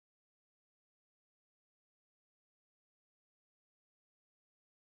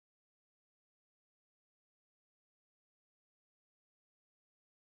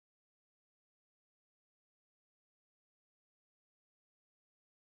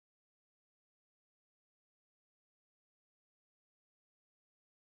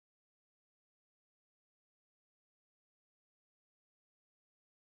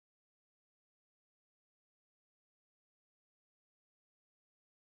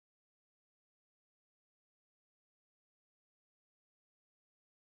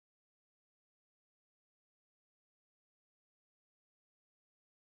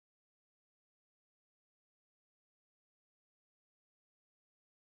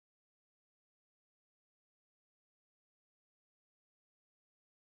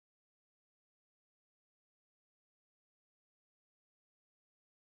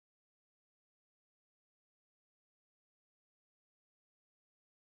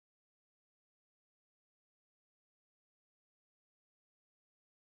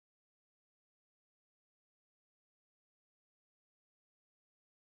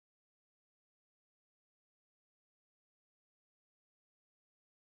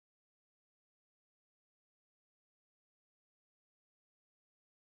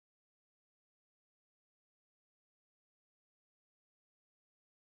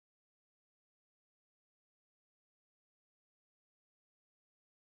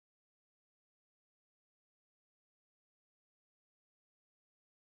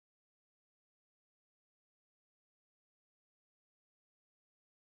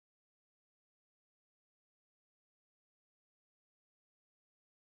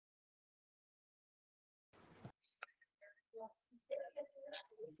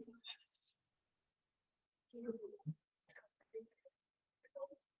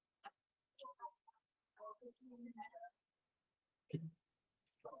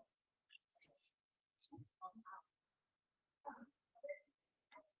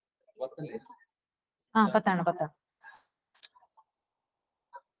പത്താണ്.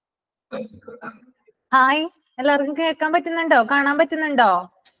 ഹായ്, എല്ലാവർക്കും കേൾക്കാൻ പറ്റുന്നുണ്ടോ? കാണാൻ പറ്റുന്നുണ്ടോ?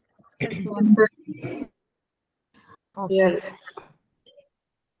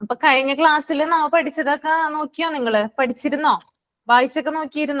 അപ്പൊ കഴിഞ്ഞ ക്ലാസ്സിൽ നാം പഠിച്ചതൊക്കെ നോക്കിയോ? നിങ്ങള് പഠിച്ചിരുന്നോ? വായിച്ചൊക്കെ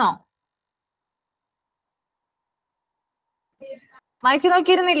നോക്കിയിരുന്നോ? വായിച്ചു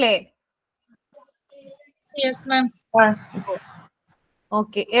നോക്കിയിരുന്നില്ലേ?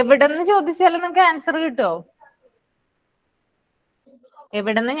 ഓക്കെ. എവിടെന്ന് ചോദിച്ചാലും നിങ്ങൾക്ക് ആൻസർ കിട്ടുമോ?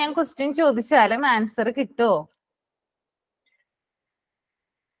 എവിടെന്ന് ഞാൻ ക്വസ്റ്റ്യൻ ചോദിച്ചാലും ആൻസർ കിട്ടുമോ?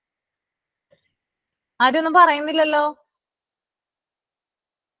 ആരും ഒന്നും പറയുന്നില്ലല്ലോ.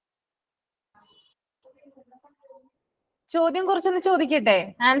 ചോദ്യം കുറച്ചൊന്ന് ചോദിക്കട്ടെ,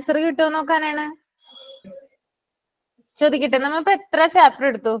 ആൻസർ കിട്ടുമോ നോക്കാനാണ്. ചോദിക്കട്ടെ, നമ്മളിപ്പോ എത്ര ചാപ്റ്റർ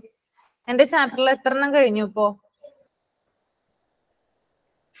എടുത്തു? എന്റെ ചാപ്റ്ററിൽ എത്ര എണ്ണം കഴിഞ്ഞു ഇപ്പോ?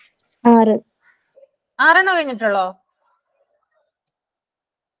 6 6 കഴിഞ്ഞിട്ടുള്ളോ?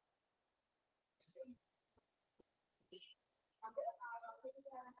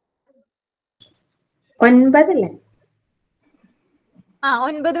 ഒൻപതല്ലേ?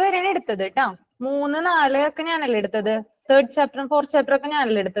 9 വരെയാണ് എടുത്തത് കേട്ടോ. 3, 4 ഒക്കെ ഞാനല്ലേ എടുത്തത്. 3rd ചാപ്റ്ററും 4th ചാപ്റ്ററും ഒക്കെ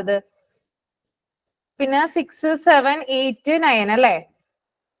ഞാനല്ലേ എടുത്തത്. പിന്നെ 6, 7, 8, 9 അല്ലേ?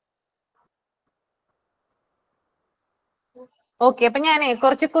 ഓക്കെ. അപ്പൊ ഞാനേ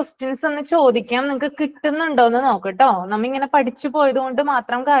കുറച്ച് ക്വസ്റ്റ്യൻസ് ഒന്ന് ചോദിക്കാം, നിങ്ങൾക്ക് കിട്ടുന്നുണ്ടോ എന്ന് നോക്കട്ടോ. നമ്മ ഇങ്ങനെ പഠിച്ചു പോയത് കൊണ്ട്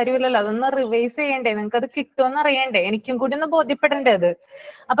മാത്രം കാര്യമില്ലല്ലോ, അതൊന്ന് റിവൈസ് ചെയ്യണ്ടേ, നിങ്ങൾക്ക് അത് കിട്ടുമെന്ന് അറിയണ്ടേ, എനിക്കും കൂടി ഒന്ന് ബോധ്യപ്പെടണ്ടേ അത്.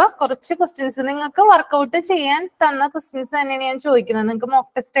 അപ്പൊ കുറച്ച് ക്വസ്റ്റ്യൻസ് നിങ്ങൾക്ക് വർക്ക്ഔട്ട് ചെയ്യാൻ തന്ന ക്വസ്റ്റ്യൻസ് തന്നെയാണ് ഞാൻ ചോദിക്കുന്നത്. നിങ്ങൾക്ക്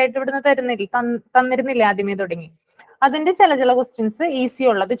മോക്ക് ടെസ്റ്റ് ആയിട്ട് ഇവിടുന്ന് തന്നിരുന്നില്ല ആദ്യമേ തുടങ്ങി. അതിന്റെ ചില ക്വസ്റ്റ്യൻസ് ഈസി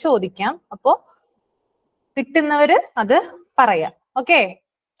ഉള്ളത് ചോദിക്കാം. അപ്പോ കിട്ടുന്നവര് അത് പറയാം. ഓക്കെ,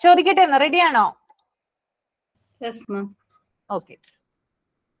 ചോദിക്കട്ടെ എന്ന്. റെഡിയാണോ? ഓക്കെ.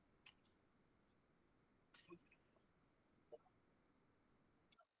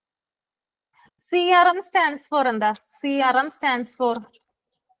 CRM stands for എന്താ? CRM stands for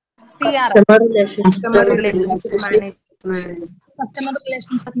Customer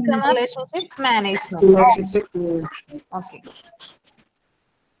relationship management. Okay.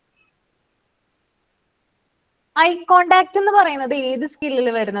 Eye contact എന്ന് പറയുന്നത് ഏത് സ്കില്ലിൽ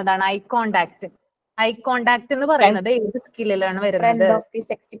വരുന്നതാണ്? ഐ കോണ്ടാക്ട് എന്ന് പറയുന്നത് ഏത് സ്കില്ലിലാണ് വരുന്നത്?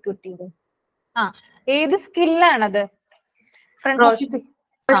 ഏത് സ്കില്ലാണത്? ഫ്രണ്ട് ഓഫീസ്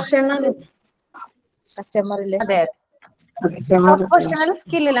പ്രൊഫഷണൽ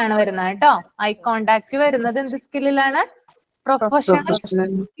സ്കില്ലിലാണ് വരുന്നത് കേട്ടോ. ഐ കോണ്ടാക്ട് വരുന്നത് എന്ത് സ്കില്ലിലാണ്? പ്രൊഫഷണൽ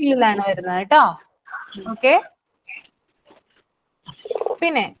സ്കില്ലിലാണ് വരുന്നത് കേട്ടോ. ഓക്കെ.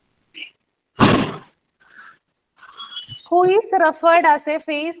 പിന്നെ who is referred as a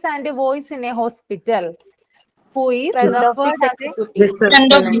face and a voice in a hospital? Who is referred as a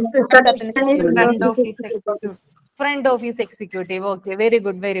front office executive? Okay, very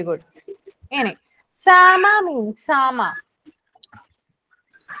good. Any Sama means Sama.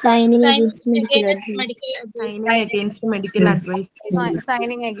 signing against medical advice.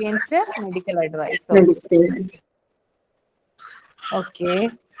 Signing against medical advice. Okay.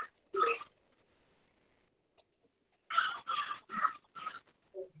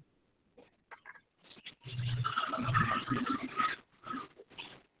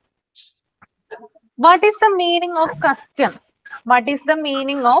 What is the meaning of custom? What is the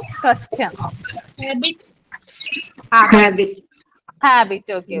meaning of custom? Habit.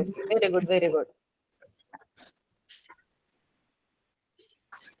 Okay. Very good.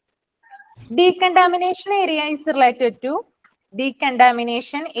 Decontamination area is related to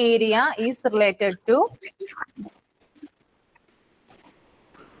decontamination area is related to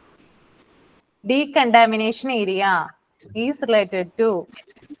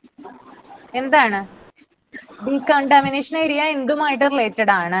എന്താണ്? Decontamination area എന്തുമായിട്ട്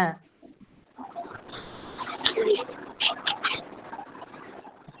related ആണ്?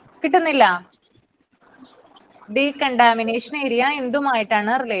 കിട്ടുന്നില്ല? Decontamination area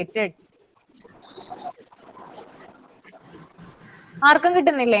എന്തുമായിട്ടാണ് related? ആർക്കും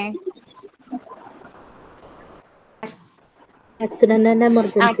കിട്ടുന്നില്ലേ? Accident and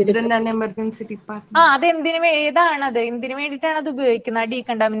emergency department. അത് ഏതാണത്? എന്തിനു വേണ്ടിയിട്ടാണ് അത് ഉപയോഗിക്കുന്നത്?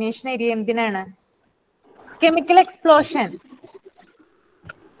 ഡീകണ്ടാമിനേഷൻ ഏരിയ എന്തിനാണ്? കെമിക്കൽ എക്സ്പ്ലോഷൻ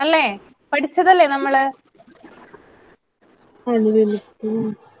അല്ലേ? പഠിച്ചതല്ലേ നമ്മള്?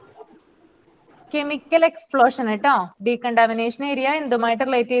 കെമിക്കൽ എക്സ്പ്ലോഷൻ കേട്ടോ. ഡീകണ്ടാമിനേഷൻ ഏരിയ എന്തുമായിട്ട്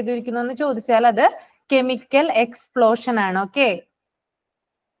റിലേറ്റ് ചെയ്തിരിക്കുന്നു എന്ന് ചോദിച്ചാൽ അത് കെമിക്കൽ എക്സ്പ്ലോഷൻ ആണ്. Okay,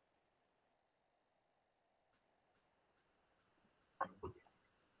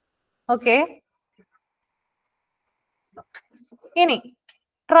 okay. ഇനി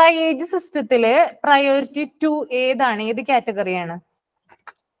ട്രയേജ് സിസ്റ്റത്തില് പ്രയോറിറ്റി 2 ഏതാണ്? ഏത് കാറ്റഗറിയാണ്?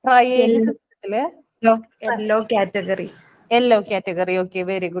 Triage സിസ്റ്റത്തില് yellow category. Yellow category. Okay,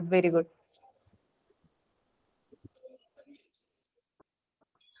 very good, very good.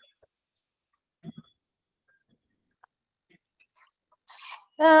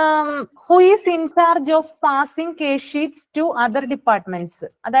 Who is in charge of passing case sheets to other departments?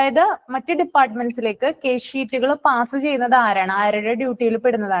 അതായത് മറ്റ് ഡിപ്പാർട്ട്മെന്റ്സിലേക്ക് കേസ് ഷീറ്റുകൾ പാസ് ചെയ്യുന്നത് ആരാണ്? ആരുടെ ഡ്യൂട്ടിയിൽ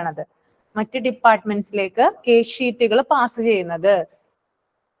പെടുന്നതാണത്? മറ്റ് ഡിപ്പാർട്ട്മെന്റ്സിലേക്ക് കേസ് ഷീറ്റുകൾ പാസ് ചെയ്യുന്നത്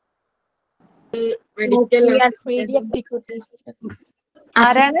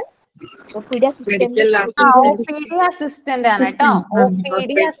ആരാണ്? OPD assistant. OPD അസിസ്റ്റന്റ് ആണ് കേട്ടോ.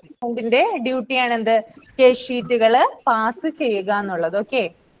 OPD അസിസ്റ്റന്റിന്റെ ഡ്യൂട്ടിയാണ് എന്ത്? കേസ് ഷീറ്റുകൾ പാസ് ചെയ്യുക എന്നുള്ളത്. ഓക്കെ,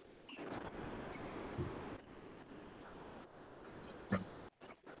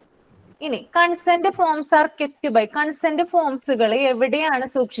 ഇനി consent forms R kept by. Consent ഫോംസുകൾ എവിടെയാണ്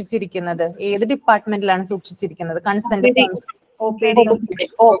സൂക്ഷിച്ചിരിക്കുന്നത്? ഏത് ഡിപ്പാർട്ട്മെന്റിലാണ് സൂക്ഷിച്ചിരിക്കുന്നത് കൺസെന്റ് ഫോംസ്?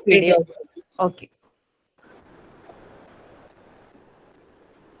 OPD. ഓക്കെ.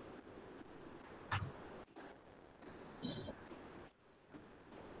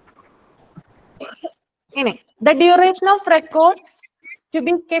 ഇനി the duration of records to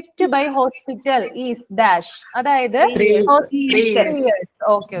be kept by hospital is dash. അതായത് 3 years.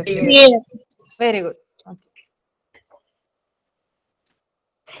 Okay, okay, very good.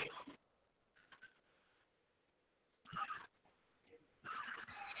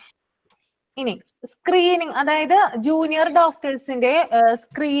 ഇനി സ്ക്രീനിങ്, അതായത് ജൂനിയർ ഡോക്ടേഴ്സിന്റെ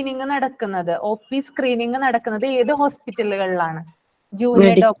സ്ക്രീനിങ് നടക്കുന്നത്, OP സ്ക്രീനിങ് നടക്കുന്നത് ഏത് ഹോസ്പിറ്റലുകളിലാണ്?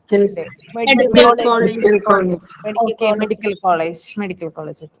 Junior ഡോക്ടേഴ്സിന്റെ medical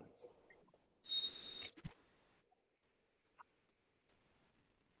college.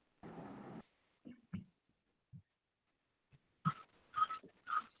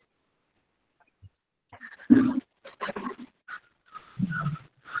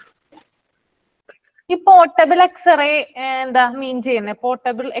 ഈ പോർട്ടബിൾ എക്സ്റേ എന്താ മീൻ ചെയ്യുന്നത്?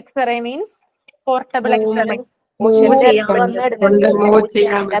 Portable x-ray means portable x-ray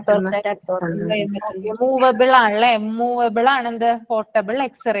movable ആണല്ലേ. മൂവബിൾ ആണ് എന്ത്? പോർട്ടബിൾ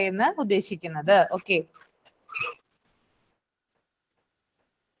എക്സ്റേ എന്ന് ഉദ്ദേശിക്കുന്നത്. ഓക്കെ,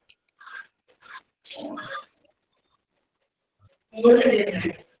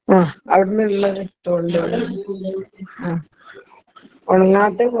 അവിടുന്നുള്ളത്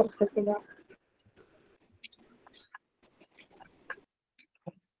ഉണങ്ങാത്ത കുറച്ചൊക്കെ.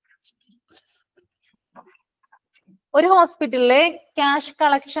 ഒരു ഹോസ്പിറ്റലിലെ ക്യാഷ്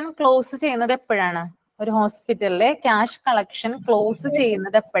കളക്ഷൻ ക്ലോസ് ചെയ്യുന്നത് എപ്പോഴാണ്? ഒരു ഹോസ്പിറ്റലിലെ ക്യാഷ് കളക്ഷൻ ക്ലോസ്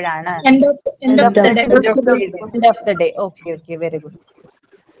ചെയ്യുന്നത് എപ്പോഴാണ്? End of the day. Okay, okay, very good.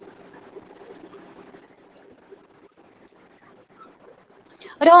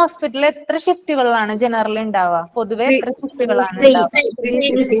 ഒരു ഹോസ്പിറ്റലിൽ എത്ര ഷിഫ്റ്റുകളാണ് ജനറൽ ഉണ്ടാവുക? പൊതുവെ എത്ര ഷിഫ്റ്റുകളാണ് ഉണ്ടാവുക?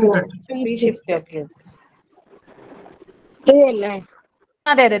 3 ഷിഫ്റ്റ്. ഓക്കെ,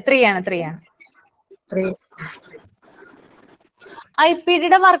 അതെ, 3 ആണ്.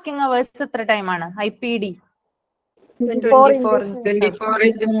 IPDയുടെ വർക്കിംഗ് അവേഴ്സ് എത്ര ടൈമാണ്? IPD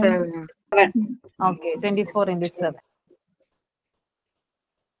 24/7. ഓക്കെ, 24/7.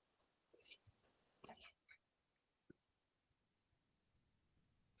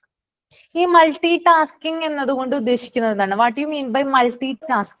 ഈ മൾട്ടി ടാസ്കിംഗ് എന്നതുകൊണ്ട് ഉദ്ദേശിക്കുന്നത് എന്താണ്? What you mean by multi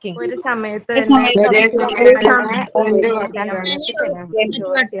tasking? ഒരു സമയത്ത്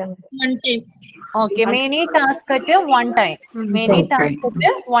okay, many task at one time. Many task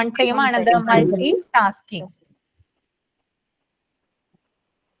at one time ആണെന്ത്? Multi tasking.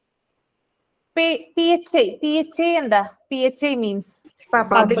 PHI എന്താ? PHI means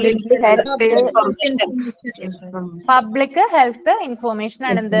public health information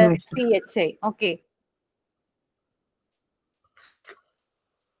ആണെന്ത്? PHI. Okay,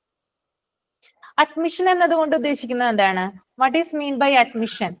 admission എന്നതുകൊണ്ട് ഉദ്ദേശിക്കുന്നത് എന്താണ്? What is mean by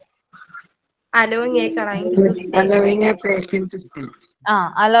admission? allowing a client to stay.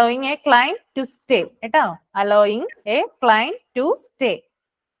 Allowing a client to stay കേട്ടോ. Allowing a client to stay.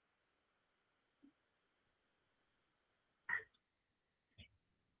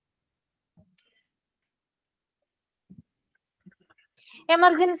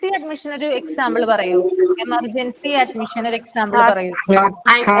 Emergency admission ഒരു example പറയൂ. Emergency admission ഒരു example പറയൂ.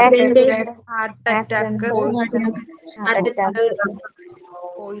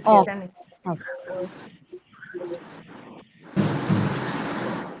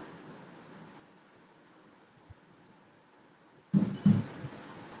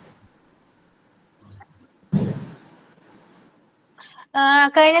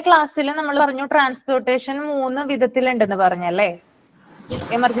 കഴിഞ്ഞ ക്ലാസ്സിൽ നമ്മൾ പറഞ്ഞു ട്രാൻസ്പോർട്ടേഷൻ 3 വിധത്തിലുണ്ടെന്ന് പറഞ്ഞല്ലേ?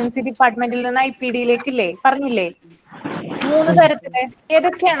 എമർജൻസി ഡിപ്പാർട്ട്മെന്റിൽ നിന്ന് IPD-യിലേക്കില്ലേ? പറഞ്ഞില്ലേ? 3 തരത്തില്.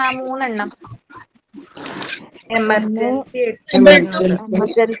 ഏതൊക്കെയാണ് ആ 3 എണ്ണം? Emergency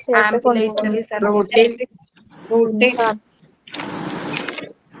emergency ambulatory routine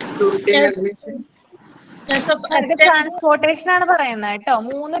transportation ആണ് പറയുന്നത് കേട്ടോ.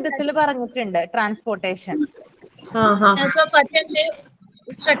 3 വിധത്തിൽ പറഞ്ഞിട്ടുണ്ട് ട്രാൻസ്പോർട്ടേഷൻ.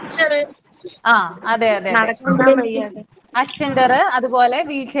 സ്ട്രക്ചർ. ആ അതെ അതെ അതെ. അറ്റൻഡർ, അതുപോലെ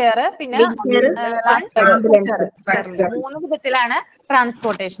വീൽ ചെയർ, പിന്നെ 3 വിധത്തിലാണ്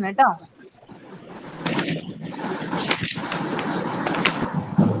ട്രാൻസ്പോർട്ടേഷൻ കേട്ടോ.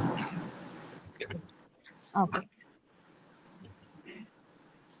 ഓക്കെ.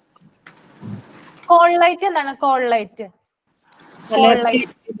 കോൾ ലൈറ്റ് എന്താണ്? Call light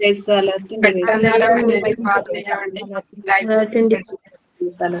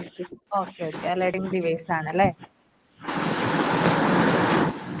okay okay. Alerting device ആണ് അല്ലേ?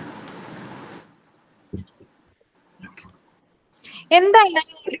 എന്താണ്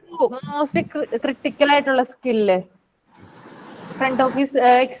മോസ്റ്റ് ക്രിട്ടിക്കൽ ആയിട്ടുള്ള സ്കില്ല് ഫ്രണ്ട് ഓഫീസ്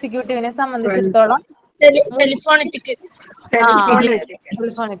എക്സിക്യൂട്ടീവിനെ സംബന്ധിച്ചിടത്തോളം? Telephonic ticket.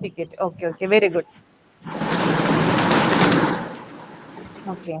 Telephonic ticket. Okay okay, very good.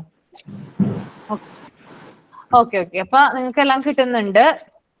 Okay okay okay. അപ്പൊ നിങ്ങൾക്ക് എല്ലാം കിട്ടുന്നുണ്ട്,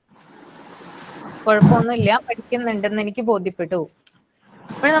 കുഴപ്പമൊന്നുമില്ല, പഠിക്കുന്നുണ്ടെന്ന് എനിക്ക് ബോധ്യപ്പെട്ടു.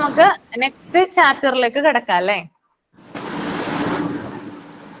 അപ്പോൾ നമുക്ക് നെക്സ്റ്റ് ചാപ്റ്ററിലേക്ക് കിടക്കാം അല്ലേ?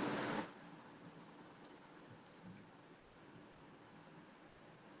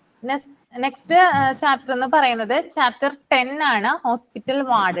 നെക്സ്റ്റ് ചാപ്റ്റർ എന്ന് പറയുന്നത് ചാപ്റ്റർ 10 ആണ്, ഹോസ്പിറ്റൽ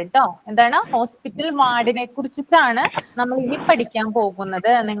വാർഡ് കേട്ടോ. എന്താണ്? ഹോസ്പിറ്റൽ വാർഡിനെ കുറിച്ചിട്ടാണ് നമ്മൾ ഇനി പഠിക്കാൻ പോകുന്നത്.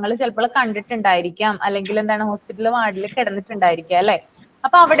 നിങ്ങൾ ചിലപ്പോൾ കണ്ടിട്ടുണ്ടായിരിക്കാം, അല്ലെങ്കിൽ എന്താണ് ഹോസ്പിറ്റൽ വാർഡിൽ കിടന്നിട്ടുണ്ടായിരിക്കാം അല്ലെ?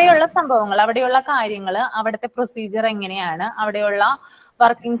 അപ്പൊ അവിടെയുള്ള സംഭവങ്ങൾ, അവിടെയുള്ള കാര്യങ്ങൾ, അവിടുത്തെ പ്രൊസീജിയർ എങ്ങനെയാണ്, അവിടെയുള്ള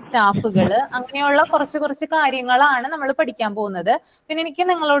വർക്കിംഗ് സ്റ്റാഫുകൾ, അങ്ങനെയുള്ള കുറച്ച് കാര്യങ്ങളാണ് നമ്മൾ പഠിക്കാൻ പോകുന്നത്. പിന്നെ എനിക്ക്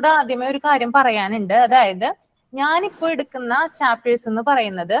നിങ്ങളോട് ആദ്യമേ ഒരു കാര്യം പറയാനുണ്ട്. അതായത് ഞാനിപ്പോ എടുക്കുന്ന ചാപ്റ്റേഴ്സ് എന്ന്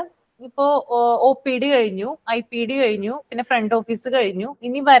പറയുന്നത്, ഇപ്പോ OPD കഴിഞ്ഞു, IPD കഴിഞ്ഞു, പിന്നെ ഫ്രണ്ട് ഓഫീസ് കഴിഞ്ഞു,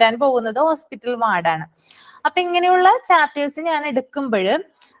 ഇനി വരാൻ പോകുന്നത് ഹോസ്പിറ്റൽ വാർഡാണ്. അപ്പൊ ഇങ്ങനെയുള്ള ചാപ്റ്റേഴ്സ് ഞാൻ എടുക്കുമ്പോൾ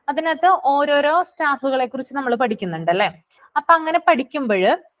അതിനകത്ത് ഓരോരോ സ്റ്റാഫുകളെ കുറിച്ച് നമ്മൾ പഠിക്കുന്നുണ്ട് അല്ലെ? അപ്പൊ അങ്ങനെ പഠിക്കുമ്പോൾ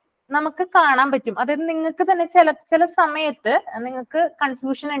നമുക്ക് കാണാൻ പറ്റും, അതായത് നിങ്ങൾക്ക് തന്നെ ചില സമയത്ത് നിങ്ങൾക്ക്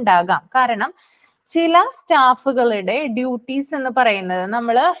കൺഫ്യൂഷൻ ഉണ്ടാകാം. കാരണം ചില സ്റ്റാഫുകളുടെ ഡ്യൂട്ടീസ് എന്ന് പറയുന്നത്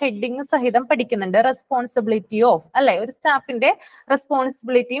നമ്മൾ ഹെഡിങ് സഹിതം പഠിക്കുന്നുണ്ട്. റെസ്പോൺസിബിലിറ്റി ഓഫ് അല്ലെ, ഒരു സ്റ്റാഫിന്റെ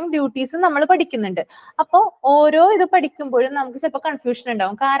റെസ്പോൺസിബിലിറ്റിയും ഡ്യൂട്ടീസും നമ്മൾ പഠിക്കുന്നുണ്ട്. അപ്പോൾ ഓരോ ഇത് പഠിക്കുമ്പോഴും നമുക്ക് ചിലപ്പോൾ കൺഫ്യൂഷൻ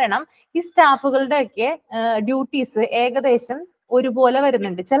ഉണ്ടാവും. കാരണം ഈ സ്റ്റാഫുകളുടെ ഒക്കെ ഡ്യൂട്ടീസ് ഏകദേശം ഒരുപോലെ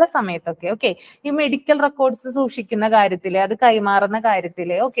വരുന്നുണ്ട് ചില സമയത്തൊക്കെ. ഓക്കെ, ഈ മെഡിക്കൽ റെക്കോർഡ്സ് സൂക്ഷിക്കുന്ന കാര്യത്തില്, അത് കൈമാറുന്ന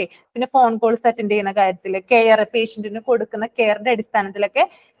കാര്യത്തില്, ഓക്കെ, പിന്നെ ഫോൺ കോൾസ് അറ്റൻഡ് ചെയ്യുന്ന കാര്യത്തില്, കെയർ, പേഷ്യന്റിന് കൊടുക്കുന്ന കെയറിന്റെ അടിസ്ഥാനത്തിലൊക്കെ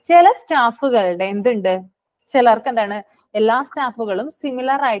ചില സ്റ്റാഫുകളുടെ എന്തുണ്ട്, ചിലർക്ക് എന്താണ്, എല്ലാ സ്റ്റാഫുകളും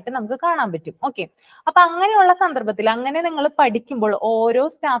സിമിലർ ആയിട്ട് നമുക്ക് കാണാൻ പറ്റും. ഓക്കെ, അപ്പൊ അങ്ങനെയുള്ള സന്ദർഭത്തിൽ അങ്ങനെ നിങ്ങൾ പഠിക്കുമ്പോൾ ഓരോ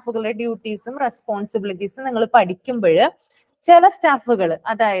സ്റ്റാഫുകളുടെ ഡ്യൂട്ടീസും റെസ്പോൺസിബിലിറ്റീസും നിങ്ങൾ പഠിക്കുമ്പോൾ ചില സ്റ്റാഫുകൾ,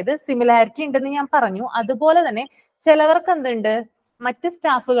 അതായത് സിമിലാരിറ്റി ഉണ്ടെന്ന് ഞാൻ പറഞ്ഞു, അതുപോലെ തന്നെ ചിലവർക്ക് എന്തുണ്ട്, മറ്റ്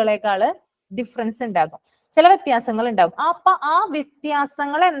സ്റ്റാഫുകളെക്കാള് ഡിഫറൻസ് ഉണ്ടാകും, ചില വ്യത്യാസങ്ങൾ ഉണ്ടാകും. അപ്പൊ ആ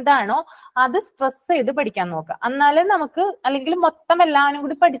വ്യത്യാസങ്ങൾ എന്താണോ അത് സ്ട്രെസ് ചെയ്ത് പഠിക്കാൻ നോക്കാം. എന്നാലും നമുക്ക്, അല്ലെങ്കിൽ മൊത്തം എല്ലാവരും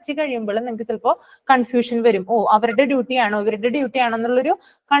കൂടി പഠിച്ചു കഴിയുമ്പോൾ നിങ്ങൾക്ക് ചിലപ്പോൾ കൺഫ്യൂഷൻ വരും. ഓ, അവരുടെ ഡ്യൂട്ടി ആണോ ഇവരുടെ ഡ്യൂട്ടി ആണോ എന്നുള്ളൊരു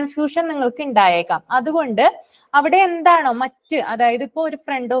കൺഫ്യൂഷൻ നിങ്ങൾക്ക് ഉണ്ടായേക്കാം. അതുകൊണ്ട് അവിടെ എന്താണോ മറ്റ്, അതായത് ഇപ്പൊ ഒരു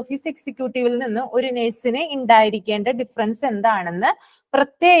ഫ്രണ്ട് ഓഫീസ് എക്സിക്യൂട്ടീവിൽ നിന്ന് ഒരു നഴ്സിന് ഉണ്ടായിരിക്കേണ്ട ഡിഫറൻസ് എന്താണെന്ന്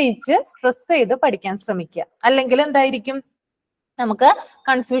പ്രത്യേകിച്ച് സ്ട്രെസ് ചെയ്ത് പഠിക്കാൻ ശ്രമിക്കുക. അല്ലെങ്കിൽ എന്തായിരിക്കും, നമുക്ക്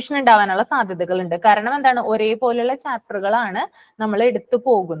കൺഫ്യൂഷൻ ഉണ്ടാവാനുള്ള സാധ്യതകളുണ്ട്. കാരണം എന്താണ്, ഒരേപോലെയുള്ള ചാപ്റ്ററുകളാണ് നമ്മൾ എടുത്തു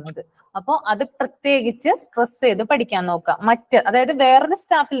പോകുന്നത്. അപ്പോൾ അത് പ്രത്യേകിച്ച് സ്ട്രെസ് ചെയ്ത് പഠിക്കാൻ നോക്കാം. മറ്റ്, അതായത് വേറൊരു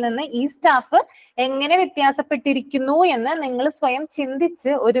സ്റ്റാഫിൽ നിന്ന് ഈ സ്റ്റാഫ് എങ്ങനെ വ്യത്യാസപ്പെട്ടിരിക്കുന്നു എന്ന് നിങ്ങൾ സ്വയം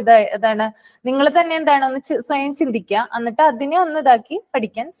ചിന്തിച്ച് ഇതാണ് നിങ്ങൾ തന്നെ എന്താണ് ഒന്ന് സ്വയം ചിന്തിക്കുക. എന്നിട്ട് അതിനെ ഒന്ന് ഇതാക്കി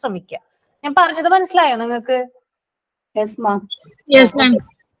പഠിക്കാൻ ശ്രമിക്കുക. ഞാൻ പറഞ്ഞത് മനസ്സിലായോ നിങ്ങൾക്ക്?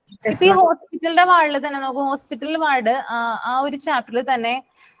 ഇപ്പൊ ഈ ഹോസ്പിറ്റലിന്റെ വാർഡിൽ തന്നെ നോക്കും, ഹോസ്പിറ്റൽ വാർഡ് ആ ഒരു ചാപ്റ്ററിൽ തന്നെ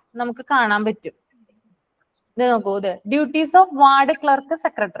നമുക്ക് കാണാൻ പറ്റും. ഇത് നോക്കൂ, ഇത് duties of ward clerk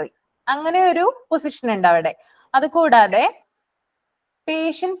secretary, അങ്ങനെ ഒരു പൊസിഷൻ ഉണ്ട് അവിടെ. അത് കൂടാതെ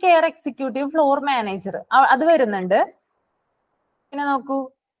patient care executive floor manager അത് വരുന്നുണ്ട്. പിന്നെ നോക്കൂ,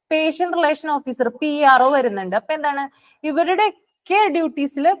 പേഷ്യന്റ് റിലേഷൻ ഓഫീസർ PRO വരുന്നുണ്ട്. അപ്പൊ എന്താണ്, ഇവരുടെ മിക്ക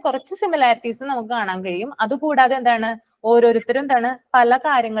ഡ്യൂട്ടീസിൽ കുറച്ച് സിമിലാരിറ്റീസ് നമുക്ക് കാണാൻ കഴിയും. അതുകൂടാതെ എന്താണ്, ഓരോരുത്തരും എന്താണ് പല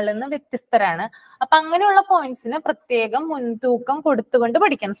കാര്യങ്ങളിൽ നിന്ന് വ്യത്യസ്തരാണ്. അപ്പൊ അങ്ങനെയുള്ള പോയിന്റ്സിന് പ്രത്യേകം മുൻതൂക്കം കൊടുത്തുകൊണ്ട്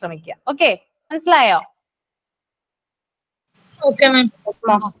പഠിക്കാൻ ശ്രമിക്കുക. ഓക്കെ, മനസ്സിലായോ? Okay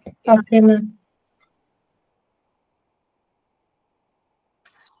ma'am.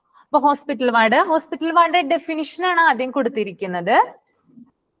 അപ്പൊ ഹോസ്പിറ്റൽ വാർഡ് ഡെഫിനിഷൻ ആണ് ആദ്യം കൊടുത്തിരിക്കുന്നത്.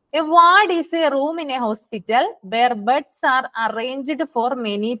 A ward is a room in a hospital where beds are arranged for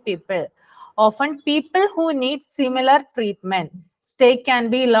many people, often people who need similar treatment. Stay can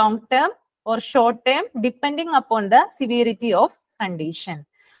be long term or short term depending upon the severity of condition.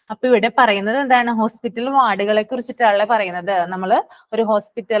 അപ്പൊ ഇവിടെ പറയുന്നത് എന്താണ്, hospital വാർഡുകളെ കുറിച്ചിട്ടാണ് പറയുന്നത്. നമ്മൾ ഒരു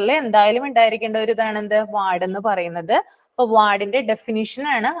ഹോസ്പിറ്റലിൽ എന്തായാലും ഉണ്ടായിരിക്കേണ്ട ഒരു ഇതാണ് എന്ത്, വാർഡ് എന്ന് പറയുന്നത്. അപ്പൊ വാർഡിന്റെ ഡെഫിനിഷൻ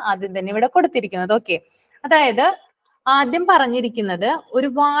ആണ് ആദ്യം തന്നെ ഇവിടെ കൊടുത്തിരിക്കുന്നത്. ഓക്കെ, അതായത് ആദ്യം പറഞ്ഞിരിക്കുന്നത് ഒരു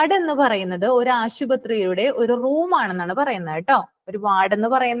വാർഡ് എന്ന് പറയുന്നത് ഒരു ആശുപത്രിയുടെ ഒരു റൂം ആണെന്നാണ് പറയുന്നത് കേട്ടോ. ഒരു വാർഡ് എന്ന്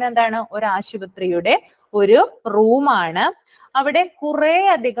പറയുന്നത് എന്താണ്, ഒരു ആശുപത്രിയുടെ ഒരു റൂമാണ്. അവിടെ കുറെ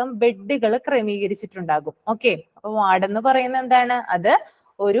അധികം ബെഡുകൾ ക്രമീകരിച്ചിട്ടുണ്ടാകും. ഓക്കെ, അപ്പൊ വാർഡ് എന്ന് പറയുന്നത് എന്താണ്, അത്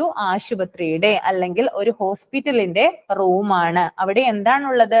ഒരു ആശുപത്രിയുടെ അല്ലെങ്കിൽ ഒരു ഹോസ്പിറ്റലിന്റെ റൂമാണ്. അവിടെ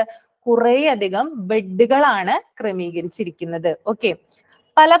എന്താണുള്ളത്, കുറെ അധികം ബെഡുകളാണ് ക്രമീകരിച്ചിരിക്കുന്നത്. ഓക്കെ,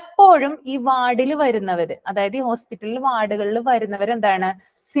 പലപ്പോഴും ഈ വാർഡിൽ വരുന്നവര്, അതായത് ഈ ഹോസ്പിറ്റലിൽ വാർഡുകളിൽ വരുന്നവർ എന്താണ്,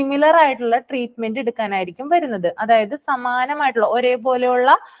 സിമിലർ ആയിട്ടുള്ള ട്രീറ്റ്മെന്റ് എടുക്കാനായിരിക്കും വരുന്നത്. അതായത് സമാനമായിട്ടുള്ള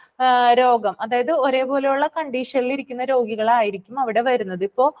ഒരേപോലെയുള്ള രോഗം, അതായത് ഒരേപോലെയുള്ള കണ്ടീഷനിൽ ഇരിക്കുന്ന രോഗികളായിരിക്കും അവിടെ വരുന്നത്.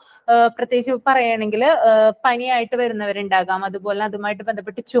 ഇപ്പോ പ്രത്യേകിച്ച് പറയുകയാണെങ്കിൽ പനിയായിട്ട് വരുന്നവരുണ്ടാകാം, അതുപോലെ അതുമായിട്ട്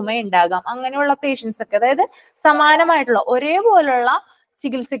ബന്ധപ്പെട്ട് ചുമയുണ്ടാകാം. അങ്ങനെയുള്ള പേഷ്യൻസ് ഒക്കെ, അതായത് സമാനമായിട്ടുള്ള ഒരേപോലുള്ള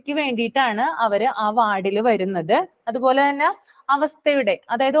ചികിത്സയ്ക്ക് വേണ്ടിയിട്ടാണ് അവര് ആ വാർഡിൽ വരുന്നത്. അതുപോലെ തന്നെ അവസ്ഥയുടെ,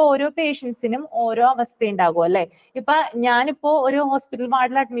 അതായത് ഓരോ പേഷ്യൻസിനും ഓരോ അവസ്ഥ ഉണ്ടാകും അല്ലെ. ഇപ്പൊ ഞാനിപ്പോ ഒരു ഹോസ്പിറ്റൽ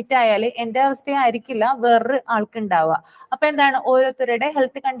വാർഡിൽ അഡ്മിറ്റ് ആയാൽ എന്റെ അവസ്ഥയായിരിക്കില്ല വേറൊരു ആൾക്ക് ഉണ്ടാവുക. അപ്പൊ എന്താണ്, ഓരോരുത്തരുടെ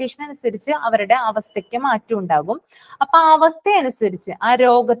ഹെൽത്ത് കണ്ടീഷൻ അനുസരിച്ച് അവരുടെ അവസ്ഥയ്ക്ക് മാറ്റം ഉണ്ടാകും. അപ്പൊ ആ അവസ്ഥ അനുസരിച്ച്, ആ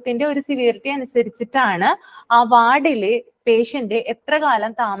രോഗത്തിന്റെ ഒരു സിവിയറിറ്റി അനുസരിച്ചിട്ടാണ് ആ വാർഡില് പേഷ്യന്റ് എത്ര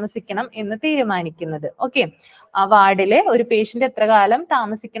കാലം താമസിക്കണം എന്ന് തീരുമാനിക്കുന്നത്. ഓക്കെ, ആ വാർഡിലെ ഒരു പേഷ്യന്റ് എത്ര കാലം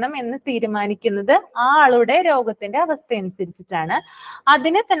താമസിക്കണം എന്ന് തീരുമാനിക്കുന്നത് ആ ആളുടെ രോഗത്തിന്റെ അവസ്ഥ അനുസരിച്ചിട്ടാണ്.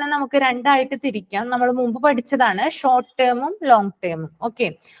 അതിനെ തന്നെ നമുക്ക് രണ്ടായിട്ട് തിരിക്കാം. നമ്മൾ മുമ്പ് പഠിച്ചതാണ് ഷോർട്ട് ടേമും ലോങ് ടേമും. ഓക്കെ,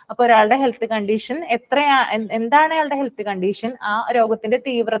 അപ്പൊ ഒരാളുടെ ഹെൽത്ത് കണ്ടീഷൻ എന്താണ് അയാളുടെ ഹെൽത്ത് കണ്ടീഷൻ, ആ രോഗത്തിന്റെ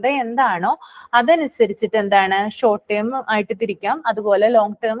തീവ്രത എന്താണോ അതനുസരിച്ചിട്ട് എന്താണ് ഷോർട്ട് ടേം ആയിട്ട് തിരിക്കാം. അതുപോലെ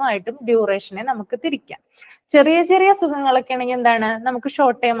ലോങ് ടേം ആയിട്ടും ഡ്യൂറേഷനെ നമുക്ക് തിരിക്കാം. ചെറിയ ചെറിയ അസുഖങ്ങളൊക്കെ ആണെങ്കിൽ എന്താണ്, നമുക്ക്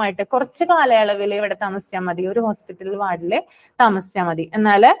ഷോർട്ട് ടൈം ആയിട്ട് കുറച്ച് കാലയളവിൽ ഇവിടെ താമസിച്ചാൽ മതി, ഒരു ഹോസ്പിറ്റൽ വാർഡില് താമസിച്ചാൽ മതി.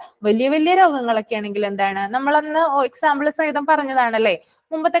 എന്നാൽ വലിയ വലിയ രോഗങ്ങളൊക്കെ ആണെങ്കിൽ എന്താണ്, നമ്മളന്ന് എക്സാമ്പിൾ സഹിതം പറഞ്ഞതാണല്ലേ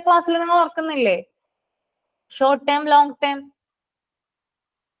മുമ്പത്തെ ക്ലാസ്സിൽ, നിങ്ങൾ ഓർക്കുന്നില്ലേ? ഷോർട്ട് ടൈം ലോങ് ടൈം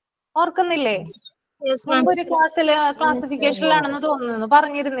ഓർക്കുന്നില്ലേ? മുമ്പൊരു ക്ലാസ്സില് ക്ലാസിഫിക്കേഷനിലാണെന്ന് തോന്നുന്നു,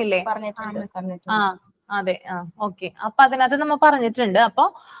 പറഞ്ഞിരുന്നില്ലേ? ആ അതെ, ഓക്കെ. അപ്പൊ അതിനകത്ത് നമ്മൾ പറഞ്ഞിട്ടുണ്ട്. അപ്പൊ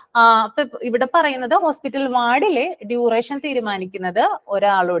ഇവിടെ പറയുന്നത് ഹോസ്പിറ്റൽ വാർഡിലെ ഡ്യൂറേഷൻ തീരുമാനിക്കുന്നത്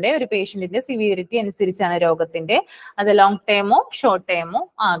ഒരാളുടെ, ഒരു പേഷ്യന്റിന്റെ സിവിയറിറ്റി അനുസരിച്ചാണ് രോഗത്തിന്റെ. അത് ലോങ് ടൈമോ ഷോർട്ട് ടൈമോ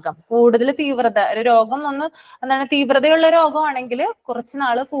ആകാം. കൂടുതൽ തീവ്രത, ഒരു രോഗം എന്താണ് തീവ്രതയുള്ള രോഗമാണെങ്കിൽ കുറച്ച്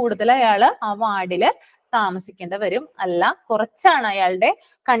നാള് കൂടുതൽ അയാള് ആ വാർഡില് താമസിക്കേണ്ടി വരും. അല്ല, കുറച്ചാണ് അയാളുടെ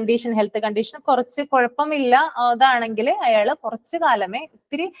കണ്ടീഷൻ, ഹെൽത്ത് കണ്ടീഷൻ കുറച്ച് കുഴപ്പമില്ല അതാണെങ്കിൽ അയാള് കുറച്ചു കാലമേ,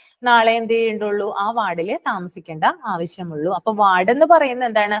 ഇത്തിരി നാളെ എന്ത് ചെയ്യേണ്ടുള്ളൂ, ആ വാർഡില് താമസിക്കേണ്ട ആവശ്യമുള്ളൂ. അപ്പൊ വാർഡ് എന്ന് പറയുന്നത്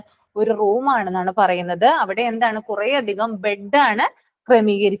എന്താണ്, ഒരു റൂം ആണെന്നാണ് പറയുന്നത്. അവിടെ എന്താണ്, കുറെ അധികം ബെഡാണ്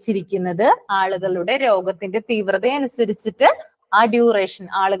ക്രമീകരിച്ചിരിക്കുന്നത്. ആളുകളുടെ രോഗത്തിന്റെ തീവ്രത അനുസരിച്ചിട്ട് ആ ഡ്യൂറേഷൻ,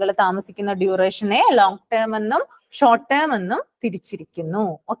 ആളുകൾ താമസിക്കുന്ന ഡ്യൂറേഷനെ ലോങ് ടേം എന്നും ഷോർട്ട് ടേം എന്നും തിരിച്ചിരിക്കുന്നു.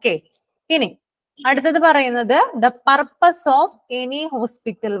 ഓക്കെ, ഇനി അടുത്തത് പറയുന്നത് the purpose of any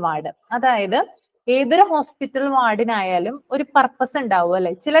hospital ward. അതായത് ഏതൊരു ഹോസ്പിറ്റൽ വാർഡിനായാലും ഒരു പർപ്പസ് ഉണ്ടാവും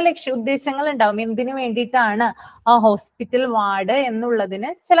അല്ലെ, ചില ഉദ്ദേശങ്ങൾ ഉണ്ടാവും. എന്തിനു വേണ്ടിയിട്ടാണ് ആ ഹോസ്പിറ്റൽ വാർഡ് എന്നുള്ളതിന്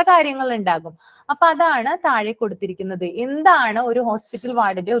ചില കാര്യങ്ങൾ ഉണ്ടാകും. അപ്പൊ അതാണ് താഴെ കൊടുത്തിരിക്കുന്നത്. എന്താണ് ഒരു ഹോസ്പിറ്റൽ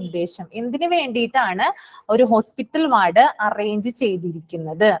വാർഡിന്റെ ഉദ്ദേശം, എന്തിനു വേണ്ടിയിട്ടാണ് ഒരു ഹോസ്പിറ്റൽ വാർഡ് അറേഞ്ച്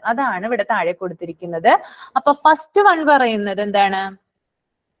ചെയ്തിരിക്കുന്നത്, അതാണ് ഇവിടെ താഴെ കൊടുത്തിരിക്കുന്നത്. അപ്പൊ ഫസ്റ്റ് വൺ പറയുന്നത് എന്താണ്,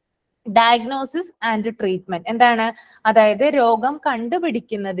 ഡയഗ്നോസിസ് ആൻഡ് ട്രീറ്റ്മെന്റ്. എന്താണ്, അതായത് രോഗം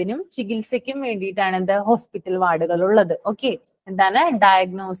കണ്ടുപിടിക്കുന്നതിനും ചികിത്സയ്ക്കും വേണ്ടിയിട്ടാണ് എന്ത് ഹോസ്പിറ്റൽ വാർഡുകൾ ഉള്ളത്. ഓക്കെ, എന്താണ്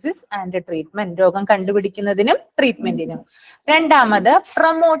ഡയഗ്നോസിസ് ആൻഡ് ട്രീറ്റ്മെന്റ്, രോഗം കണ്ടുപിടിക്കുന്നതിനും ട്രീറ്റ്മെന്റിനും. രണ്ടാമത്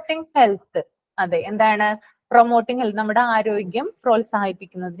പ്രൊമോട്ടിംഗ് ഹെൽത്ത്. അതെ, എന്താണ് പ്രൊമോട്ടിംഗ് ഹെൽത്ത്, നമ്മുടെ ആരോഗ്യം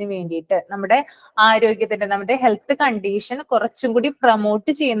പ്രോത്സാഹിപ്പിക്കുന്നതിന് വേണ്ടിയിട്ട്, നമ്മുടെ ആരോഗ്യത്തിന്റെ, നമ്മുടെ ഹെൽത്ത് കണ്ടീഷൻ കുറച്ചും കൂടി പ്രൊമോട്ട്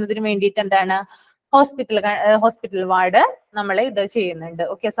ചെയ്യുന്നതിന് വേണ്ടിയിട്ട് എന്താണ് ഹോസ്പിറ്റൽ വാർഡ് നമ്മളെ ഇത് ചെയ്യുന്നുണ്ട്.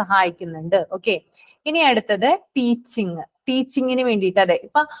 ഓക്കെ, സഹായിക്കുന്നുണ്ട്. ഓക്കെ, ഇനി അടുത്തത് ടീച്ചിങ്. ടീച്ചിങ്ങിന് വേണ്ടിയിട്ട്. അതെ,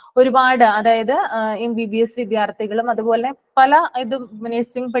 ഇപ്പൊ ഒരുപാട്, അതായത് MBBS വിദ്യാർത്ഥികളും അതുപോലെ പല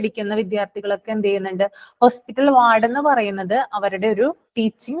നഴ്സിംഗ് പഠിക്കുന്ന വിദ്യാർത്ഥികളൊക്കെ എന്ത് ചെയ്യുന്നുണ്ട്, ഹോസ്പിറ്റൽ വാർഡ് എന്ന് പറയുന്നത് അവരുടെ ഒരു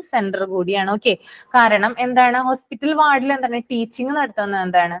ടീച്ചിങ് സെന്റർ കൂടിയാണ്. ഓക്കെ, കാരണം എന്താണ്, ഹോസ്പിറ്റൽ വാർഡിൽ എന്താണ് ടീച്ചിങ് നടത്തുന്നത്?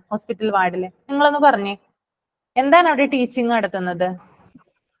 എന്താണ് ഹോസ്പിറ്റൽ വാർഡിൽ, നിങ്ങളൊന്ന് പറഞ്ഞേ, എന്താണ് അവിടെ ടീച്ചിങ് നടത്തുന്നത്?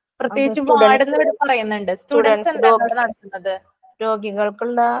 പ്രത്യേകിച്ച് വാർഡ് എന്ന് ഇവിടെ പറയുന്നുണ്ട്, സ്റ്റുഡൻസ് എന്താണ് അവിടെ നടത്തുന്നത്?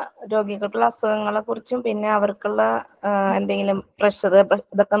 രോഗികൾക്കുള്ള അസുഖങ്ങളെ കുറിച്ചും പിന്നെ അവർക്കുള്ള എന്തെങ്കിലും പ്രഷർ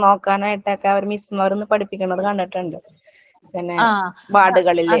ഇതൊക്കെ നോക്കാനായിട്ടൊക്കെ അവർ മിസ്സുമാരൊന്ന് പഠിപ്പിക്കുന്നത് കണ്ടിട്ടുണ്ട്. പിന്നെ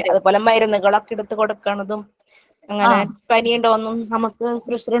വാർഡുകളില് അതുപോലെ മരുന്നുകളൊക്കെ എടുത്ത് കൊടുക്കണതും, അങ്ങനെ പനി ഉണ്ടോന്നും നമുക്ക്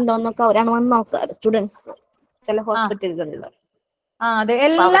പ്രഷർ ഉണ്ടോന്നൊക്കെ അവരാണ് വന്ന് നോക്കാറ്, സ്റ്റുഡൻസ് ചില ഹോസ്പിറ്റലുകളിൽ. അതെ,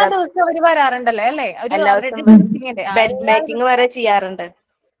 എല്ലാ ദിവസവും അവര് വരാറുണ്ടല്ലേ അല്ലേ? എല്ലാ ദിവസവും ബെഡ് മേക്കിംഗ് വരെ ചെയ്യാറുണ്ട്.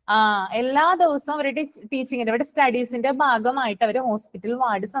 എല്ലാ ദിവസവും അവരുടെ ടീച്ചിങ്ങിന്റെ ഇവിടെ സ്റ്റഡീസിന്റെ ഭാഗമായിട്ട് അവർ ഹോസ്പിറ്റൽ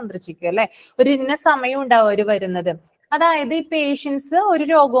വാർഡ് സന്ദർശിക്കും അല്ലെ. ഒരു ഇന്ന സമയം ഉണ്ടാവും അവര് വരുന്നത്. അതായത് ഈ പേഷ്യൻസ് ഒരു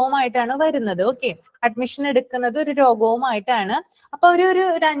രോഗവുമായിട്ടാണ് വരുന്നത്. ഓക്കെ, അഡ്മിഷൻ എടുക്കുന്നത് ഒരു രോഗവുമായിട്ടാണ്. അപ്പൊ ഒരു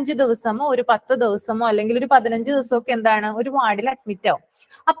 5 ദിവസമോ ഒരു 10 ദിവസമോ അല്ലെങ്കിൽ ഒരു 15 ദിവസമൊക്കെ എന്താണ് ഒരു വാർഡിൽ അഡ്മിറ്റ് ആവും.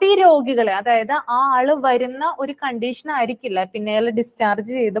 അപ്പൊ ഈ രോഗികളെ, അതായത് ആ ആള് വരുന്ന ഒരു കണ്ടീഷൻ ആയിരിക്കില്ല പിന്നെ അയാൾ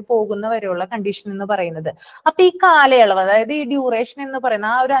ഡിസ്ചാർജ് ചെയ്ത് പോകുന്ന വരെയുള്ള കണ്ടീഷൻ എന്ന് പറയുന്നത്. അപ്പൊ ഈ കാലയളവ്, അതായത് ഈ ഡ്യൂറേഷൻ എന്ന്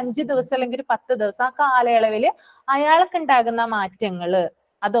പറയുന്ന ആ ഒരു 5 ദിവസം അല്ലെങ്കിൽ ഒരു 10 ദിവസം, ആ കാലയളവില് അയാൾക്ക് ഉണ്ടാകുന്ന മാറ്റങ്ങള്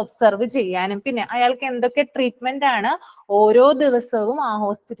അത് ഒബ്സർവ് ചെയ്യാനും പിന്നെ അയാൾക്ക് എന്തൊക്കെ ട്രീറ്റ്മെന്റ് ആണ് ഓരോ ദിവസവും ആ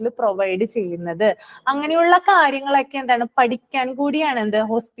ഹോസ്പിറ്റലിൽ പ്രൊവൈഡ് ചെയ്യുന്നത്, അങ്ങനെയുള്ള കാര്യങ്ങളൊക്കെ എന്താണ് പഠിക്കാൻ കൂടിയാണ് എന്ത്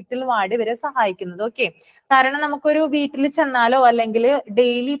ഹോസ്പിറ്റൽ വാർഡ് ഇവരെ സഹായിക്കുന്നത്. ഓക്കെ, കാരണം നമുക്കൊരു വീട്ടിൽ ചെന്നാലോ അല്ലെങ്കിൽ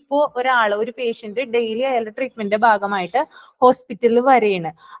ഡെയിലി ഇപ്പോ ഒരു പേഷ്യന്റ് ഡെയിലി അയാളുടെ ട്രീറ്റ്മെന്റിന്റെ ഭാഗമായിട്ട് ഹോസ്പിറ്റലിൽ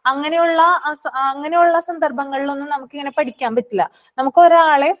വരെയാണ്. അങ്ങനെയുള്ള സന്ദർഭങ്ങളിലൊന്നും നമുക്ക് ഇങ്ങനെ പഠിക്കാൻ പറ്റില്ല. നമുക്ക്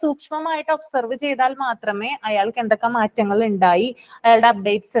ഒരാളെ സൂക്ഷ്മമായിട്ട് ഒബ്സർവ് ചെയ്താൽ മാത്രമേ അയാൾക്ക് എന്തൊക്കെ മാറ്റങ്ങൾ ഉണ്ടായി, അയാളുടെ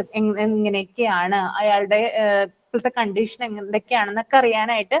അപ്ഡേറ്റ്സ് എങ്ങനെയൊക്കെയാണ്, അയാളുടെ ഇപ്പോഴത്തെ കണ്ടീഷൻ എന്തൊക്കെയാണെന്നൊക്കെ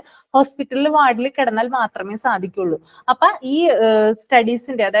അറിയാനായിട്ട് ഹോസ്പിറ്റലിൽ വാർഡിൽ കിടന്നാൽ മാത്രമേ സാധിക്കുള്ളൂ. അപ്പൊ ഈ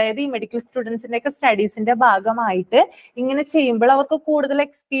സ്റ്റഡീസിന്റെ, അതായത് ഈ മെഡിക്കൽ സ്റ്റുഡൻസിന്റെ ഒക്കെ സ്റ്റഡീസിന്റെ ഭാഗമായിട്ട് ഇങ്ങനെ ചെയ്യുമ്പോൾ അവർക്ക് കൂടുതൽ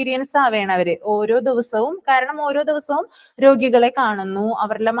എക്സ്പീരിയൻസ് ആവേണം അവര് ഓരോ ദിവസവും. കാരണം ഓരോ ദിവസവും രോഗികളെ കാണുന്നു,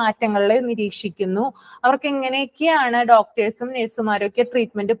 അവരുടെ മാറ്റങ്ങളെ നിരീക്ഷിക്കുന്നു, അവർക്ക് എങ്ങനെയൊക്കെയാണ് ഡോക്ടേഴ്സും നഴ്സുമാരും ഒക്കെ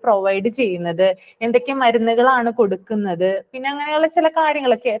ട്രീറ്റ്മെന്റ് പ്രൊവൈഡ് ചെയ്യുന്നത്, എന്തൊക്കെ മരുന്നുകളാണ് കൊടുക്കുന്നത്, പിന്നെ അങ്ങനെയുള്ള ചില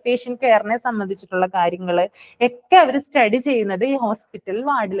കാര്യങ്ങളൊക്കെ പേഷ്യന്റ് കെയറിനെ സംബന്ധിച്ചിട്ടുള്ള കാര്യങ്ങള് ഒക്കെ അവർ സ്റ്റഡി ചെയ്യുന്നത് ഈ ഹോസ്പിറ്റൽ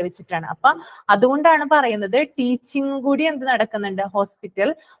വാർഡിൽ വെച്ചിട്ടാണ്. അപ്പൊ അതുകൊണ്ടാണ് പറയുന്നത് ടീച്ചിങ് കൂടി എന്ത് നടക്കുന്നുണ്ട്, ഹോസ്പിറ്റൽ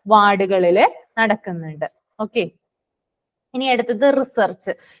വാർഡുകളില് നടക്കുന്നുണ്ട്. ഓക്കെ, ഇനി അടുത്തത്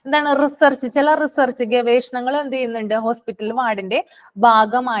റിസർച്ച്. എന്താണ് റിസർച്ച്? ചില റിസർച്ച് ഗവേഷണങ്ങൾ എന്ത് ചെയ്യുന്നുണ്ട് ഹോസ്പിറ്റൽ വാർഡിന്റെ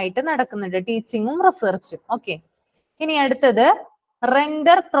ഭാഗമായിട്ട് നടക്കുന്നുണ്ട്, ടീച്ചിങ്ങും റിസർച്ചും. ഓക്കെ, ഇനി അടുത്തത്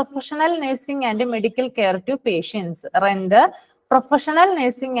render professional nursing and medical care to patients. Render professional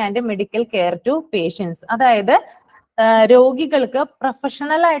nursing and medical care to patients, അതായത് രോഗികൾക്ക്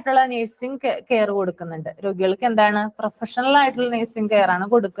പ്രൊഫഷണൽ ആയിട്ടുള്ള നഴ്സിംഗ് കെയർ കൊടുക്കുന്നുണ്ട്. രോഗികൾക്ക് എന്താണ് പ്രൊഫഷണൽ ആയിട്ടുള്ള നഴ്സിംഗ് കെയർ ആണ്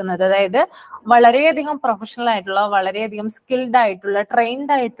കൊടുക്കുന്നത്. അതായത് വളരെയധികം പ്രൊഫഷണൽ ആയിട്ടുള്ള, വളരെയധികം സ്കിൽഡ് ആയിട്ടുള്ള,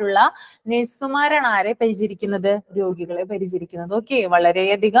 ട്രെയിൻഡ് ആയിട്ടുള്ള നഴ്സുമാരാണ് ആരെ പരിചരിക്കുന്നത്, രോഗികളെ പരിചരിക്കുന്നത്. ഓക്കെ,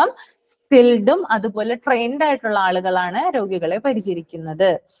 വളരെയധികം സ്കിൽഡും അതുപോലെ ട്രെയിൻഡ് ആയിട്ടുള്ള ആളുകളാണ് രോഗികളെ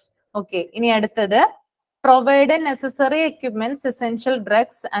പരിചരിക്കുന്നത്. ഓക്കെ, ഇനി അടുത്തത് provide necessary equipments, essential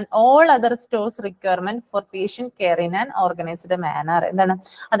drugs and all other stores requirement for patient care in an organized manner. എന്താണ്,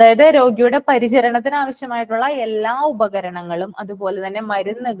 അതായത് രോഗിയുടെ പരിചരണത്തിന് ആവശ്യമായിട്ടുള്ള എല്ലാ ഉപകരണങ്ങളും അതുപോലെ തന്നെ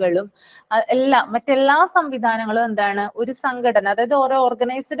മരുന്നുകളും മറ്റെല്ലാ സംവിധാനങ്ങളും എന്താണ് ഒരു സംഘടന, അതായത് ഓരോ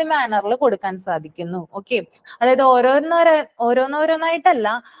ഓർഗനൈസ്ഡ് മാനറിൽ കൊടുക്കാൻ സാധിക്കുന്നു. ഓക്കെ, അതായത് ഓരോന്നോരോന്നായിട്ടല്ല,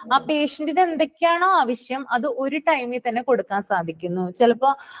 ആ പേഷ്യന്റിന് എന്തൊക്കെയാണോ ആവശ്യം അത് ഒരു ടൈമിൽ തന്നെ കൊടുക്കാൻ സാധിക്കുന്നു.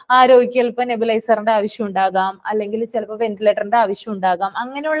 ചിലപ്പോ ആ രോഗിക്ക് ചിലപ്പോൾ നെബുലൈസറിന്റെ ആവശ്യം ഉണ്ടാകാം, അല്ലെങ്കിൽ ചിലപ്പോൾ വെന്റിലേറ്ററിന്റെ ആവശ്യം ഉണ്ടാകാം.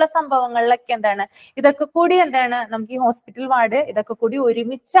 അങ്ങനെയുള്ള സംഭവങ്ങളിലൊക്കെ എന്താണ് ഇതൊക്കെ കൂടി എന്താണ് നമുക്ക് ഈ ഹോസ്പിറ്റൽ വാർഡ് ഇതൊക്കെ കൂടി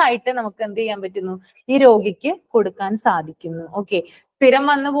ഒരുമിച്ചായിട്ട് നമുക്ക് എന്ത് ചെയ്യാൻ പറ്റുന്നു, ഈ രോഗിക്ക് കൊടുക്കാൻ സാധിക്കുന്നു. ഓക്കെ, സ്ഥിരം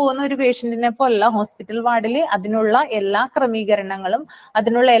വന്നു പോകുന്ന ഒരു പേഷ്യന്റിനെ പോലുള്ള ഹോസ്പിറ്റൽ വാർഡിൽ അതിനുള്ള എല്ലാ ക്രമീകരണങ്ങളും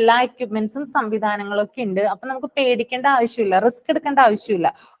അതിനുള്ള എല്ലാ എക്യുപ്മെന്റ്സും സംവിധാനങ്ങളും ഒക്കെ ഉണ്ട്. അപ്പൊ നമുക്ക് പേടിക്കേണ്ട ആവശ്യമില്ല, റിസ്ക് എടുക്കേണ്ട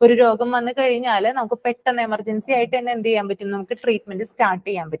ആവശ്യമില്ല. ഒരു രോഗം വന്നു കഴിഞ്ഞാൽ നമുക്ക് പെട്ടെന്ന് എമർജൻസി ആയിട്ട് തന്നെ എന്ത് ചെയ്യാൻ പറ്റും, നമുക്ക് ട്രീറ്റ്മെന്റ് സ്റ്റാർട്ട്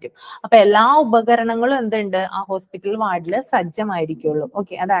ചെയ്യാൻ പറ്റും. അപ്പൊ എല്ലാ ഉപകരണങ്ങളും എന്തുണ്ട് ആ ഹോസ്പിറ്റൽ വാർഡിൽ സജ്ജമായിരിക്കുള്ളൂ.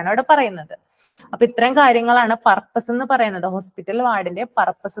 ഓക്കെ, അതാണ് അവിടെ പറയുന്നത്. അപ്പൊ ഇത്രയും കാര്യങ്ങളാണ് പർപ്പസ് എന്ന് പറയുന്നത്. ഹോസ്പിറ്റൽ വാർഡിന്റെ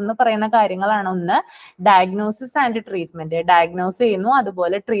പർപ്പസ് എന്ന് പറയുന്ന കാര്യങ്ങളാണ്. ഒന്ന്, ഡയഗ്നോസിസ് ആൻഡ് ട്രീറ്റ്മെന്റ്, ഡയഗ്നോസ് ചെയ്യുന്നു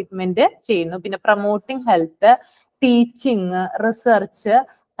അതുപോലെ ട്രീറ്റ്മെന്റ് ചെയ്യുന്നു. പിന്നെ promoting health, teaching, research,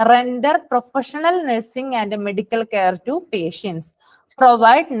 render professional nursing and medical care to patients,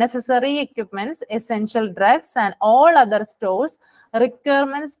 provide necessary equipments, essential drugs and all other stores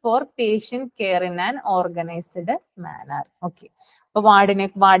requirements for patient care in an organized manner. Okay, അപ്പൊ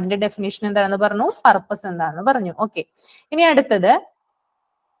വാർഡിന്റെ definition എന്താണെന്ന് പറഞ്ഞു, purpose എന്താണെന്ന് പറഞ്ഞു. Okay, ഇനി അടുത്തത്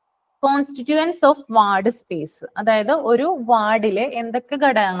constituents of ward space. അതായത് ഒരു വാർഡിലെ എന്തൊക്കെ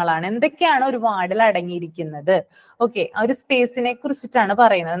ഘടകങ്ങളാണ്, എന്തൊക്കെയാണ് ഒരു വാർഡിൽ അടങ്ങിയിരിക്കുന്നത്. ഓക്കെ, ഒരു സ്പേസിനെ കുറിച്ചിട്ടാണ്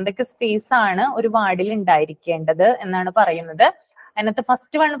പറയുന്നത്. എന്തൊക്കെ സ്പേസ് ആണ് ഒരു വാർഡിൽ ഉണ്ടായിരിക്കേണ്ടത് എന്നാണ് പറയുന്നത്. അതിനകത്ത്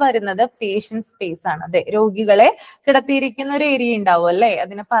ഫസ്റ്റ് വൺ വരുന്നത് പേഷ്യന്റ് സ്പേസ് ആണ്. അതെ, രോഗികളെ കിടത്തിയിരിക്കുന്ന ഒരു ഏരിയ ഉണ്ടാവും അല്ലെ,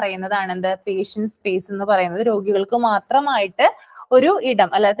 അതിനെ പറയുന്നതാണ് എന്ത്, പേഷ്യന്റ് സ്പേസ് എന്ന് പറയുന്നത്. രോഗികൾക്ക് മാത്രമായിട്ട് ഒരു ഇടം,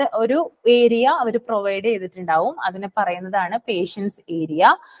 അല്ലാതെ ഒരു ഏരിയ അവർ പ്രൊവൈഡ് ചെയ്തിട്ടുണ്ടാവും, അതിനെ പറയുന്നതാണ് പേഷ്യൻസ് ഏരിയ.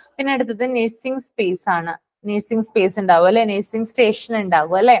 പിന്നെ അടുത്തത് നഴ്സിംഗ് സ്പേസ് ആണ്. നഴ്സിംഗ് സ്പേസ് ഉണ്ടാവും അല്ലെ, നഴ്സിംഗ് സ്റ്റേഷൻ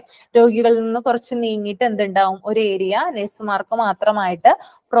ഉണ്ടാവും അല്ലെ. രോഗികളിൽ നിന്ന് കുറച്ച് നീങ്ങിയിട്ട് എന്തുണ്ടാവും, ഒരു ഏരിയ നഴ്സുമാർക്ക് മാത്രമായിട്ട്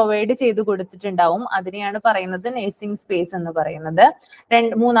പ്രൊവൈഡ് ചെയ്ത് കൊടുത്തിട്ടുണ്ടാവും, അതിനെയാണ് പറയുന്നത് നഴ്സിംഗ് സ്പേസ് എന്ന് പറയുന്നത്.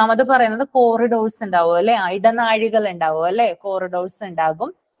 മൂന്നാമത് പറയുന്നത് കോറിഡോർസ് ഉണ്ടാവും അല്ലെ, ഇടനാഴികൾ ഉണ്ടാവും അല്ലെ, കോറിഡോർസ്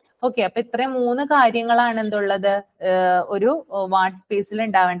ഉണ്ടാകും. ഓക്കെ, അപ്പൊ ഇത്രയും 3 കാര്യങ്ങളാണ് എന്തുള്ളത്, ഒരു വാർഡ് സ്പേസിൽ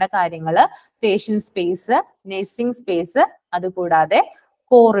ഉണ്ടാവേണ്ട കാര്യങ്ങള്. പേഷ്യന്റ് സ്പേസ്, നഴ്സിംഗ് സ്പേസ്, അതുകൂടാതെ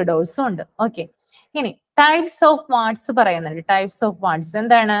കോറിഡോർസും ഉണ്ട്. ഓക്കെ, ഇനി ടൈപ്സ് ഓഫ് വാർഡ്സ് പറയുന്നുണ്ട്. ടൈപ്സ് ഓഫ് വാർഡ്സ്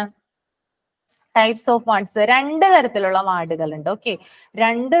എന്താണ്? ടൈപ്സ് ഓഫ് വാർഡ്സ് 2 തരത്തിലുള്ള വാർഡുകൾ ഉണ്ട്. ഓക്കെ,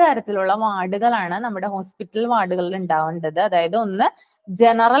 2 തരത്തിലുള്ള വാർഡുകളാണ് നമ്മുടെ ഹോസ്പിറ്റൽ വാർഡുകളിൽ ഉണ്ടാവേണ്ടത്. അതായത് ഒന്ന്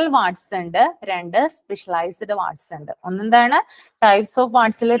ജനറൽ വാർഡ്സ് ഉണ്ട്, 2 സ്പെഷ്യലൈസ്ഡ് വാർഡ്സ് ഉണ്ട്. ഒന്നെന്താണ്, ടൈപ്സ് ഓഫ്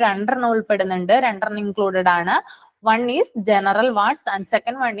വാർഡ്സിൽ 2 ഉൾപ്പെടുന്നുണ്ട്, 2 ഇൻക്ലൂഡഡ് ആണ്. One is general wards and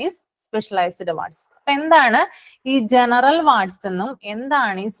second one is specialised wards. അപ്പൊ എന്താണ് ഈ ജനറൽ വാർഡ്സ് എന്നും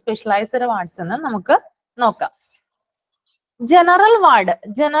എന്താണ് ഈ സ്പെഷ്യലൈസ്ഡ് വാർഡ്സ് എന്നും നമുക്ക് നോക്കാം. ജനറൽ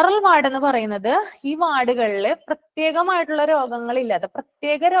വാർഡ് എന്ന് പറയുന്നത് ഈ വാർഡുകളിൽ പ്രത്യേകമായിട്ടുള്ള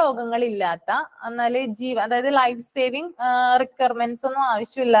പ്രത്യേക രോഗങ്ങളില്ലാത്ത, എന്നാൽ അതായത് ലൈഫ് സേവിങ് റിക്വയർമെന്റ്സ് ഒന്നും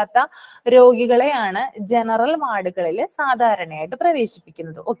ആവശ്യമില്ലാത്ത രോഗികളെയാണ് ജനറൽ വാർഡുകളിൽ സാധാരണയായിട്ട്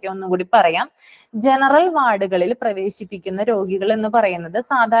പ്രവേശിപ്പിക്കുന്നത്. ഓക്കെ, ഒന്നുകൂടി പറയാം. ജനറൽ വാർഡുകളിൽ പ്രവേശിപ്പിക്കുന്ന രോഗികൾ എന്ന് പറയുന്നത്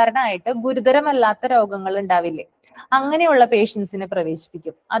സാധാരണയായിട്ട് ഗുരുതരമല്ലാത്ത രോഗങ്ങൾ ഉണ്ടാവില്ലേ, അങ്ങനെയുള്ള പേഷ്യൻസിനെ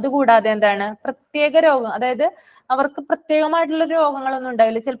പ്രവേശിപ്പിക്കും. അതുകൂടാതെ എന്താണ്, പ്രത്യേക രോഗം, അതായത് അവർക്ക് പ്രത്യേകമായിട്ടുള്ള രോഗങ്ങളൊന്നും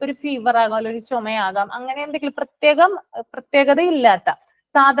ഉണ്ടാവില്ല. ചിലപ്പോൾ ഒരു ഫീവർ ആകാം, ഒരു ചുമയാകാം, അങ്ങനെ എന്തെങ്കിലും പ്രത്യേകത ഇല്ലാത്ത,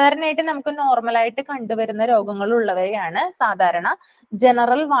 സാധാരണയായിട്ട് നമുക്ക് നോർമലായിട്ട് കണ്ടുവരുന്ന രോഗങ്ങൾ ഉള്ളവരെയാണ് സാധാരണ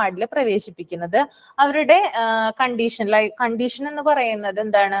ജനറൽ വാർഡിൽ പ്രവേശിപ്പിക്കുന്നത്. അവരുടെ കണ്ടീഷൻ എന്ന് പറയുന്നത്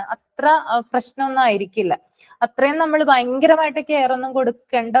എന്താണ്, അത്ര പ്രശ്നമൊന്നും ആയിരിക്കില്ല, അത്രയും നമ്മൾ ഭയങ്കരമായിട്ട് കെയർ ഒന്നും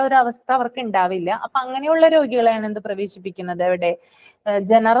കൊടുക്കേണ്ട ഒരു അവസ്ഥ അവർക്ക് ഉണ്ടാവില്ല. അപ്പൊ അങ്ങനെയുള്ള രോഗികളെയാണ് എന്ത് പ്രവേശിപ്പിക്കുന്നത്, ഇവിടെ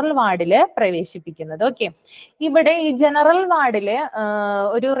ജനറൽ വാർഡില് പ്രവേശിപ്പിക്കുന്നത്. ഓക്കെ, ഇവിടെ ഈ ജനറൽ വാർഡില്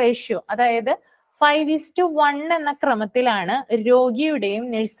ഒരു റേഷ്യോ, അതായത് 5:1 എന്ന ക്രമത്തിലാണ് രോഗിയുടെയും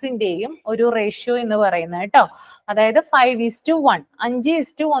നഴ്സിന്റെയും ഒരു റേഷ്യോ എന്ന് പറയുന്നത് കേട്ടോ. അതായത് 5:1,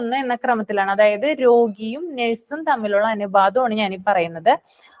 5:1 എന്ന ക്രമത്തിലാണ്. അതായത് രോഗിയും നഴ്സും തമ്മിലുള്ള അനുപാതമാണ് ഞാൻ ഈ പറയുന്നത്.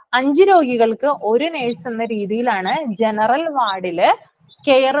 5 രോഗികൾക്ക് 1 നഴ്സ് എന്ന രീതിയിലാണ് ജനറൽ വാർഡില്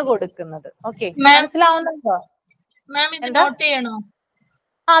കെയർ കൊടുക്കുന്നത്. ഓക്കെ, മനസ്സിലാവുന്നുണ്ടോ? മാം ഇത് നോട്ട് ചെയ്യണോ?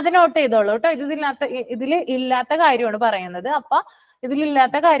 അത് നോട്ട് ചെയ്തോളൂ കേട്ടോ. ഇതിൽ ഇല്ലാത്ത കാര്യമാണ് പറയുന്നത്. അപ്പൊ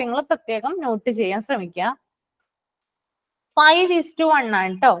ഇതിലില്ലാത്ത കാര്യങ്ങൾ പ്രത്യേകം നോട്ട് ചെയ്യാൻ ശ്രമിക്കുക. 5:1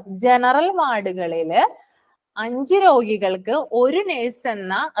 ആണ് കേട്ടോ. ജനറൽ വാർഡുകളില് 5 രോഗികൾക്ക് 1 നേഴ്സ്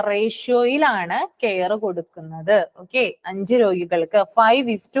എന്ന റേഷ്യോയിലാണ് കെയർ കൊടുക്കുന്നത്. ഓക്കെ, 5 രോഗികൾക്ക്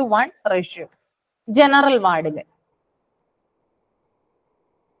 5:1 റേഷ്യോ ജനറൽ വാർഡില്.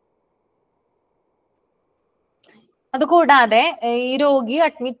 അതുകൂടാതെ ഈ രോഗി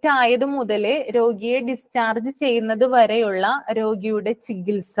അഡ്മിറ്റ് ആയത് മുതൽ രോഗിയെ ഡിസ്ചാർജ് ചെയ്യുന്നത് വരെയുള്ള രോഗിയുടെ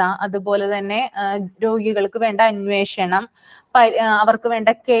ചികിത്സ, അതുപോലെ തന്നെ രോഗികൾക്ക് വേണ്ട അന്വേഷണം, അവർക്ക് വേണ്ട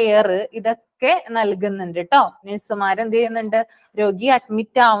കെയർ, ഇതൊക്കെ നൽകുന്നുണ്ട് കേട്ടോ. നഴ്സുമാർ എന്ത് ചെയ്യുന്നുണ്ട്, രോഗി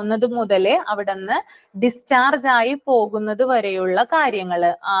അഡ്മിറ്റ് ആവുന്നത് മുതൽ അവിടെ നിന്ന് ഡിസ്ചാർജ് ആയി പോകുന്നത് വരെയുള്ള കാര്യങ്ങൾ,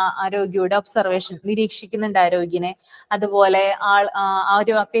 ആ രോഗിയുടെ ഒബ്സർവേഷൻ, നിരീക്ഷിക്കുന്നുണ്ട് ആ രോഗിനെ. അതുപോലെ ആ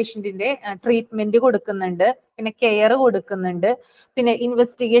ഒരു പേഷ്യന്റിന്റെ ട്രീറ്റ്മെന്റ് കൊടുക്കുന്നുണ്ട്, പിന്നെ കെയർ കൊടുക്കുന്നുണ്ട്, പിന്നെ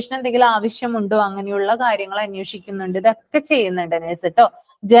ഇൻവെസ്റ്റിഗേഷൻ എന്തെങ്കിലും ആവശ്യമുണ്ടോ അങ്ങനെയുള്ള കാര്യങ്ങൾ അന്വേഷിക്കുന്നുണ്ട്. ഇതൊക്കെ ചെയ്യുന്നുണ്ട് നേഴ്സ് കേട്ടോ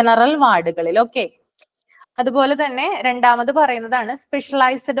ജനറൽ വാർഡുകളിൽ. ഓക്കെ, അതുപോലെ തന്നെ രണ്ടാമത് പറയുന്നതാണ്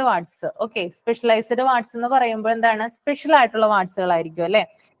specialised wards. Okay, specialised wards എന്ന് പറയുമ്പോൾ എന്താണ്, സ്പെഷ്യൽ ആയിട്ടുള്ള വാർഡ്സുകളായിരിക്കും അല്ലെ.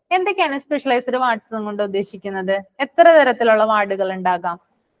 എന്തൊക്കെയാണ് സ്പെഷ്യലൈസ്ഡ് വാർഡ്സ് കൊണ്ട് ഉദ്ദേശിക്കുന്നത്? എത്ര തരത്തിലുള്ള വാർഡുകൾ ഉണ്ടാകാം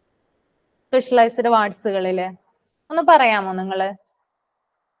സ്പെഷ്യലൈസ്ഡ് വാർഡ്സുകളില്? ഒന്ന് പറയാമോ നിങ്ങള്?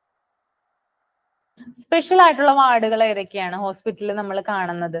 സ്പെഷ്യൽ ആയിട്ടുള്ള വാർഡുകൾ ഏതൊക്കെയാണ് ഹോസ്പിറ്റലിൽ നമ്മൾ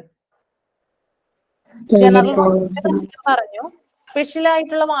കാണുന്നത്? ജനറൽ പറഞ്ഞു. സ്പെഷ്യൽ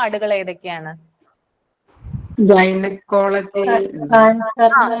ആയിട്ടുള്ള വാർഡുകൾ ഏതൊക്കെയാണ്?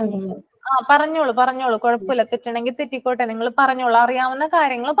 പറഞ്ഞോളൂ, കുഴപ്പമില്ല, തെറ്റണമെങ്കിൽ തെറ്റിക്കോട്ടെ, നിങ്ങൾ പറഞ്ഞോളൂ, അറിയാവുന്ന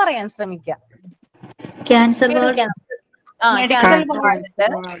കാര്യങ്ങൾ പറയാൻ ശ്രമിക്കാം. ക്യാൻസർ വാർഡ്,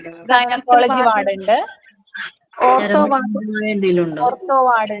 ഗൈനക്കോളജി വാർഡ് ഉണ്ട്, ഓർത്തോ എന്തെങ്കിലും ഉണ്ടോ? ഓർത്തോ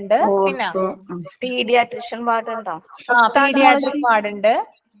വാർഡ് ഉണ്ട്. പിന്നെ പീഡിയാട്രിഷ്യൻ വാർഡ് ഉണ്ടോ? പീഡിയാട്രിക് വാർഡ് ഉണ്ട്.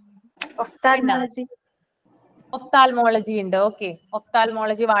 ഒഫ്താൽമോളജി ഒഫ്താൽമോളജി ഉണ്ട്. ഓക്കെ,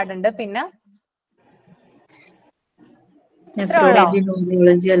 ഒഫ്താൽമോളജി വാർഡ് ഉണ്ട്. പിന്നെ നെഫ്രോളജി,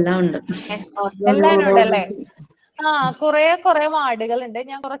 ന്യൂറോളജി എല്ലാം ഉണ്ട്. എല്ലാരും ഉണ്ടല്ലേ? കുറെ വാർഡുകൾ ഉണ്ട്.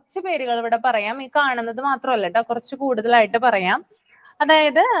 ഞാൻ കുറച്ച് പേരുകൾ ഇവിടെ പറയാം. ഈ കാണുന്നത് മാത്രമല്ല കേട്ടോ, കുറച്ച് കൂടുതലായിട്ട് പറയാം.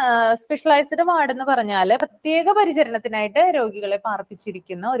 അതായത് സ്പെഷ്യലൈസ്ഡ് വാർഡ് എന്ന് പറഞ്ഞാല് പ്രത്യേക പരിചരണത്തിനായിട്ട് രോഗികളെ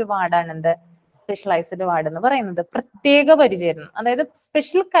പാർപ്പിച്ചിരിക്കുന്ന ഒരു വാർഡാണ് എന്ത് സ്പെഷ്യലൈസ്ഡ് വാർഡ് എന്ന് പറയുന്നത്. പ്രത്യേക പരിചരണം, അതായത്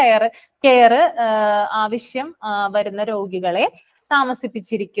സ്പെഷ്യൽ കെയർ ആവശ്യം വരുന്ന രോഗികളെ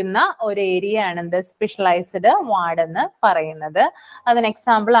താമസിപ്പിച്ചിരിക്കുന്ന ഒരു ഏരിയ ആണ് എന്ത് സ്പെഷ്യലൈസ്ഡ് വാർഡ് എന്ന് പറയുന്നത്. അതിന്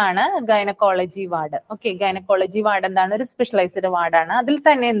എക്സാമ്പിൾ ആണ് gynaecology ward. Okay, gynaecology ward എന്താണ്? ഒരു സ്പെഷ്യലൈസ്ഡ് വാർഡാണ്. അതിൽ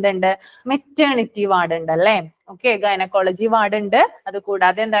തന്നെ എന്തുണ്ട്? മെറ്റേണിറ്റി വാർഡ് ഉണ്ട് അല്ലേ? ഓക്കെ, ഗൈനക്കോളജി വാർഡ് ഉണ്ട്. അത്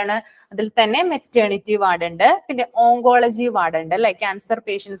കൂടാതെ എന്താണ്? അതിൽ തന്നെ മെറ്റേണിറ്റി വാർഡ് ഉണ്ട്. പിന്നെ ഓങ്കോളജി വാർഡ് ഉണ്ട് അല്ലെ? ക്യാൻസർ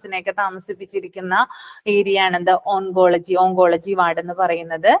പേഷ്യൻസിനെയൊക്കെ താമസിപ്പിച്ചിരിക്കുന്ന ഏരിയ ആണ് എന്ത് ഓങ്കോളജി വാർഡ് എന്ന്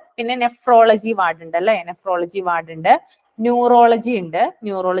പറയുന്നത്. പിന്നെ നെഫ്രോളജി വാർഡ് ഉണ്ട് അല്ലെ? നെഫ്രോളജി വാർഡ് ഉണ്ട്. ന്യൂറോളജി ഉണ്ട്,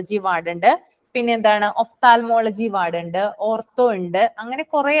 ന്യൂറോളജി വാർഡ് ഉണ്ട്. പിന്നെ എന്താണ്? ഒഫ്താൽമോളജി വാർഡ് ഉണ്ട്, ഓർത്തോ ഉണ്ട്. അങ്ങനെ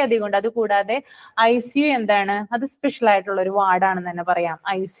കുറെ അധികം ഉണ്ട്. അത് കൂടാതെ ICU എന്താണ്? അത് സ്പെഷ്യൽ ആയിട്ടുള്ള ഒരു വാർഡാണെന്ന് തന്നെ പറയാം.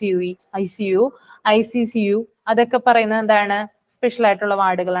 ICU, ICCU അതൊക്കെ പറയുന്നത് എന്താണ്? സ്പെഷ്യൽ ആയിട്ടുള്ള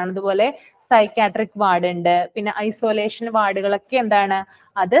വാർഡുകളാണ്. അതുപോലെ സൈക്കാട്രിക് വാർഡ് ഉണ്ട്. പിന്നെ ഐസൊലേഷൻ വാർഡുകളൊക്കെ എന്താണ്?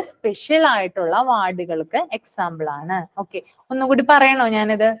 അത് സ്പെഷ്യൽ ആയിട്ടുള്ള വാർഡുകൾക്ക് എക്സാമ്പിൾ ആണ്. ഓക്കെ, ഒന്നും കൂടി പറയണോ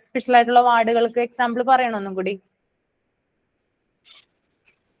ഞാനിത്? സ്പെഷ്യൽ ആയിട്ടുള്ള വാർഡുകൾക്ക് എക്സാമ്പിൾ പറയണോ ഒന്നും കൂടി?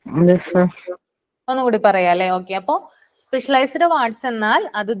 ഒന്നുകൂടി പറയാം അല്ലെ? ഓക്കെ, അപ്പോ സ്പെഷ്യലൈസ്ഡ് വാർഡ്സ് എന്നാൽ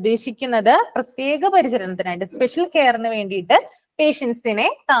അത് ഉദ്ദേശിക്കുന്നത് പ്രത്യേക പരിചരണത്തിനായിട്ട് സ്പെഷ്യൽ കെയറിന് വേണ്ടിയിട്ട് പേഷ്യൻസിനെ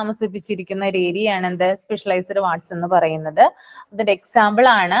താമസിപ്പിച്ചിരിക്കുന്ന ഒരു ഏരിയ ആണ് എന്ത് സ്പെഷ്യലൈസ്ഡ് വാർഡ്സ് എന്ന് പറയുന്നത്. അതിന്റെ എക്സാമ്പിൾ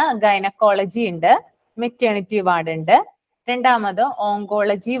ആണ് ഗൈനക്കോളജി ഉണ്ട്, മെറ്റേണിറ്റി വാർഡ് ഉണ്ട്. രണ്ടാമത്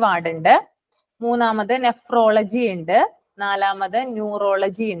ഓങ്കോളജി വാർഡ് ഉണ്ട്. മൂന്നാമത് നെഫ്രോളജി ഉണ്ട്. നാലാമത്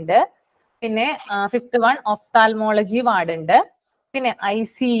ന്യൂറോളജി ഉണ്ട്. പിന്നെ ഫിഫ്ത് വൺ ഒഫ്താൽമോളജി വാർഡ് ഉണ്ട്. പിന്നെ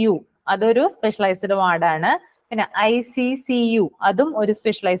ICU അതൊരു സ്പെഷ്യലൈസ്ഡ് വാർഡാണ്. പിന്നെ ICCU അതും ഒരു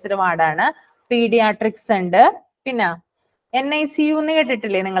സ്പെഷ്യലൈസ്ഡ് വാർഡാണ്. പീഡിയാട്രിക്സ് ഉണ്ട്. പിന്നെ NICU എന്ന്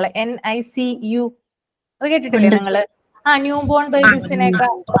കേട്ടിട്ടില്ലേ നിങ്ങൾ? NICU അത് കേട്ടിട്ടില്ലേ നിങ്ങള്? ന്യൂ ബോൺ ബേബീസിനെയൊക്കെ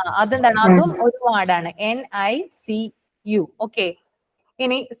അതെന്താണ്? അതും ഒരു വാർഡാണ്, NICU. ഓക്കെ,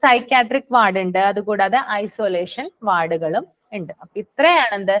 ഇനി സൈക്കാട്രിക് വാർഡ് ഉണ്ട്. അതുകൂടാതെ ഐസൊലേഷൻ വാർഡുകളും ഉണ്ട്. അപ്പൊ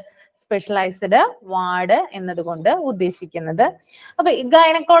ഇത്രയാണ് എന്ത് സ്പെഷ്യലൈസ്ഡ് വാർഡ് എന്നതുകൊണ്ട് ഉദ്ദേശിക്കുന്നത്. അപ്പൊ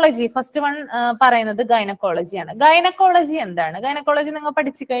ഗൈനക്കോളജി ഫസ്റ്റ് വൺ പറയുന്നത് ഗൈനക്കോളജിയാണ്. ഗൈനക്കോളജി എന്താണ്? ഗൈനക്കോളജി നിങ്ങൾ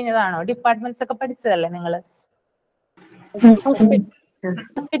പഠിച്ചു കഴിഞ്ഞതാണോ? ഡിപ്പാർട്ട്മെന്റ്സ് ഒക്കെ പഠിച്ചതല്ലേ നിങ്ങൾ?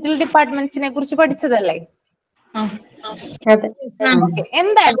 ഹോസ്പിറ്റൽ ഡിപ്പാർട്ട്മെന്റ്സിനെ കുറിച്ച് പഠിച്ചതല്ലേ? ഓക്കെ,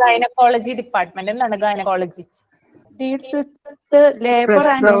 എന്താണ് ഗൈനക്കോളജി ഡിപ്പാർട്ട്മെന്റ്? എന്താണ് gynaecology? Labour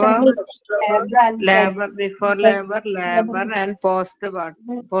Labor, before labor and post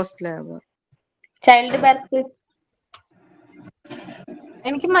labor. Child birth.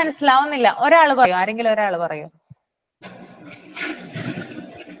 എനിക്ക് മനസ്സിലാവുന്നില്ല. ഒരാള് പറയോ? ആരെങ്കിലും ഒരാള് പറയോ?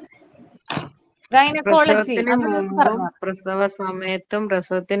 ഗൈനക്കോളജി പ്രസവത്തിന് മുമ്പും പ്രസവ സമയത്തും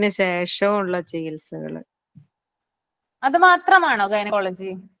പ്രസവത്തിന് ശേഷവും ഉള്ള ചികിത്സകള്. അത് മാത്രമാണോ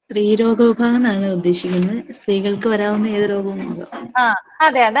ഗൈനക്കോളജി? സ്ത്രീരോഗ വിഭാഗം എന്നാണ് ഉദ്ദേശിക്കുന്നത്. സ്ത്രീകൾക്ക് വരാവുന്ന ഏത് രോഗവും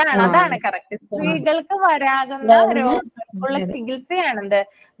അതെ, അതാണ് കറക്റ്റ്. സ്ത്രീകൾക്ക് വരാകുന്ന രോഗങ്ങൾക്കുള്ള ചികിത്സയാണ് എന്ത്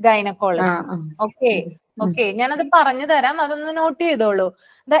ഗൈനക്കോളജി. ഓക്കെ, ഞാനത് പറഞ്ഞു തരാം, അതൊന്ന് നോട്ട് ചെയ്തോളൂ.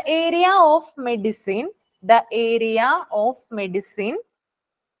 The area of medicine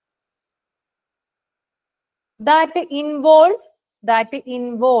that involves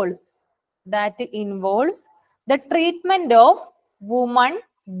the treatment of woman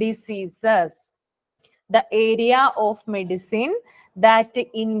diseases. The area of medicine that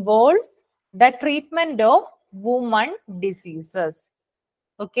involves the treatment of woman diseases.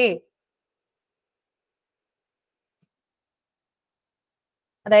 Okay.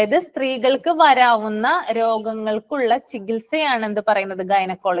 അതായത് സ്ത്രീകൾക്ക് വരാവുന്ന രോഗങ്ങൾക്കുള്ള ചികിത്സയാണ് എന്ത് പറയുന്നത്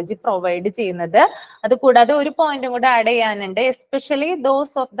ഗൈനക്കോളജി പ്രൊവൈഡ് ചെയ്യുന്നത്. അത് കൂടാതെ ഒരു പോയിന്റും കൂടെ ആഡ് ചെയ്യാനുണ്ട്, especially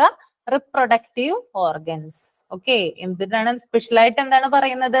those of the reproductive organs. Okay, എന്തിനാണ് സ്പെഷ്യലായിട്ട് എന്താണ്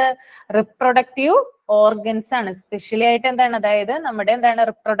പറയുന്നത്? റിപ്രൊഡക്റ്റീവ് ഓർഗൻസ് ആണ് സ്പെഷ്യലി ആയിട്ട് എന്താണ്, അതായത് നമ്മുടെ എന്താണ്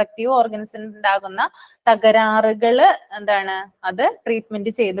റിപ്രൊഡക്റ്റീവ് ഓർഗൻസിന് ഉണ്ടാകുന്ന തകരാറുകള് എന്താണ് അത്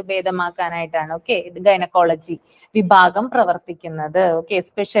ട്രീറ്റ്മെന്റ് ചെയ്ത് ഭേദമാക്കാനായിട്ടാണ് ഓക്കെ ഇത് ഗൈനക്കോളജി വിഭാഗം പ്രവർത്തിക്കുന്നത്. Okay,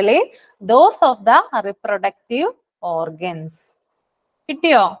 especially those of the reproductive organs.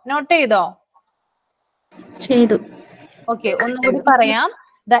 കിട്ടിയോ? നോട്ട് ചെയ്തോ? ചെയ്തു. ഓക്കെ, ഒന്നുകൂടി പറയാം.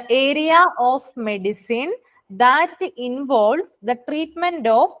 The area of medicine that involves the treatment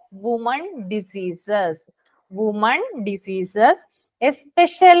of woman diseases. women diseases,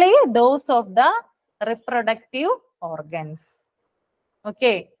 especially those of the reproductive organs.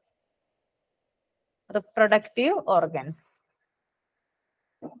 Okay. Reproductive organs.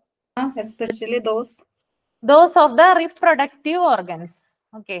 Especially those of the reproductive organs.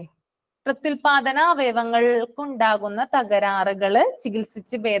 Okay. പ്രത്യുൽപാദന അവയവങ്ങൾക്കുണ്ടാകുന്ന തകരാറുകള്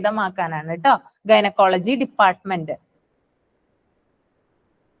ചികിത്സിച്ച് ഭേദമാക്കാനാണ് കേട്ടോ gynaecology department.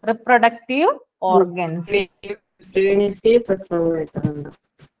 Reproductive organs.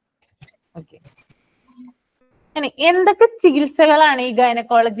 Okay. എന്തൊക്കെ ചികിത്സകളാണ് ഈ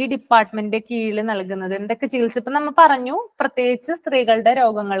gynaecology department കീഴിൽ നൽകുന്നത്? എന്തൊക്കെ ചികിത്സ? ഇപ്പൊ നമ്മൾ പറഞ്ഞു പ്രത്യേകിച്ച് സ്ത്രീകളുടെ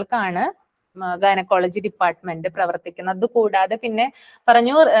രോഗങ്ങൾക്കാണ് ഗൈനക്കോളജി ഡിപ്പാർട്ട്മെന്റ് പ്രവർത്തിക്കുന്നത്. അതുകൂടാതെ പിന്നെ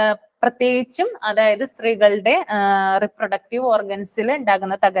പറഞ്ഞു പ്രത്യേകിച്ചും അതായത് സ്ത്രീകളുടെ റിപ്രൊഡക്റ്റീവ് ഓർഗൻസിൽ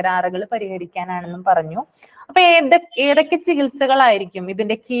ഉണ്ടാകുന്ന തകരാറുകൾ പരിഹരിക്കാനാണെന്നും പറഞ്ഞു. അപ്പൊ ഏതൊക്കെ ചികിത്സകളായിരിക്കും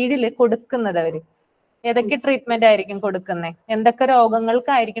ഇതിന്റെ കീഴിൽ കൊടുക്കുന്നത്? അവര് ഏതൊക്കെ ട്രീറ്റ്മെന്റ് ആയിരിക്കും കൊടുക്കുന്നത്? എന്തൊക്കെ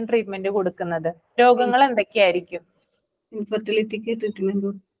രോഗങ്ങൾക്കായിരിക്കും ട്രീറ്റ്മെന്റ് കൊടുക്കുന്നത്? രോഗങ്ങൾ എന്തൊക്കെയായിരിക്കും? ഇൻഫെർട്ടിലിറ്റിക്ക്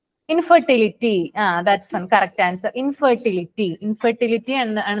treatment. Infertility. That's one correct answer. Infertility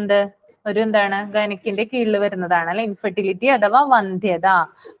എന്ത് ഒരു എന്താണ് ഗൈനക്കിന്റെ കീഴിൽ വരുന്നതാണ് അല്ലെ ഇൻഫെർട്ടിലിറ്റി അഥവാ വന്ധ്യത,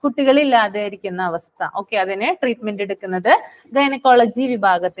 കുട്ടികളില്ലാതെ ഇരിക്കുന്ന അവസ്ഥ. ഓക്കെ, അതിന് ട്രീറ്റ്മെന്റ് എടുക്കുന്നത് ഗൈനക്കോളജി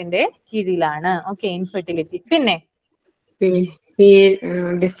വിഭാഗത്തിന്റെ കീഴിലാണ്. Okay, infertility. പിന്നെ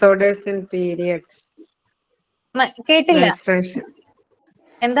ഡിസോർഡേഴ്സ് ഇൻ പീരിയഡ്സ്. കേട്ടില്ല,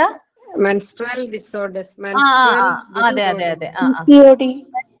 എന്താ? Menstrual disorders. അതെ അതെ അതെ.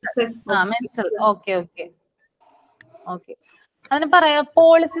 മെൻസ്ട്രൽ. Okay okay okay. അതിന് പറയാം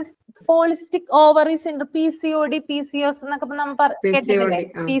polycystic ovary syndrome, PCOD, PCOS എന്നൊക്കെ നമ്മൾ കേട്ടിട്ടില്ലേ?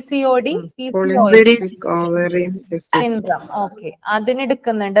 PCOD syndrome. ഓക്കെ,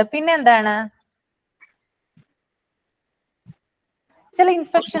 അതിനെടുക്കുന്നുണ്ട്. പിന്നെ എന്താണ്? ചില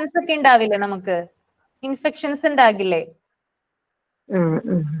ഇൻഫെക്ഷൻസ് ഒക്കെ ഉണ്ടാവില്ലേ? നമുക്ക് ഇൻഫെക്ഷൻസ് ഉണ്ടാകില്ലേ?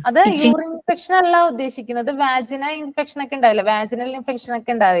 അത് യൂറിൻ ഇൻഫെക്ഷൻ അല്ല ഉദ്ദേശിക്കുന്നത്, വാജിന ഇൻഫെക്ഷൻ ഒക്കെ ഉണ്ടാവില്ലേ? വാജിനൽ ഇൻഫെക്ഷൻ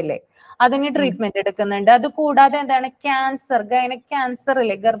ഒക്കെ ഉണ്ടാവില്ലേ? അതിന് ട്രീറ്റ്മെന്റ് എടുക്കുന്നുണ്ട്. അത് കൂടാതെ എന്താണ്? ക്യാൻസർ, ഗൈനക് ക്യാൻസർ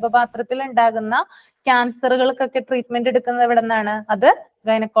ഇല്ലേ? ഗർഭപാത്രത്തിൽ ഉണ്ടാകുന്ന ക്യാൻസറുകൾക്കൊക്കെ ട്രീറ്റ്മെന്റ് എടുക്കുന്നത് എവിടെ നിന്നാണ്? അത്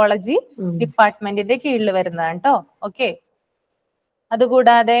ഗൈനക്കോളജി ഡിപ്പാർട്ട്മെന്റിന്റെ കീഴിൽ വരുന്നതാണ് കേട്ടോ. ഓക്കെ.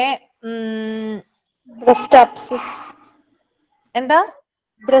 അതുകൂടാതെ എന്താ?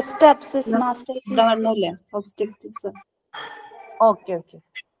 Okay okay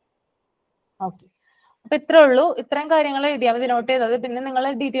okay. അപ്പൊ ഇത്രേ ഉള്ളൂ. ഇത്രയും കാര്യങ്ങൾ എഴുതിയാൽ മതി, നോട്ട് ചെയ്തത്. പിന്നെ നിങ്ങൾ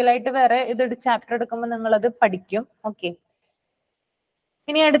ഡീറ്റെയിൽ ആയിട്ട് വേറെ ഇതൊരു ചാപ്റ്റർ എടുക്കുമ്പോൾ നിങ്ങൾ അത് പഠിക്കും. ഓക്കെ.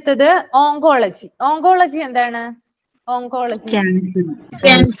 ഇനി അടുത്തത് ഓങ്കോളജി. ഓങ്കോളജി എന്താണ്? ഓങ്കോളജി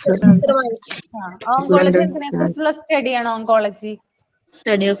ഓങ്കോളജി എന്തിനെ കുറിച്ചുള്ള സ്റ്റഡിയാണ്? Oncology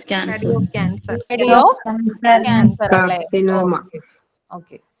study of cancer. Study of cancer അല്ലേ?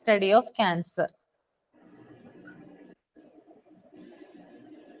 Okay, study of cancer.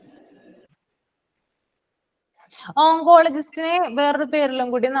 ഓങ്കോളജിസ്റ്റിനെ വേറൊരു പേരിലും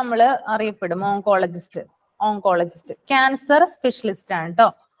കൂടി നമ്മൾ അറിയപ്പെടും. ഓങ്കോളജിസ്റ്റ് ക്യാൻസർ സ്പെഷ്യലിസ്റ്റ് ആണ് കേട്ടോ.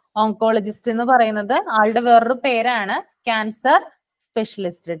 ഓങ്കോളജിസ്റ്റ് എന്ന് പറയുന്നത് ആളുടെ വേറൊരു പേരാണ്, ക്യാൻസർ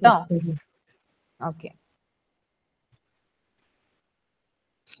സ്പെഷ്യലിസ്റ്റ് കേട്ടോ. ഓക്കെ.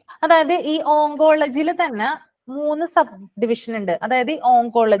 അതായത് ഈ ഓങ്കോളജിയിൽ തന്നെ 3 സബ് ഡിവിഷൻ ഉണ്ട്. അതായത്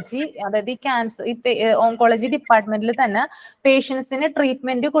ഓങ്കോളജി, അതായത് ഈ ക്യാൻസർ, ഓങ്കോളജി ഡിപ്പാർട്ട്മെന്റിൽ തന്നെ പേഷ്യൻസിന്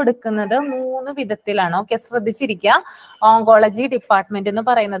ട്രീറ്റ്മെന്റ് കൊടുക്കുന്നത് 3 വിധത്തിലാണ്. ഓക്കെ, ശ്രദ്ധിച്ചിരിക്കുക. ഓങ്കോളജി ഡിപ്പാർട്ട്മെന്റ് എന്ന്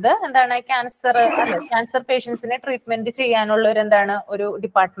പറയുന്നത് എന്താണ്? ക്യാൻസർ പേഷ്യൻസിനെ ട്രീറ്റ്മെന്റ് ചെയ്യാനുള്ള ഒരു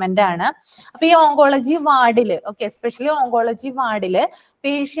ഡിപ്പാർട്ട്മെന്റ് ആണ്. അപ്പൊ ഈ ഓങ്കോളജി വാർഡില്, ഓക്കെ, എസ്പെഷ്യലി ഓങ്കോളജി വാർഡില്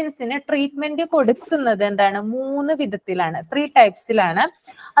പേഷ്യൻസിന് ട്രീറ്റ്മെന്റ് കൊടുക്കുന്നത് 3 വിധത്തിലാണ്, 3 ടൈപ്സിലാണ്.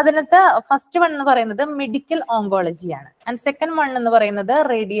 അതിനകത്ത് ഫസ്റ്റ് വൺ എന്ന് പറയുന്നത് മെഡിക്കൽ ഓങ്കോളജി ആണ്. ആൻഡ് സെക്കൻഡ് വൺ എന്ന് പറയുന്നത്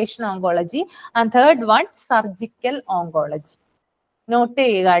radiation oncology. And third one surgical oncology. Not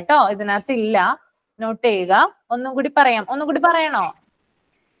ചെയ്യുക കേട്ടോ, ഇതിനകത്ത് ഇല്ല, നോട്ട് ചെയ്യുക. ഒന്നും കൂടി പറയണോ?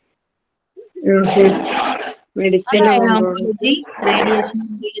 Medical oncology, radiation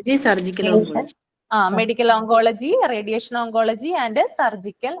oncology, surgical oncology. Medical oncology, radiation oncology and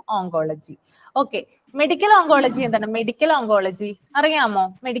surgical oncology. Okay. Medical oncology എന്താണ്? മെഡിക്കൽ ഓങ്കോളജി അറിയാമോ?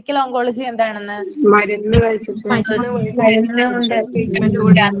 മെഡിക്കൽ ഓങ്കോളജി എന്താണെന്ന്?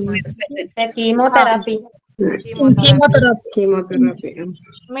 കീമോതെറാപ്പി.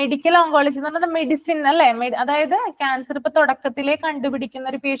 മെഡിക്കൽ ഓങ്കോളജി എന്ന് പറഞ്ഞാൽ മെഡിസിൻ അല്ലെ? അതായത് ക്യാൻസർ ഇപ്പൊ തുടക്കത്തിലെ കണ്ടുപിടിക്കുന്ന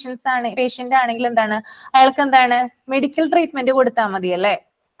ഒരു പേഷ്യന്റ് ആണെങ്കിൽ എന്താണ്, അയാൾക്ക് എന്താണ് മെഡിക്കൽ ട്രീറ്റ്മെന്റ് കൊടുത്താൽ മതി അല്ലേ?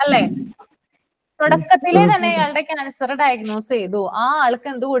 തുടക്കത്തിലെ തന്നെ അയാളുടെ ക്യാൻസർ ഡയഗ്നോസ് ചെയ്തു, ആ ആൾക്ക്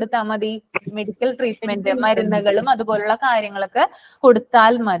എന്ത് കൊടുത്താൽ മതി? മെഡിക്കൽ ട്രീറ്റ്മെന്റ്, മരുന്നുകളും അതുപോലുള്ള കാര്യങ്ങളൊക്കെ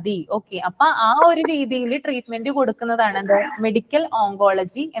കൊടുത്താൽ മതി. ഓക്കെ, അപ്പൊ ആ ഒരു രീതിയിൽ ട്രീറ്റ്മെന്റ് കൊടുക്കുന്നതാണ് എന്ത്? മെഡിക്കൽ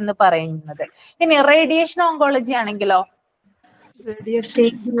ഓങ്കോളജി എന്ന് പറയുന്നത്. ഇനി റേഡിയേഷൻ ഓങ്കോളജി ആണെങ്കിലോ?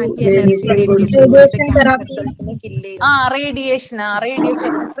 Radiation therapy.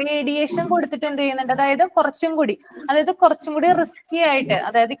 റേഡിയേഷൻ കൊടുത്തിട്ട് എന്ത് ചെയ്യുന്നുണ്ട്? അതായത് കുറച്ചും കൂടി റിസ്കി ആയിട്ട്,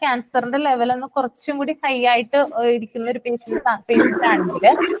 അതായത് ക്യാൻസറിന്റെ ലെവൽ ഒന്ന് കുറച്ചും കൂടി ഹൈ ആയിട്ട് ഇരിക്കുന്ന ഒരു പേഷ്യന്റ് ആണെങ്കിൽ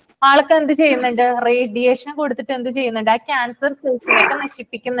ആൾക്ക് എന്ത് ചെയ്യുന്നുണ്ട്? റേഡിയേഷൻ കൊടുത്തിട്ട് എന്ത് ചെയ്യുന്നുണ്ട്? ആ ക്യാൻസർ സെൽസിനെയൊക്കെ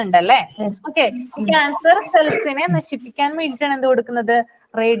നശിപ്പിക്കുന്നുണ്ട് അല്ലേ? ഓക്കെ, ഈ ക്യാൻസർ സെൽസിനെ നശിപ്പിക്കാൻ വേണ്ടിയിട്ടാണ് എന്ത് കൊടുക്കുന്നത്?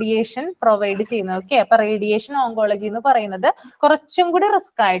 റേഡിയേഷൻ പ്രൊവൈഡ് ചെയ്യുന്നത്. ഓക്കെ, അപ്പൊ റേഡിയേഷൻ ഓങ്കോളജി എന്ന് പറയുന്നത് കുറച്ചും കൂടി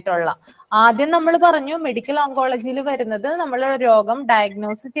റിസ്ക് ആയിട്ടുള്ള, ആദ്യം നമ്മൾ പറഞ്ഞു മെഡിക്കൽ ഓങ്കോളജിയിൽ വരുന്നത് നമ്മൾ രോഗം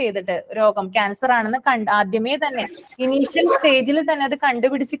ഡയഗ്നോസ് ചെയ്തിട്ട് രോഗം ക്യാൻസർ ആണെന്ന് ആദ്യമേ തന്നെ ഇനീഷ്യൽ സ്റ്റേജിൽ തന്നെ അത്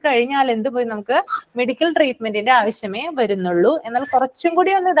കണ്ടുപിടിച്ച് കഴിഞ്ഞാൽ എന്ത് പോയി നമുക്ക് മെഡിക്കൽ ട്രീറ്റ്മെന്റിന്റെ ആവശ്യമേ വരുന്നുള്ളൂ. എന്നാൽ കുറച്ചും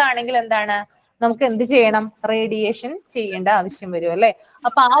കൂടി ഒന്ന് ഇതാണെങ്കിൽ എന്താണ്, നമുക്ക് എന്ത് ചെയ്യണം? റേഡിയേഷൻ ചെയ്യേണ്ട ആവശ്യം വരും അല്ലെ?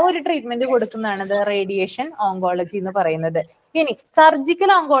 അപ്പൊ ആ ഒരു ട്രീറ്റ്മെന്റ് കൊടുക്കുന്നതാണ് റേഡിയേഷൻ ഓങ്കോളജി എന്ന് പറയുന്നത്. ഇനി സർജിക്കൽ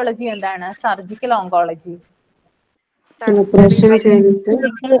ഓങ്കോളജി എന്താണ്? സർജിക്കൽ ഓങ്കോളജി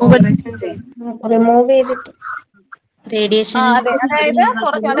റിമൂവ് ചെയ്തിട്ട് റേഡിയേഷൻ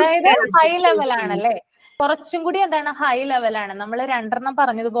അതായത് ഹൈ ലെവൽ ആണല്ലേ? കുറച്ചും കൂടി എന്താണ്? ഹൈ ലെവലാണ്. നമ്മൾ രണ്ടെണ്ണം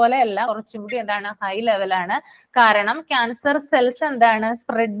പറഞ്ഞതുപോലെ അല്ല, കുറച്ചും കൂടി എന്താണ്? ഹൈ ലെവലാണ്. കാരണം ക്യാൻസർ സെൽസ് എന്താണ്?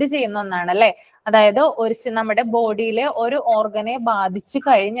 സ്പ്രെഡ് ചെയ്യുന്ന ഒന്നാണ് അല്ലെ? അതായത് നമ്മുടെ ബോഡിയിലെ ഒരു ഓർഗനെ ബാധിച്ചു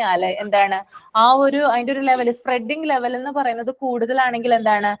കഴിഞ്ഞാൽ എന്താണ് അതിന്റെ ഒരു ലെവൽ, സ്പ്രെഡിങ് ലെവൽ എന്ന് പറയുന്നത് കൂടുതലാണെങ്കിൽ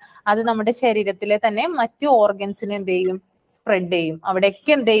എന്താണ്, അത് നമ്മുടെ ശരീരത്തിലെ തന്നെ മറ്റു ഓർഗൻസിനെ എന്ത് ചെയ്യും? സ്പ്രെഡ് ചെയ്യും,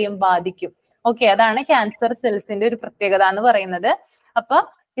 അവിടെയൊക്കെ എന്ത് ചെയ്യും? ബാധിക്കും. ഓക്കെ, അതാണ് ക്യാൻസർ സെൽസിന്റെ ഒരു പ്രത്യേകത എന്ന് പറയുന്നത്. അപ്പൊ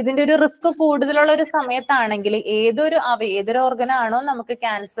ഇതിന്റെ ഒരു റിസ്ക് കൂടുതലുള്ള ഒരു സമയത്താണെങ്കിൽ ഏതൊരു ഓർഗനാണോ നമുക്ക്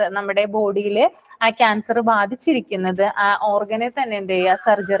ക്യാൻസർ നമ്മുടെ ബോഡിയിൽ ആ ക്യാൻസർ ബാധിച്ചിരിക്കുന്നത്, ആ ഓർഗനെ തന്നെ എന്ത് ചെയ്യുക?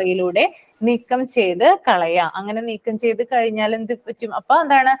 സർജറിയിലൂടെ നീക്കം ചെയ്ത് കളയുക. അങ്ങനെ നീക്കം ചെയ്ത് കഴിഞ്ഞാൽ എന്ത് പറ്റും? അപ്പൊ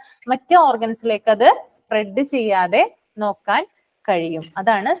എന്താണ്, മറ്റു ഓർഗൻസിലേക്ക് അത് സ്പ്രെഡ് ചെയ്യാതെ നോക്കാൻ കഴിയും.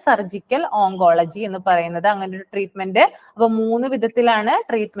 അതാണ് സർജിക്കൽ ഓങ്കോളജി എന്ന് പറയുന്നത്. അങ്ങനെ ഒരു ട്രീറ്റ്മെന്റ്. അപ്പൊ 3 വിധത്തിലാണ്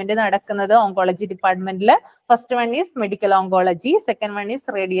ട്രീറ്റ്മെന്റ് നടക്കുന്നത് ഓങ്കോളജി ഡിപ്പാർട്ട്മെന്റിൽ. First one is medical oncology, second one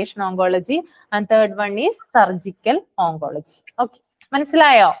is radiation oncology, and third one is surgical oncology. Okay,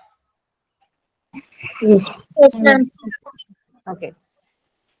 മനസ്സിലായോ? ഓക്കെ,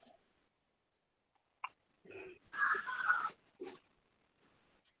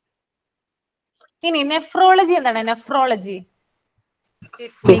 ഇനി നെഫ്രോളജി എന്താണ്? നെഫ്രോളജി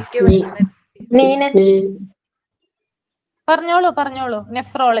പറഞ്ഞോളൂ.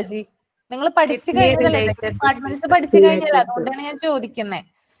 നെഫ്രോളജി നിങ്ങൾ പഠിച്ചു കഴിഞ്ഞതല്ലേ? ഡിപ്പാർട്ട്മെന്റ്സ് പഠിച്ചു കഴിഞ്ഞല്ലേ? അതുകൊണ്ടാണ് ഞാൻ ചോദിക്കുന്നത്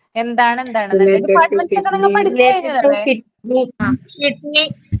എന്താണ് ഡിപ്പാർട്ട്മെന്റ്സ് ഒക്കെ നിങ്ങൾ പഠിച്ചു കഴിഞ്ഞതല്ലേ?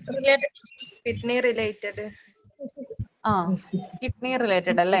 Kidney related. കിഡ്നി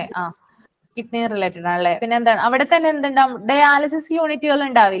റിലേറ്റഡ് അല്ലേ? കിഡ്നി റിലേറ്റഡ് ആണല്ലേ? പിന്നെ എന്താണ് അവിടെ തന്നെ എന്തുണ്ടാവും? ഡയാലിസിസ് യൂണിറ്റുകൾ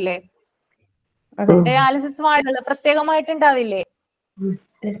ഉണ്ടാവില്ലേ? ഡയാലിസിസ് വാർഡുകൾ പ്രത്യേകമായിട്ട് ഉണ്ടാവില്ലേ?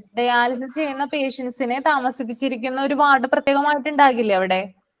 ഡയാലിസിസ് ചെയ്യുന്ന പേഷ്യൻസിനെ താമസിപ്പിച്ചിരിക്കുന്ന ഒരു വാർഡ് പ്രത്യേകമായിട്ട് ഉണ്ടാകില്ലേ അവിടെ?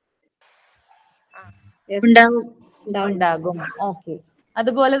 ഉണ്ടാകും. ഓക്കെ,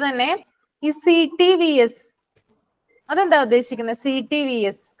 അതുപോലെ തന്നെ ഈ CTVS അതെന്താ ഉദ്ദേശിക്കുന്നത്?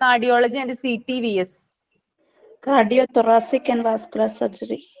 CTVS cardiology and CTVS cardio thoracic and vascular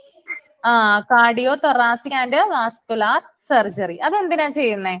surgery. Cardio thoracic and vascular surgery അതെന്തിനാ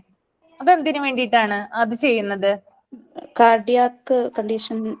ചെയ്യുന്നേ? അതെന്തിനു വേണ്ടിയിട്ടാണ് അത് ചെയ്യുന്നത്? കാർഡിയാക്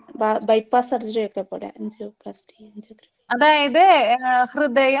കണ്ടീഷൻ, ബൈപ്പാസ് സർജറി ഒക്കെ പോലെ, ആൻജിയോപ്ലാസ്റ്റി, അതായത്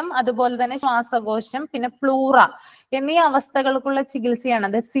ഹൃദയം, അതുപോലെ തന്നെ ശ്വാസകോശം, പിന്നെ പ്ലൂറ എന്നീ അവസ്ഥകൾക്കുള്ള ചികിത്സയാണ്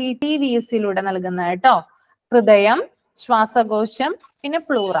അത് CTVSയിലൂടെ നൽകുന്നത് കേട്ടോ. ഹൃദയം, ശ്വാസകോശം, പിന്നെ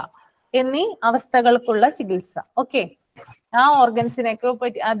പ്ലൂറ എന്നീ അവസ്ഥകൾക്കുള്ള ചികിത്സ. ഓക്കെ, ആ ഓർഗൻസിനൊക്കെ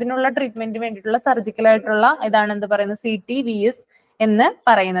അതിനുള്ള ട്രീറ്റ്മെന്റിന് വേണ്ടിയിട്ടുള്ള സർജിക്കൽ ആയിട്ടുള്ള ഇതാണ് എന്ത് പറയുന്നത്? CTVS എന്ന്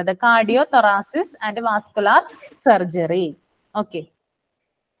പറയുന്നത്, cardio തൊറാസിസ് and vascular surgery. Okay,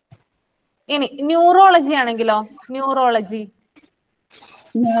 ഇനി ന്യൂറോളജി ആണെങ്കിലോ? ന്യൂറോളജി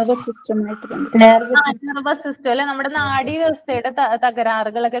നെർവസ് സിസ്റ്റമായിട്ട് നെർവസ് സിസ്റ്റം അല്ലെ? നമ്മുടെ നാഡീ വ്യവസ്ഥയുടെ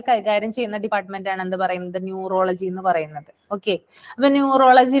തകരാറുകളൊക്കെ കൈകാര്യം ചെയ്യുന്ന ഡിപ്പാർട്ട്മെന്റ് ആണ് എന്ത് പറയുന്നത്? ന്യൂറോളജി എന്ന് പറയുന്നത്. ഓക്കെ, അപ്പൊ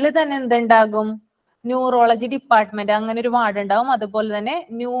ന്യൂറോളജിയിൽ തന്നെ എന്തുണ്ടാകും? ന്യൂറോളജി ഡിപ്പാർട്ട്മെന്റ് അങ്ങനെ ഒരു വാർഡ് ഉണ്ടാവും. അതുപോലെ തന്നെ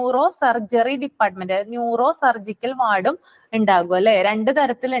neuro surgery department, neuro surgical വാർഡും ഉണ്ടാകും അല്ലെ? 2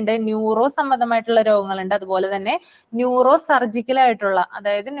 തരത്തിലുണ്ട്. ന്യൂറോ സംബന്ധമായിട്ടുള്ള രോഗങ്ങളുണ്ട്, അതുപോലെ തന്നെ ന്യൂറോ സർജിക്കൽ ആയിട്ടുള്ള,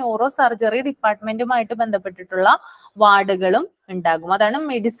 അതായത് ന്യൂറോ സർജറി ഡിപ്പാർട്ട്മെന്റുമായിട്ട് ബന്ധപ്പെട്ടിട്ടുള്ള വാർഡുകളും ഉണ്ടാകും. അതാണ്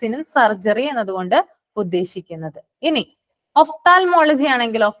മെഡിസിനും സർജറി എന്നതുകൊണ്ട് ഉദ്ദേശിക്കുന്നത്. ഇനി ഒഫ്താൽമോളജി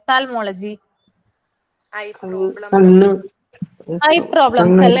ആണെങ്കിൽ ഒഫ്താൽമോളജി ഐ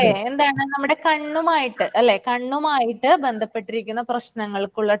പ്രോബ്ലംസ് അല്ലെ? എന്താണ് നമ്മുടെ കണ്ണുമായിട്ട് അല്ലെ, കണ്ണുമായിട്ട് ബന്ധപ്പെട്ടിരിക്കുന്ന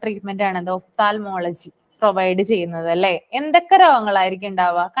പ്രശ്നങ്ങൾക്കുള്ള ട്രീറ്റ്മെന്റ് ആണ് ഒഫ്താൽമോളജി പ്രൊവൈഡ് ചെയ്യുന്നത് അല്ലെ. എന്തൊക്കെ രോഗങ്ങളായിരിക്കും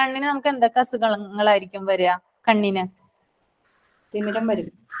ഉണ്ടാവുക? കണ്ണിന് നമുക്ക് എന്തൊക്കെ അസുഖങ്ങളായിരിക്കും വരിക? കണ്ണിന് തിമിരം വരും.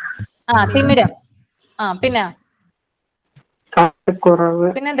 തിമിരം. പിന്നെ കാഴ്ചക്കുറവ്,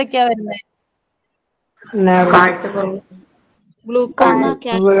 പിന്നെ എന്തൊക്കെയാ വരുന്നത്? കാഴ്ചക്കുറവ്, glaucoma,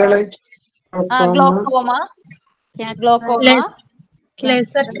 glaucoma, glaucoma,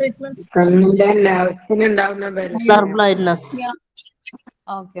 laser treatment, കണ്ണിന്റെ നെർവ്സിനുണ്ടാവുന്ന ബ്ലൈൻഡ്നസ്.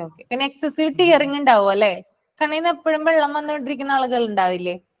 Okay okay. പിന്നെ എക്സസീവ് ടിയറിംഗ് ഉണ്ടാവും അല്ലെ? കണ്ണിന്ന് എപ്പോഴും വെള്ളം വന്നുകൊണ്ടിരിക്കുന്ന ആളുകൾ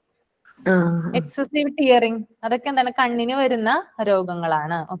ഉണ്ടാവില്ലേ? എക്സസീവ് ടിയറിംഗ്, അതൊക്കെ എന്താണ്? കണ്ണിന് വരുന്ന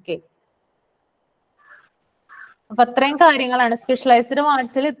രോഗങ്ങളാണ്. ഓക്കെ, അപ്പൊ അത്രയും കാര്യങ്ങളാണ് സ്പെഷ്യലൈസ്ഡ്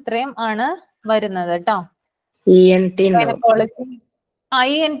വാർഡ്സിൽ ഇത്രയും ആണ് വരുന്നത് കേട്ടോ. ഗൈനക്കോളജി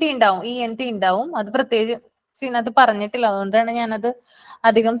ENT ഉണ്ടാവും. അത് പ്രത്യേകിച്ച് ഇതിനകത്ത് പറഞ്ഞിട്ടില്ല, അതുകൊണ്ടാണ് ഞാനത്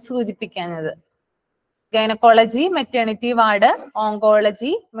അധികം സൂചിപ്പിക്കാഞ്ഞത്. Gynaecology, maternity ward,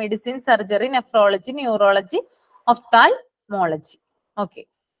 oncology, medicine, surgery, nephrology, neurology, ophthalmology. Okay,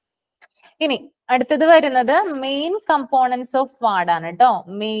 ഇനി അടുത്തത് വരുന്നത് മെയിൻ കമ്പോണൻസ് ഓഫ് വാർഡ് ആണ് കേട്ടോ.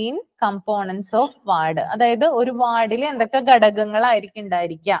 മെയിൻ കമ്പോണൻസ് ഓഫ് വാർഡ്, അതായത് ഒരു വാർഡിൽ എന്തൊക്കെ ഘടകങ്ങളായിരിക്കും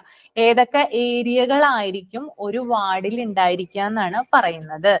ഉണ്ടായിരിക്കുക, ഏതൊക്കെ ഏരിയകളായിരിക്കും ഒരു വാർഡിൽ ഉണ്ടായിരിക്കുക എന്നാണ്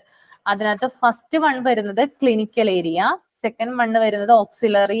പറയുന്നത്. അതിനകത്ത് ഫസ്റ്റ് വൺ വരുന്നത് ക്ലിനിക്കൽ ഏരിയ, സെക്കൻഡ് വൺ വരുന്നത്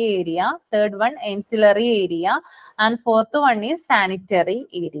auxiliary area, third one എൻസിലറി area, and fourth one is sanitary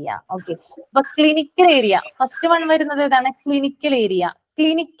area. Okay, അപ്പൊ ക്ലിനിക്കൽ ഏരിയ ഫസ്റ്റ് വൺ വരുന്നത് ഏതാണ്? Clinical area.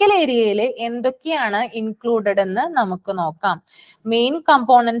 ക്ലിനിക്കൽ ഏരിയയിൽ എന്തൊക്കെയാണ് ഇൻക്ലൂഡഡ് എന്ന് നമുക്ക് നോക്കാം. മെയിൻ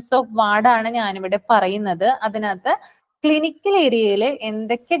കമ്പോണൻസ് ഓഫ് വാർഡ് ആണ് ഞാനിവിടെ പറയുന്നത്. അതിനകത്ത് ക്ലിനിക്കൽ ഏരിയയിൽ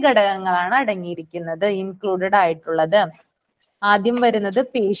എന്തൊക്കെ ഘടകങ്ങളാണ് അടങ്ങിയിരിക്കുന്നത്, ഇൻക്ലൂഡഡ് ആയിട്ടുള്ളത്? ആദ്യം വരുന്നത്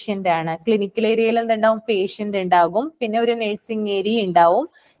പേഷ്യന്റ് ആണ്. ക്ലിനിക്കൽ ഏരിയയിൽ എന്തുണ്ടാവും? പേഷ്യന്റ് ഉണ്ടാകും. പിന്നെ ഒരു നഴ്സിംഗ് ഏരിയ ഉണ്ടാവും,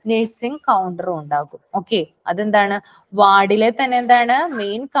 നഴ്സിംഗ് കൗണ്ടറും ഉണ്ടാകും. ഓക്കെ, അതെന്താണ്? വാർഡിലെ തന്നെ എന്താണ്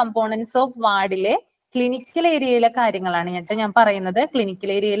മെയിൻ കമ്പോണൻസ് ഓഫ് വാർഡിലെ ക്ലിനിക്കൽ ഏരിയയിലെ കാര്യങ്ങളാണ് ഞാൻ പറയുന്നത്. ക്ലിനിക്കൽ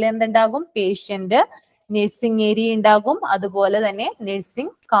ഏരിയയിൽ എന്തുണ്ടാകും? പേഷ്യന്റ്, നഴ്സിംഗ് ഏരിയ ഉണ്ടാകും, അതുപോലെ തന്നെ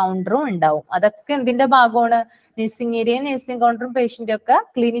നഴ്സിംഗ് കൗണ്ടറും ഉണ്ടാവും. അതൊക്കെ എന്തിന്റെ ഭാഗമാണ്? നഴ്സിംഗ് ഏരിയയും നഴ്സിംഗ് കൗണ്ടറും പേഷ്യന്റും ഒക്കെ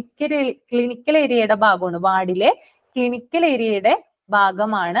ക്ലിനിക്കൽ ഏരിയയുടെ ഭാഗമാണ്. വാർഡിലെ ക്ലിനിക്കൽ ഏരിയയുടെ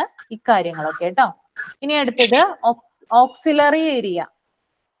ഭാഗമാണ് ഇക്കാര്യങ്ങളൊക്കെ കേട്ടോ. ഇനി അടുത്തത് ഓക്സിലറി ഏരിയ.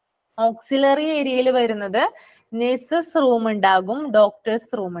 ഓക്സിലറി ഏരിയയിൽ വരുന്നത് നഴ്സസ് റൂം ഉണ്ടാകും, ഡോക്ടേഴ്സ്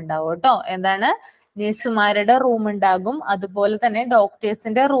റൂം ഉണ്ടാകും കേട്ടോ. എന്താണ്? നഴ്സുമാരുടെ റൂം ഉണ്ടാകും, അതുപോലെ തന്നെ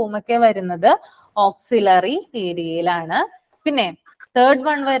ഡോക്ടേഴ്സിന്റെ റൂമൊക്കെ വരുന്നത് ഓക്സിലറി ഏരിയയിലാണ്. പിന്നെ തേർഡ്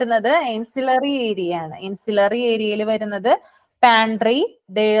വൺ വരുന്നത് എൻസിലറി ഏരിയ ആണ്. എൻസിലറി ഏരിയയിൽ വരുന്നത് pantry,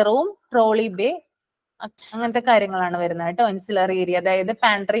 day room, trolley bay, അങ്ങനത്തെ കാര്യങ്ങളാണ് വരുന്നത് കേട്ടോ. എൻസിലറി ഏരിയ അതായത്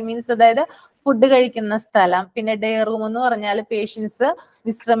പാൻട്രി മീൻസ് അതായത് ഫുഡ് കഴിക്കുന്ന സ്ഥലം, പിന്നെ ഡേ റൂം എന്ന് പറഞ്ഞാൽ പേഷ്യൻസ്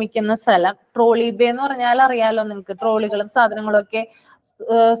വിശ്രമിക്കുന്ന സ്ഥലം, ട്രോളി ബേ എന്ന് പറഞ്ഞാൽ അറിയാലോ നിങ്ങൾക്ക്, ട്രോളികളും സാധനങ്ങളും ഒക്കെ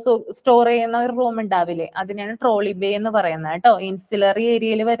സ്റ്റോർ ചെയ്യുന്ന ഒരു റൂം ഉണ്ടാവില്ലേ, അതിനാണ് ട്രോളി ബേ എന്ന് പറയുന്നത് കേട്ടോ. ഇൻസിലറി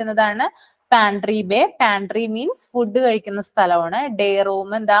ഏരിയയിൽ വരുന്നതാണ് pantry bay. Pantry means food കഴിക്കുന്ന സ്ഥലമാണ്. ഡേ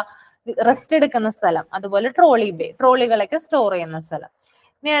റൂം എന്താ? റെസ്റ്റ് എടുക്കുന്ന സ്ഥലം. അതുപോലെ ട്രോളി ബേ, ട്രോളികളൊക്കെ സ്റ്റോർ ചെയ്യുന്ന സ്ഥലം.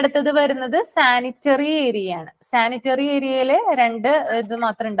 ഇനി അടുത്തത് വരുന്നത് സാനിറ്ററി ഏരിയ ആണ്. സാനിറ്ററി ഏരിയയിൽ രണ്ട് ഇത്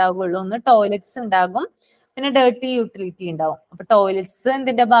മാത്രമേ ഉണ്ടാവുകയുള്ളൂ. ഒന്ന് ടോയ്ലറ്റ്സ് ഉണ്ടാകും, പിന്നെ ഡേർട്ടി യൂട്ടിലിറ്റി ഉണ്ടാവും. അപ്പൊ ടോയ്ലറ്റ്സ്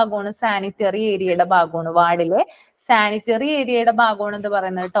എന്തിന്റെ ഭാഗമാണ്? സാനിറ്ററി ഏരിയയുടെ ഭാഗമാണ്. വാർഡിലെ സാനിറ്ററി ഏരിയയുടെ ഭാഗമാണ് എന്ത്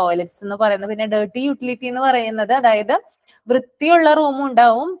പറയുന്നത്? ടോയ്ലറ്റ്സ് എന്ന് പറയുന്നത്. പിന്നെ ഡേർട്ടി യൂട്ടിലിറ്റി എന്ന് പറയുന്നത് അതായത് വൃത്തിയുള്ള റൂമും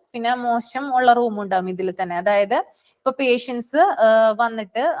ഉണ്ടാവും, പിന്നെ മോശം ഉള്ള റൂമും ഉണ്ടാവും ഇതിൽ തന്നെ. അതായത് ഇപ്പൊ പേഷ്യൻസ്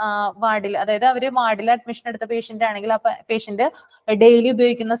വന്നിട്ട് വാർഡിൽ, അതായത് അവര് വാർഡിൽ അഡ്മിഷൻ എടുത്ത പേഷ്യന്റ് ആണെങ്കിൽ ആ പേഷ്യന്റ് ഡെയിലി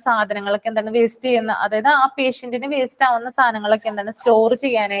ഉപയോഗിക്കുന്ന സാധനങ്ങളൊക്കെ എന്താണ് വേസ്റ്റ് ചെയ്യുന്ന, അതായത് ആ പേഷ്യന്റിന് വേസ്റ്റ് ആവുന്ന സാധനങ്ങളൊക്കെ എന്താണ് സ്റ്റോർ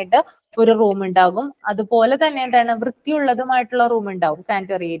ചെയ്യാനായിട്ട് ഒരു റൂം ഉണ്ടാകും. അതുപോലെ തന്നെ എന്താണ് വൃത്തിയുള്ളതുമായിട്ടുള്ള റൂം ഉണ്ടാവും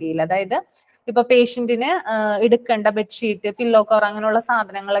സാനിറ്ററി ഏരിയയിൽ. അതായത് ഇപ്പൊ പേഷ്യന്റിന് എടുക്കേണ്ട ബെഡ്ഷീറ്റ്, പില്ലോ കവർ അങ്ങനെയുള്ള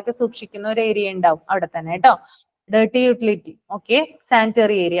സാധനങ്ങളൊക്കെ സൂക്ഷിക്കുന്ന ഒരു ഏരിയ ഉണ്ടാവും അവിടെ തന്നെ കേട്ടോ. Dirty utility. Okay,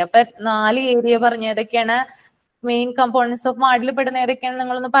 sanitary area. അപ്പൊ 4 ഏരിയ പറഞ്ഞു. ഏതൊക്കെയാണ് മെയിൻ കമ്പോണൻസ് ഓഫ് വാർഡിൽ പെടുന്ന? ഏതൊക്കെയാണ്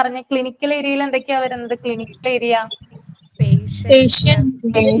നിങ്ങളൊന്ന് പറഞ്ഞ. ക്ലിനിക്കൽ ഏരിയയിൽ എന്തൊക്കെയാ വരുന്നത്? ക്ലിനിക്കൽ ഏരിയ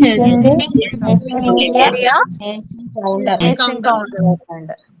നഴ്സിംഗ് കൗണ്ടർ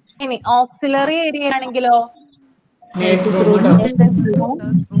വരുന്നുണ്ട്. ഇനി ഓക്സിലറി ഏരിയ ആണെങ്കിലോ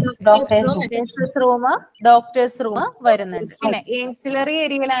റൂം, ഡോക്ടേഴ്സ് റൂം വരുന്നുണ്ട്. പിന്നെ എൻസിലറി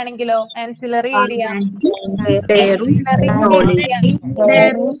ഏരിയയിലാണെങ്കിലോ ancillary area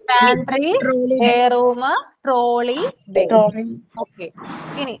pantry, day room, trolley bay. Okay,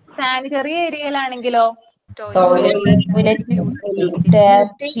 ഇനി സാനിറ്ററി ഏരിയയിലാണെങ്കിലോ ടോയ്ലറ്റ്സ്,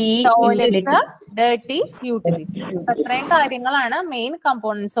 ഡേർട്ടി യൂട്ടിലിറ്റി. അത്രയും കാര്യങ്ങളാണ് മെയിൻ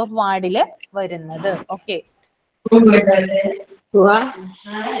കമ്പോണൻസ് ഓഫ് വാർഡില് വരുന്നത്. ഓക്കെ, പോവാ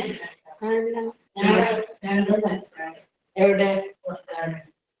എവിടെ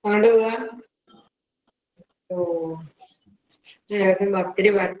അങ്ങോട്ട് പോവാ? ഓ ആദ്യം ഒത്തിരി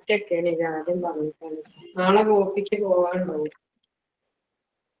വറ്റൊക്കെ എനിക്ക് ആദ്യം പറഞ്ഞിട്ടാണ്. നാളെ കോപ്പിക്ക് പോവാണ്ടാവും.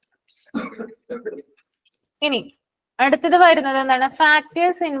 ഇനി അടുത്തത് വരുന്നത് എന്താണ്?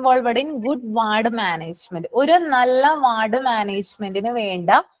 Factors involved in good ward management. ഒരു നല്ല വാർഡ് മാനേജ്മെന്റിന് വേണ്ട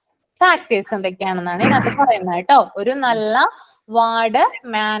ഫാക്ടേഴ്സ് എന്തൊക്കെയാണെന്നാണ് ഇതിനകത്ത് പറയുന്നത് കേട്ടോ. ഒരു നല്ല വാർഡ്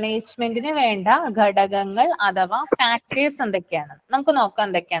മാനേജ്മെന്റിന് വേണ്ട ഘടകങ്ങൾ അഥവാ ഫാക്ടേഴ്സ് എന്തൊക്കെയാണ് നമുക്ക് നോക്കാം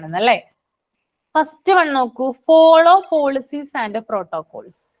എന്തൊക്കെയാണെന്ന് അല്ലേ. ഫസ്റ്റ് വൺ നോക്കൂ, ഫോളോ പോളിസീസ് ആൻഡ്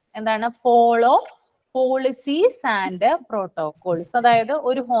പ്രോട്ടോകോൾസ്. എന്താണ് ഫോളോ പോളിസീസ് ആൻഡ് പ്രോട്ടോകോൾസ്? അതായത്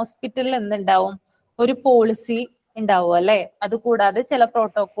ഒരു ഹോസ്പിറ്റലിൽ എന്തുണ്ടാവും? ഒരു പോളിസി ഉണ്ടാവും അല്ലെ. അതുകൂടാതെ ചില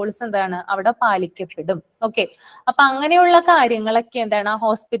പ്രോട്ടോകോൾസ് എന്താണ് അവിടെ പാലിക്കപ്പെടും. ഓക്കെ, അപ്പൊ അങ്ങനെയുള്ള കാര്യങ്ങളൊക്കെ എന്താണ്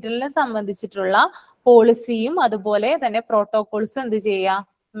ഹോസ്പിറ്റലിനെ സംബന്ധിച്ചിട്ടുള്ള പോളിസിയും അതുപോലെ തന്നെ പ്രോട്ടോകോൾസും എന്ത് ചെയ്യുക?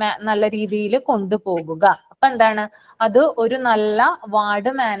 നല്ല രീതിയിൽ കൊണ്ടുപോകുക. അപ്പൊ എന്താണ് അത് ഒരു നല്ല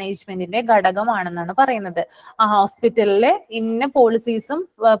വാർഡ് മാനേജ്മെന്റിന്റെ ഘടകമാണെന്നാണ് പറയുന്നത്. ആ ഹോസ്പിറ്റലില് ഇന്ന പോളിസീസും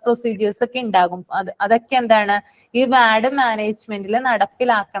പ്രൊസീജിയേഴ്സ് ഒക്കെ ഉണ്ടാകും. അതൊക്കെ എന്താണ് ഈ വാർഡ് മാനേജ്മെന്റിൽ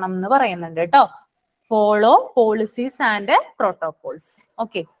നടപ്പിലാക്കണം എന്ന് പറയുന്നുണ്ട് കേട്ടോ. Follow policies and protocols.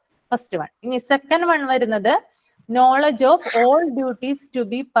 Okay, first one. ഇനി സെക്കൻഡ് വൺ വരുന്നത് knowledge of all duties to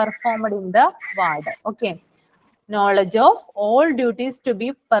B performed in the ward. Okay, knowledge of all duties to B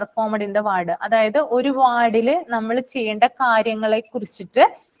performed in the ward. അതായത് ഒരു വാർഡില് നമ്മൾ ചെയ്യേണ്ട കാര്യങ്ങളെ കുറിച്ചിട്ട്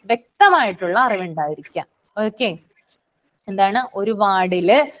വ്യക്തമായിട്ടുള്ള അറിവുണ്ടായിരിക്കാം. ഓക്കെ, എന്താണ് ഒരു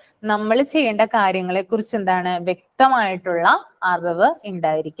വാർഡില് നമ്മൾ ചെയ്യേണ്ട കാര്യങ്ങളെ കുറിച്ച് എന്താണ് വ്യക്തമായിട്ടുള്ള അറിവ്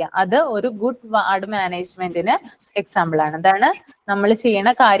ഉണ്ടായിരിക്കുക. അത് ഒരു ഗുഡ് വാർഡ് മാനേജ്മെന്റിന് എക്സാമ്പിൾ ആണ്. എന്താണ് നമ്മൾ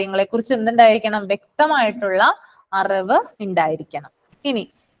ചെയ്യണ കാര്യങ്ങളെ കുറിച്ച് എന്തുണ്ടായിരിക്കണം? വ്യക്തമായിട്ടുള്ള അറിവ് ഉണ്ടായിരിക്കണം. ഇനി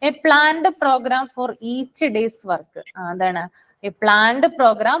A planned programme for each days work. എന്താണ് A planned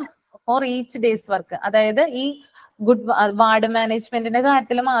programme for each days work? അതായത് ഈ ഗുഡ് വാർഡ് മാനേജ്മെന്റിന്റെ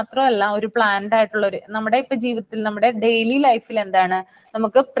കാര്യത്തിൽ മാത്രമല്ല, ഒരു പ്ലാൻഡ് ആയിട്ടുള്ള ഒരു നമ്മുടെ ഇപ്പൊ ജീവിതത്തിൽ നമ്മുടെ ഡെയിലി ലൈഫിൽ എന്താണ്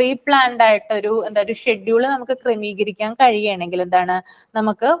നമുക്ക് പ്രീ പ്ലാൻഡ് ആയിട്ട് ഒരു ഷെഡ്യൂൾ നമുക്ക് ക്രമീകരിക്കാൻ കഴിയുകയാണെങ്കിൽ എന്താണ്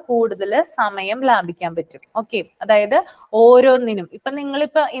നമുക്ക് കൂടുതൽ സമയം ലാഭിക്കാൻ പറ്റും. ഓക്കെ, അതായത് ഓരോന്നിനും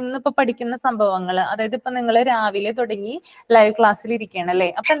നിങ്ങളിപ്പോ ഇന്നിപ്പോ പഠിക്കുന്ന സംഭവങ്ങൾ, അതായത് ഇപ്പൊ നിങ്ങൾ രാവിലെ തുടങ്ങി ലൈവ് ക്ലാസ്സിൽ ഇരിക്കുകയാണ് അല്ലെ.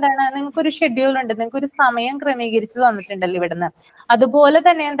 അപ്പൊ എന്താണ് നിങ്ങൾക്ക് ഒരു ഷെഡ്യൂൾ ഉണ്ട്, നിങ്ങൾക്ക് ഒരു സമയം ക്രമീകരിച്ച് തന്നിട്ടുണ്ടല്ലോ ഇവിടുന്ന്. അതുപോലെ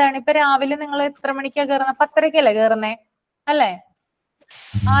തന്നെ എന്താണ് ഇപ്പൊ രാവിലെ നിങ്ങൾ എത്ര മണിക്കാ കയറുന്നത്? 10:30 കയറുന്നേ അല്ലേ?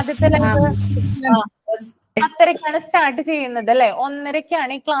 ആദ്യത്തെ ലൈവ് 10:30 സ്റ്റാർട്ട് ചെയ്യുന്നത് അല്ലെ.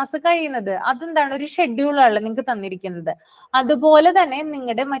 1:30 ഈ ക്ലാസ് കഴിയുന്നത്. അതെന്താണ് ഒരു ഷെഡ്യൂളാണ് നിങ്ങൾക്ക് തന്നിരിക്കുന്നത്. അതുപോലെ തന്നെ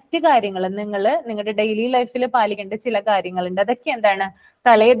നിങ്ങളുടെ മറ്റു കാര്യങ്ങൾ നിങ്ങളുടെ ഡെയിലി ലൈഫിൽ പാലിക്കേണ്ട ചില കാര്യങ്ങളുണ്ട്. അതൊക്കെ എന്താണ്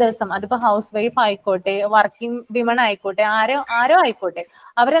തലേ ദിവസം, അതിപ്പോ ഹൗസ് വൈഫ് ആയിക്കോട്ടെ, വർക്കിംഗ് വിമൺ ആയിക്കോട്ടെ, ആരോ ആയിക്കോട്ടെ,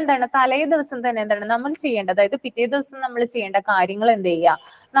 അവരെന്താണ് തലേ ദിവസം തന്നെ എന്താണ് നമ്മൾ ചെയ്യേണ്ടത്, അതായത് പിറ്റേ ദിവസം നമ്മൾ ചെയ്യേണ്ട കാര്യങ്ങൾ എന്ത് ചെയ്യുക?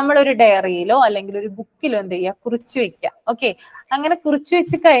 നമ്മളൊരു ഡയറിയിലോ അല്ലെങ്കിൽ ഒരു ബുക്കിലോ എന്ത് ചെയ്യുക? കുറിച്ചു വെക്കുക. ഓക്കെ, അങ്ങനെ കുറിച്ചു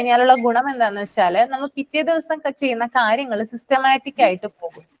വെച്ച് കഴിഞ്ഞാലുള്ള ഗുണം എന്താന്ന് വെച്ചാല് നമ്മൾ പിറ്റേ ദിവസം ചെയ്യുന്ന കാര്യങ്ങൾ സിസ്റ്റമാറ്റിക് ആയിട്ട്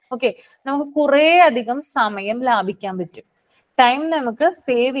പോകും. ഓക്കെ, നമുക്ക് കുറെ അധികം സമയം ലാഭിക്കാൻ പറ്റും. ടൈം നമുക്ക്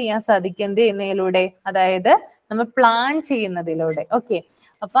സേവ് ചെയ്യാൻ സാധിക്കും എന്ത് ചെയ്യുന്നതിലൂടെ? അതായത് നമ്മൾ പ്ലാൻ ചെയ്യുന്നതിലൂടെ. ഓക്കെ,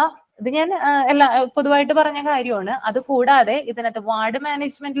 അപ്പൊ ഇത് ഞാൻ പൊതുവായിട്ട് പറഞ്ഞ കാര്യമാണ്. അത് കൂടാതെ ഇതിനകത്ത് വാർഡ്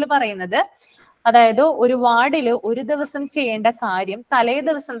മാനേജ്മെന്റിൽ പറയുന്നത്, അതായത് ഒരു വാർഡില് ഒരു ദിവസം ചെയ്യേണ്ട കാര്യം തലേ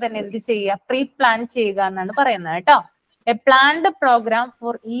ദിവസം തന്നെ എന്ത് ചെയ്യുക? പ്രീ പ്ലാൻ ചെയ്യുക എന്നാണ് പറയുന്നത് കേട്ടോ. A planned programme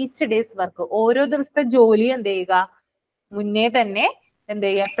for each days work. ഓരോ ദിവസത്തെ ജോലി എന്ത് ചെയ്യുക? മുന്നേ തന്നെ എന്ത്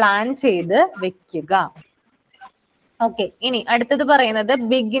ചെയ്യുക? പ്ലാൻ ചെയ്ത് വെക്കുക. ഓക്കെ, ഇനി അടുത്തത് പറയുന്നത്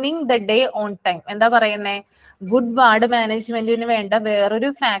beginning the day on time. എന്താ പറയുന്നേ? ഗുഡ് വാർഡ് മാനേജ്മെന്റിന് വേണ്ട വേറൊരു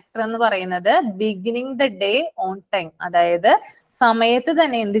ഫാക്ടർ എന്ന് പറയുന്നത് beginning the day on time. അതായത് സമയത്ത്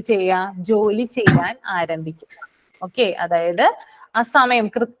തന്നെ എന്ത് ചെയ്യുക? ജോലി ചെയ്യാൻ ആരംഭിക്കുക. ഓക്കെ, അതായത് ആ സമയം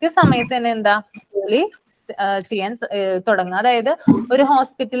കൃത്യസമയത്ത് തന്നെ എന്താ ജോലി ചെയ്യാൻ തുടങ്ങുക. അതായത് ഒരു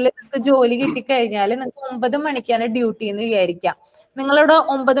ഹോസ്പിറ്റലിൽ നിങ്ങൾക്ക് ജോലി കിട്ടിക്കഴിഞ്ഞാൽ നിങ്ങൾക്ക് 9 മണിക്കാണ് ഡ്യൂട്ടി എന്ന് വിചാരിക്കാം. നിങ്ങളിവിടെ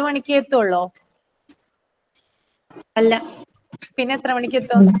 9 മണിക്ക് എത്തുള്ളൂ? അല്ല, പിന്നെ എത്ര മണിക്ക്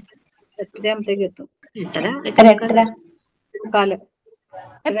എത്തും? 8:30 എത്തും. 8:30.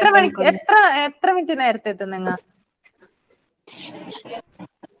 എത്ര മണിക്ക് എത്ര മിനിറ്റ് നേരത്തെ എത്തും നിങ്ങൾ?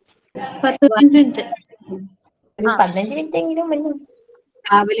 15 മിനിറ്റ്. 15 മിനിറ്റ് എങ്കിലും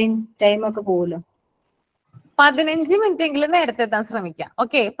ട്രാവലിംഗ് ടൈം ഒക്കെ പോകുമല്ലോ. 15 മിനിറ്റ് എങ്കിലും നേരത്തെ എത്താൻ ശ്രമിക്കാം.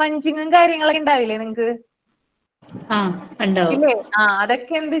 ഓക്കെ, പഞ്ചിങ്ങും കാര്യങ്ങളൊക്കെ ഉണ്ടാവില്ലേ നിങ്ങക്ക്? ഇല്ലേ?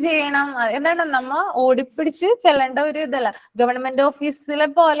 അതൊക്കെ എന്ത് ചെയ്യണം? എന്താണ് നമ്മ ഓടിപ്പിടിച്ച് ചെല്ലേണ്ട ഒരു ഇതല്ല. ഗവൺമെന്റ് ഓഫീസിലെ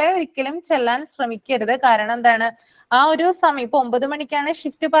പോലെ ഒരിക്കലും ചെല്ലാൻ ശ്രമിക്കരുത്. കാരണം എന്താണ് ആ ഒരു സമയം ഇപ്പൊ 9 മണിക്കാണ്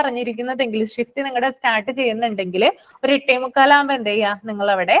ഷിഫ്റ്റ് പറഞ്ഞിരിക്കുന്നതെങ്കിൽ, ഷിഫ്റ്റ് നിങ്ങളുടെ സ്റ്റാർട്ട് ചെയ്യുന്നുണ്ടെങ്കിൽ ഒരു 8:45 ആകുമ്പോ എന്ത് ചെയ്യുക? നിങ്ങൾ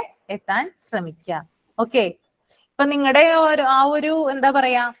അവിടെ എത്താൻ ശ്രമിക്കുക. ഓക്കെ, ഇപ്പൊ നിങ്ങളുടെ ആ ഒരു എന്താ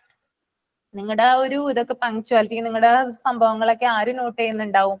പറയാ, നിങ്ങളുടെ ആ ഒരു ഇതൊക്കെ പങ്ക്ച്വാലിറ്റി, നിങ്ങളുടെ സംഭവങ്ങളൊക്കെ ആര് നോട്ട്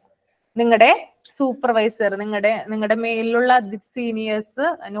ചെയ്യുന്നുണ്ടാവും? നിങ്ങളുടെ സൂപ്പർവൈസർ, നിങ്ങളുടെ മേലിലുള്ള സീനിയേഴ്സ്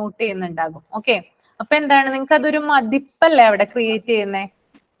നോട്ട് ചെയ്യുന്നുണ്ടാകും. ഓക്കെ, അപ്പൊ എന്താണ്, നിങ്ങൾക്ക് അതൊരു മതിപ്പല്ലേ അവിടെ ക്രിയേറ്റ് ചെയ്യുന്നേ,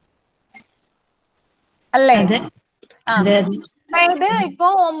 അല്ലേ? അതായത് ഇപ്പൊ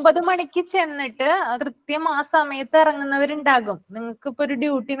 9 മണിക്ക് ചെന്നിട്ട് കൃത്യം ആ സമയത്ത് ഇറങ്ങുന്നവരുണ്ടാകും. നിങ്ങൾക്ക് ഇപ്പൊ ഒരു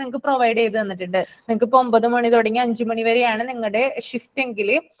ഡ്യൂട്ടി നിങ്ങൾക്ക് പ്രൊവൈഡ് ചെയ്ത് തന്നിട്ടുണ്ട്. നിങ്ങൾക്ക് ഇപ്പൊ 9 മണി തുടങ്ങി 5 മണി വരെയാണ് നിങ്ങളുടെ ഷിഫ്റ്റ് എങ്കിൽ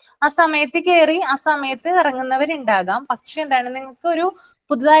ആ സമയത്ത് കയറി ആ സമയത്ത് ഇറങ്ങുന്നവരുണ്ടാകാം. പക്ഷെ എന്താണ്, നിങ്ങൾക്ക് ഒരു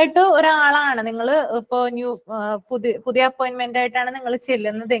പുതുതായിട്ട് ഒരാളാണ് നിങ്ങൾ ഇപ്പോ പുതിയ അപ്പോയിന്റ്മെന്റ് ആയിട്ടാണ് നിങ്ങൾ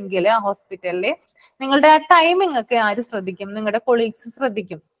ചെല്ലുന്നതെങ്കിൽ ആ ഹോസ്പിറ്റലില് നിങ്ങളുടെ ആ ടൈമിംഗ് ഒക്കെ ആര് ശ്രദ്ധിക്കും? നിങ്ങളുടെ കൊളീഗ്സ്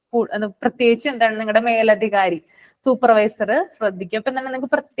ശ്രദ്ധിക്കും. പ്രത്യേകിച്ച് എന്താണ്, നിങ്ങളുടെ മേലധികാരി സൂപ്പർവൈസർ ശ്രദ്ധിക്കും. അപ്പൊ എന്താണ്, നിങ്ങൾക്ക്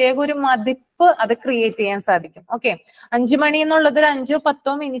പ്രത്യേക ഒരു മതിപ്പ് അത് ക്രിയേറ്റ് ചെയ്യാൻ സാധിക്കും. ഓക്കെ, 5 മണി എന്നുള്ളത് ഒരു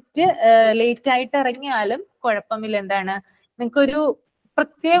 5-10 മിനിറ്റ് ലേറ്റ് ആയിട്ട് ഇറങ്ങിയാലും കുഴപ്പമില്ല. എന്താണ്, നിങ്ങൾക്ക് ഒരു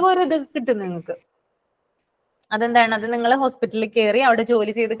പ്രത്യേക ഒരു ഇത് കിട്ടും നിങ്ങൾക്ക്. അതെന്താണ്, അത് നിങ്ങൾ ഹോസ്പിറ്റലിൽ കയറി അവിടെ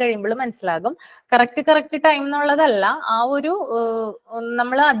ജോലി ചെയ്ത് കഴിയുമ്പോൾ മനസ്സിലാകും. കറക്റ്റ് ടൈം എന്നുള്ളതല്ല, ആ ഒരു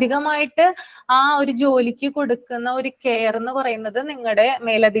നമ്മൾ അധികമായിട്ട് ആ ഒരു ജോലിക്ക് കൊടുക്കുന്ന ഒരു കെയർ എന്ന് പറയുന്നത് നിങ്ങളുടെ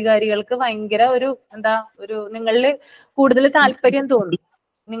മേലധികാരികൾക്ക് ഭയങ്കര ഒരു നിങ്ങളിൽ കൂടുതൽ താല്പര്യം തോന്നും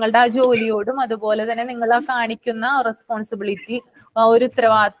നിങ്ങളുടെ ആ ജോലിയോടും. അതുപോലെ തന്നെ നിങ്ങൾ ആ കാണിക്കുന്ന റെസ്പോൺസിബിലിറ്റി, ആ ഒരു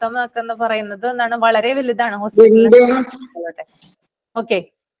ഉത്തരവാദിത്തം ഒക്കെ എന്ന് പറയുന്നത് എന്താണ്, വളരെ വലുതാണ് ഹോസ്പിറ്റലിൽ. ഓക്കെ,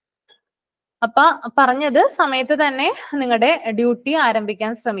 അപ്പൊ പറഞ്ഞത് സമയത്ത് തന്നെ നിങ്ങളുടെ ഡ്യൂട്ടി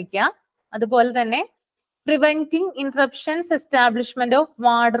ആരംഭിക്കാൻ ശ്രമിക്കുക. അതുപോലെ തന്നെ preventing interruptions, establishment of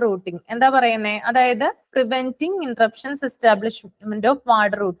ward routing. എന്താ പറയുന്നേ? അതായത് preventing interruptions, establishment of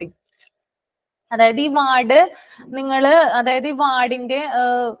ward routing. അതായത് ഈ വാർഡ് അതായത് ഈ വാർഡിന്റെ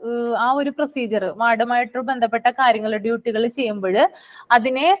ആ ഒരു പ്രൊസീജിയർ, വാർഡുമായിട്ട് ബന്ധപ്പെട്ട കാര്യങ്ങൾ, ഡ്യൂട്ടികൾ ചെയ്യുമ്പോൾ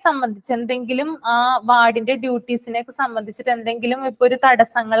അതിനെ സംബന്ധിച്ച് എന്തെങ്കിലും ആ വാർഡിന്റെ ഡ്യൂട്ടീസിനെ സംബന്ധിച്ചിട്ട് എന്തെങ്കിലും ഇപ്പൊ ഒരു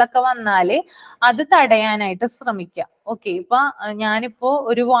തടസ്സങ്ങളൊക്കെ വന്നാല് അത് തടയാനായിട്ട് ശ്രമിക്കുക. ഓക്കെ, ഇപ്പൊ ഞാനിപ്പോ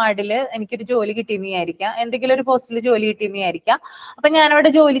ഒരു വാർഡില് എനിക്കൊരു ജോലി കിട്ടിയെന്ന് വിചാരിക്കാം, എന്തെങ്കിലും ഒരു പോസ്റ്റിൽ ജോലി കിട്ടിയെന്ന് വിചാരിക്കാം. അപ്പൊ ഞാനവിടെ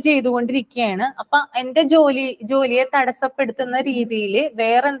ജോലി ചെയ്തുകൊണ്ടിരിക്കുകയാണ്. അപ്പൊ എന്റെ ജോലിയെ തടസ്സപ്പെടുത്തുന്ന രീതിയിൽ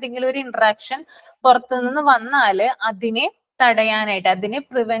വേറെ എന്തെങ്കിലും ഒരു ഇന്ററാക്ഷൻ പുറത്തുനിന്ന് വന്നാല് അതിനെ തടയാനായിട്ട്, അതിനെ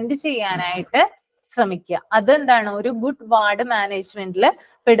പ്രിവെന്റ് ചെയ്യാനായിട്ട് ശ്രമിക്കുക. അതെന്താണ്, ഒരു ഗുഡ് വാർഡ് മാനേജ്മെന്റിൽ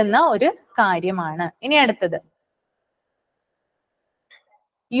പെടുന്ന ഒരു കാര്യമാണ്. ഇനി അടുത്തത്,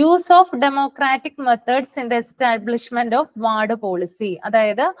 use of democratic methods in the establishment of ward policy.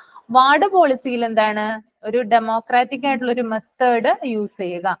 അതായത് വാർഡ് പോളിസിയിൽ എന്താണ്, ഒരു ഡെമോക്രാറ്റിക് ആയിട്ടുള്ള ഒരു മെത്തേഡ് യൂസ്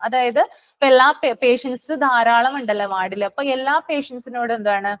ചെയ്യുക. അതായത് ഇപ്പൊ എല്ലാ പേഷ്യൻസ് ധാരാളം ഉണ്ടല്ലോ വാർഡിൽ, അപ്പൊ എല്ലാ പേഷ്യൻസിനോടും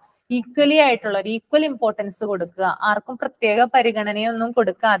എന്താണ്, ഈക്വലി ആയിട്ടുള്ള ഒരു ഈക്വൽ ഇമ്പോർട്ടൻസ് കൊടുക്കുക. ആർക്കും പ്രത്യേക പരിഗണനയൊന്നും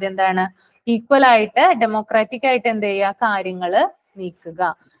കൊടുക്കാതെ എന്താണ്, ഈക്വൽ ആയിട്ട് ഡെമോക്രാറ്റിക് ആയിട്ട് എന്ത് ചെയ്യുക, കാര്യങ്ങള് നീക്കുക.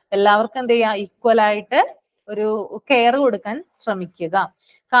 എല്ലാവർക്കും എന്ത് ചെയ്യുക, ഈക്വൽ ആയിട്ട് ഒരു കെയർ കൊടുക്കാൻ ശ്രമിക്കുക.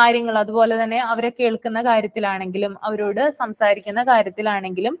 കാര്യങ്ങൾ അതുപോലെ തന്നെ അവരെ കേൾക്കുന്ന കാര്യത്തിലാണെങ്കിലും അവരോട് സംസാരിക്കുന്ന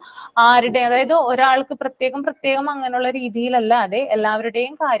കാര്യത്തിലാണെങ്കിലും അതായത് ഒരാൾക്ക് പ്രത്യേകം അങ്ങനെയുള്ള രീതിയിലല്ലാതെ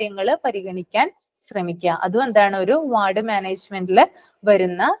എല്ലാവരുടെയും കാര്യങ്ങൾ പരിഗണിക്കാൻ ശ്രമിക്കുക. അതും എന്താണ്, ഒരു വാർഡ് മാനേജ്മെന്റിൽ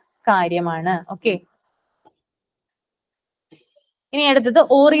വരുന്ന കാര്യമാണ്. ഓക്കെ, ഇനി അടുത്തത്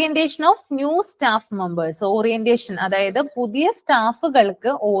orientation of new staff members. Orientation അതായത് പുതിയ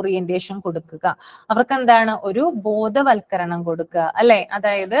സ്റ്റാഫുകൾക്ക് ഓറിയന്റേഷൻ കൊടുക്കുക. അവർക്ക് എന്താണ്, ഒരു ബോധവൽക്കരണം കൊടുക്കുക, അല്ലെ?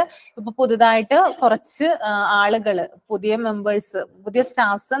 അതായത് ഇപ്പൊ പുതുതായിട്ട് കുറച്ച് ആളുകള്, പുതിയ മെമ്പേഴ്സ്, പുതിയ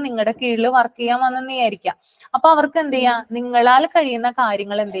സ്റ്റാഫ്സ് നിങ്ങളുടെ കീഴിൽ വർക്ക് ചെയ്യാൻ വന്നെന്ന് വിചാരിക്കാം. അപ്പൊ അവർക്ക് എന്ത് ചെയ്യാം, നിങ്ങളാൽ കഴിയുന്ന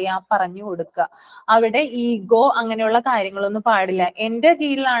കാര്യങ്ങൾ എന്ത് ചെയ്യാം, പറഞ്ഞു കൊടുക്കുക. അവിടെ ഈഗോ അങ്ങനെയുള്ള കാര്യങ്ങളൊന്നും പാടില്ല. എന്റെ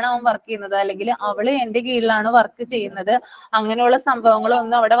കീഴിലാണ് അവൻ വർക്ക് ചെയ്യുന്നത്, അല്ലെങ്കിൽ അവള് എന്റെ കീഴിലാണ് വർക്ക് ചെയ്യുന്നത്, അങ്ങനെയുള്ള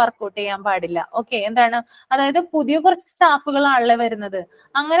സംഭവങ്ങളൊന്നും അവിടെ വർക്ക്ഔട്ട് ചെയ്യാൻ പാടില്ല. ഓക്കെ, എന്താണ്, അതായത് പുതിയ കുറച്ച് സ്റ്റാഫുകളാണല്ലേ വരുന്നത്.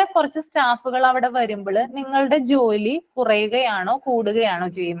 അങ്ങനെ കുറച്ച് സ്റ്റാഫുകൾ അവിടെ വരുമ്പോൾ നിങ്ങളുടെ ജോലി കുറയുകയാണോ കൂടുകയാണോ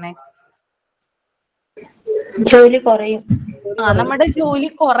ചെയ്യുന്നത്? ജോലി കുറയും. നമ്മുടെ ജോലി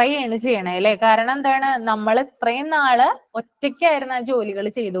കുറയാണ് ചെയ്യണേ, അല്ലെ? കാരണം എന്താണ്, നമ്മൾ ഇത്രയും നാള് ഒറ്റയ്ക്കായിരുന്നു ആ ജോലികൾ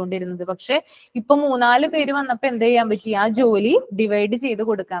ചെയ്തുകൊണ്ടിരുന്നത്. പക്ഷെ ഇപ്പൊ 3-4 പേര് വന്നപ്പോ എന്ത് ചെയ്യാൻ പറ്റി, ആ ജോലി ഡിവൈഡ് ചെയ്ത്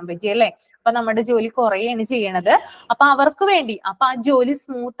കൊടുക്കാൻ പറ്റി, അല്ലെ? അപ്പൊ നമ്മുടെ ജോലി കുറയാണ് ചെയ്യണത്. അപ്പൊ അവർക്ക് വേണ്ടി, അപ്പൊ ആ ജോലി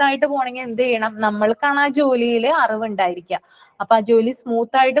സ്മൂത്ത് ആയിട്ട് പോണെങ്കിൽ എന്ത് ചെയ്യണം, നമ്മൾക്കാണ് ആ ജോലിയിൽ അറിവുണ്ടായിരിക്കുക. അപ്പൊ ആ ജോലി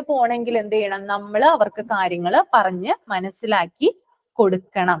സ്മൂത്ത് ആയിട്ട് പോണെങ്കിൽ എന്ത് ചെയ്യണം, നമ്മൾ അവർക്ക് കാര്യങ്ങൾ പറഞ്ഞ് മനസ്സിലാക്കി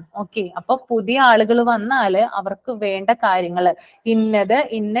കൊടുക്കണം. ഓക്കെ, അപ്പൊ പുതിയ ആളുകൾ വന്നാല് അവർക്ക് വേണ്ട കാര്യങ്ങള്, ഇന്നത്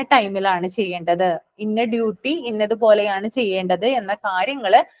ഇന്ന ടൈമിലാണ് ചെയ്യേണ്ടത്, ഇന്ന ഡ്യൂട്ടി ഇന്നതുപോലെയാണ് ചെയ്യേണ്ടത് എന്ന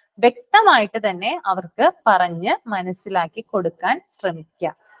കാര്യങ്ങള് വ്യക്തമായിട്ട് തന്നെ അവർക്ക് പറഞ്ഞ് മനസ്സിലാക്കി കൊടുക്കാൻ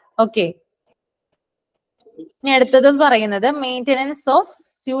ശ്രമിക്കുക. ഓക്കെ, ഇനി അടുത്തതും പറയുന്നത് മെയിൻ്റെനൻസ് ഓഫ്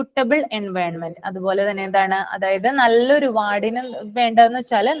സ്യൂട്ടബിൾ എൻവയോൺമെന്റ്. അതുപോലെ തന്നെ എന്താണ്, അതായത് നല്ലൊരു വാർഡിന് വേണ്ടതെന്ന്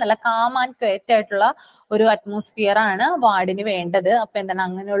വെച്ചാൽ നല്ല കാം ആൻഡ് ക്വയറ്റ് ആയിട്ടുള്ള ഒരു അറ്റ്മോസ്ഫിയർ ആണ് വാർഡിന് വേണ്ടത്. അപ്പൊ എന്താണ്,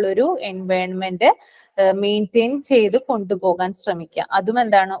 അങ്ങനെയുള്ള ഒരു എൻവയോൺമെന്റ് മെയിൻറ്റെയിൻ ചെയ്ത് കൊണ്ടുപോകാൻ ശ്രമിക്കുക. അതും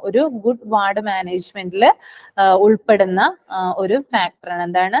എന്താണ്, ഒരു ഗുഡ് വാർഡ് മാനേജ്മെന്റിൽ ഉൾപ്പെടുന്ന ഒരു ഫാക്ടറാണ്.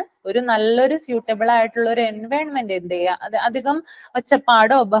 എന്താണ്, ഒരു നല്ലൊരു സ്യൂട്ടബിൾ ആയിട്ടുള്ള ഒരു എൻവയോൺമെന്റ് എന്ത് ചെയ്യുക, അത് അധികം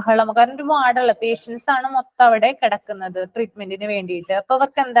ഒച്ചപ്പാടോ ബഹളമോ, കാരണം ഒരു വാർഡുള്ള പേഷ്യൻസ് ആണ് മൊത്തം അവിടെ കിടക്കുന്നത് ട്രീറ്റ്മെന്റിന് വേണ്ടിയിട്ട്. അപ്പൊ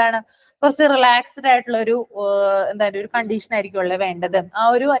അവർക്ക് എന്താണ്, കുറച്ച് റിലാക്സ്ഡ് ആയിട്ടുള്ള ഒരു എന്താണ് ഒരു കണ്ടീഷൻ ആയിരിക്കുമല്ലോ വേണ്ടത്. ആ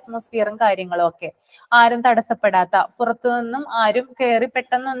ഒരു അറ്റ്മോസ്ഫിയറും കാര്യങ്ങളും ഒക്കെ, ആരും തടസ്സപ്പെടാത്ത, പുറത്തു നിന്നും ആരും കയറി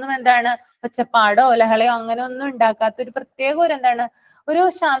പെട്ടെന്നൊന്നും എന്താണ് ഒച്ചപ്പാടോ ലഹളയോ അങ്ങനെ ഒന്നും ഉണ്ടാക്കാത്ത ഒരു പ്രത്യേക ഒരു എന്താണ് ഒരു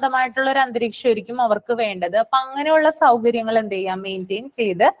ശാന്തമായിട്ടുള്ള ഒരു അന്തരീക്ഷമായിരിക്കും അവർക്ക് വേണ്ടത്. അപ്പൊ അങ്ങനെയുള്ള സൗകര്യങ്ങൾ എന്ത് ചെയ്യാം, മെയിൻറ്റെയിൻ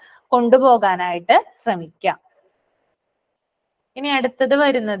ചെയ്ത് കൊണ്ടുപോകാനായിട്ട് ശ്രമിക്കാം. ഇനി അടുത്തത്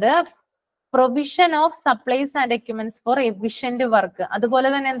വരുന്നത് provision of supplies and equipments four efficient work. അതുപോലെ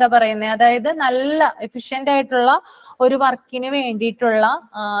തന്നെ എന്താ പറയുന്നത്, അതായത് നല്ല എഫിഷ്യന്റ് ആയിട്ടുള്ള ഒരു വർക്കിന് വേണ്ടിയിട്ടുള്ള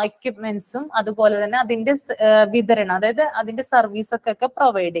എക്യുപ്മെന്റ്സും അതുപോലെ തന്നെ അതിന്റെ വിതരണം, അതായത് അതിന്റെ സർവീസ് ഒക്കെ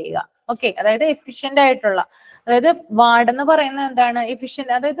പ്രൊവൈഡ് ചെയ്യുക. ഓക്കെ, അതായത് എഫിഷ്യന്റ് ആയിട്ടുള്ള, അതായത് വാർഡ് എന്ന് പറയുന്നത് എന്താണ്,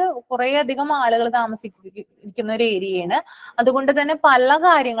 എഫിഷ്യന്റ്, അതായത് കുറെ അധികം ആളുകൾ താമസിക്കുന്ന ഒരു ഏരിയയാണ്. അതുകൊണ്ട് തന്നെ പല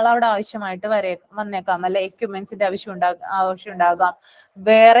കാര്യങ്ങളും അവിടെ ആവശ്യമായിട്ട് വന്നേക്കാം, അല്ലെ, എക്യുപ്മെന്റ്സിന്റെ ആവശ്യം ഉണ്ടാകാം,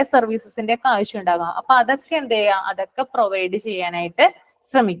 വേറെ സർവീസസിന്റെ ഒക്കെ ആവശ്യം ഉണ്ടാകാം. അപ്പൊ അതൊക്കെ എന്ത് ചെയ്യാം, അതൊക്കെ പ്രൊവൈഡ് ചെയ്യാനായിട്ട്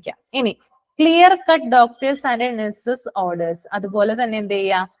ശ്രമിക്കാം. ഇനി clear cut doctors and nurses orders. അതുപോലെ തന്നെ എന്ത്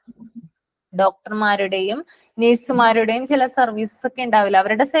ചെയ്യാം, ഡോക്ടർമാരുടെയും നഴ്സുമാരുടെയും ചില സർവീസസ് ഒക്കെ ഉണ്ടാവില്ലേ,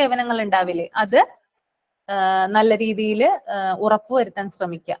 അവരുടെ സേവനങ്ങൾ ഉണ്ടാവില്ലേ, അത് നല്ല രീതിയിൽ ഉറപ്പുവരുത്താൻ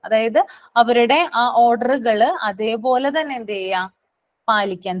ശ്രമിക്കുക. അതായത് അവരുടെ ആ ഓർഡറുകൾ അതേപോലെ തന്നെ എന്ത് ചെയ്യാം,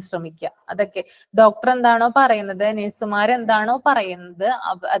 പാലിക്കാൻ ശ്രമിക്കുക. അതൊക്കെ ഡോക്ടർ എന്താണോ പറയുന്നത്, നഴ്സുമാർ എന്താണോ പറയുന്നത്,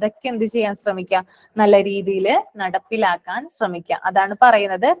 അതൊക്കെ എന്ത് ചെയ്യാൻ ശ്രമിക്കുക, നല്ല രീതിയിൽ നടപ്പിലാക്കാൻ ശ്രമിക്കുക. അതാണ്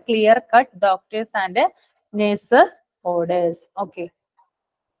പറയുന്നത് clear cut doctors and nurses orders. Okay,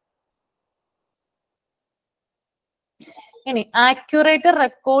 ഇനി ആക്യുറേറ്റ്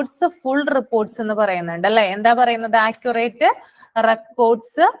റെക്കോർഡ്സ് ഫുൾ റിപ്പോർട്ട്സ് എന്ന് പറയുന്നുണ്ട്, അല്ലെ. എന്താ പറയുന്നത്, ആക്യുറേറ്റ്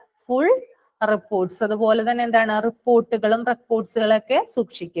റെക്കോർഡ്സ് ഫുൾ റിപ്പോർട്ട്സ്. അതുപോലെ തന്നെ എന്താണ്, റിപ്പോർട്ടുകളും റെക്കോർഡ്സുകളൊക്കെ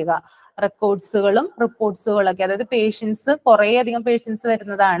സൂക്ഷിക്കുക. റെക്കോർഡ്സുകളും റിപ്പോർട്ട്സുകളൊക്കെ, അതായത് പേഷ്യൻസ്, കുറെ അധികം പേഷ്യൻസ്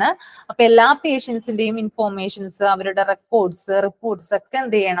വരുന്നതാണ്. അപ്പൊ എല്ലാ പേഷ്യൻസിന്റെയും ഇൻഫോർമേഷൻസ്, അവരുടെ റെക്കോർഡ്സ് റിപ്പോർട്ട്സ് ഒക്കെ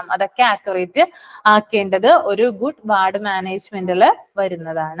എന്ത് ചെയ്യണം, അതൊക്കെ ആക്യുറേറ്റ് ആക്കേണ്ടത് ഒരു ഗുഡ് വാർഡ് മാനേജ്മെന്റിൽ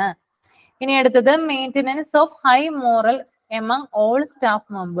വരുന്നതാണ്. ഇനി അടുത്തത് maintenance of high moral among all staff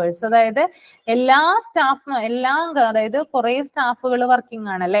members. അതായത് അതായത് കുറെ സ്റ്റാഫുകൾ വർക്കിംഗ്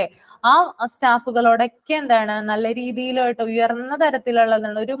ആണല്ലേ, ആ സ്റ്റാഫുകളോടൊക്കെ എന്താണ് നല്ല രീതിയിലോട്ട് ഉയർന്ന തരത്തിലുള്ള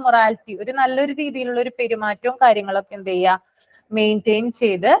ഒരു മൊറാലിറ്റി, ഒരു നല്ലൊരു രീതിയിലുള്ള ഒരു പെരുമാറ്റവും കാര്യങ്ങളൊക്കെ എന്ത് ചെയ്യുക, മെയിൻറ്റെയിൻ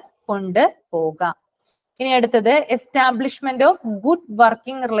ചെയ്ത് കൊണ്ടുപോകാം. ഇനി അടുത്തത് establishment of good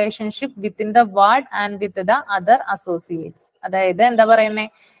working relationship within the ward and with the other associates. അതായത് എന്താ പറയുന്നത്,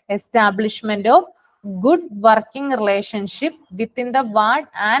 establishment of good working relationship within the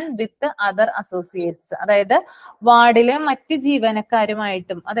ward and with other associates. അതായത് വാർഡിലെ മറ്റ്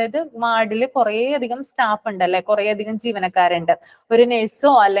ജീവനക്കാരുമായിട്ടും, അതായത് വാർഡിൽ കുറെ അധികം സ്റ്റാഫ് ഉണ്ടല്ലേ, കുറെ അധികം ജീവനക്കാരുണ്ട്, ഒരു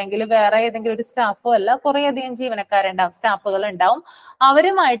നഴ്സോ അല്ലെങ്കിൽ വേറെ ഏതെങ്കിലും ഒരു സ്റ്റാഫോ അല്ല, കുറെ അധികം ജീവനക്കാരുണ്ടാവും, സ്റ്റാഫുകൾ ഉണ്ടാവും.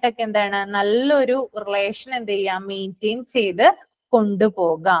 അവരുമായിട്ടൊക്കെ എന്താണ് നല്ലൊരു റിലേഷൻ എന്ത് ചെയ്യാം, മെയിൻറ്റെയിൻ ചെയ്ത്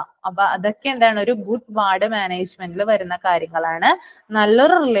കൊണ്ടുപോകാം. അപ്പൊ അതൊക്കെ എന്താണ് ഒരു ഗുഡ് വാർഡ് മാനേജ്മെന്റിൽ വരുന്ന കാര്യങ്ങളാണ്.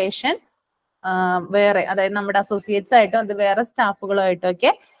 നല്ലൊരു റിലേഷൻ വേറെ, അതായത് നമ്മുടെ അസോസിയേറ്റ്സ് ആയിട്ടോ അത് വേറെ സ്റ്റാഫുകളുമായിട്ടോ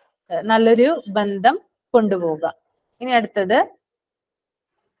ഒക്കെ നല്ലൊരു ബന്ധം കൊണ്ടുപോകുക. ഇനി അടുത്തത്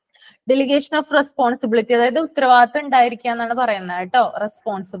ഡെലിഗേഷൻ ഓഫ് റെസ്പോൺസിബിലിറ്റി, അതായത് ഉത്തരവാദിത്വം ഉണ്ടായിരിക്കുക എന്നാണ് പറയുന്നത് കേട്ടോ,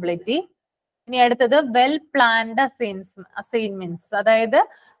 റെസ്പോൺസിബിലിറ്റി. ഇനി അടുത്തത് വെൽ പ്ലാൻഡ് അസൈൻമെന്റ്സ്, അതായത്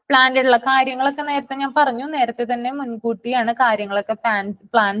പ്ലാൻഡ് ഉള്ള കാര്യങ്ങളൊക്കെ നേരത്തെ ഞാൻ പറഞ്ഞു, നേരത്തെ തന്നെ മുൻകൂട്ടിയാണ് കാര്യങ്ങളൊക്കെ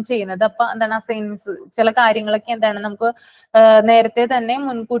പ്ലാൻ ചെയ്യുന്നത്. അപ്പൊ എന്താണ് അസൈൻമെന്റ്സ്, ചില കാര്യങ്ങളൊക്കെ എന്താണ് നമുക്ക് നേരത്തെ തന്നെ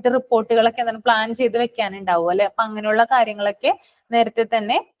മുൻകൂട്ടി റിപ്പോർട്ടുകളൊക്കെ എന്താണ് പ്ലാൻ ചെയ്ത് വെക്കാനുണ്ടാവും അല്ലെ. അപ്പൊ അങ്ങനെയുള്ള കാര്യങ്ങളൊക്കെ നേരത്തെ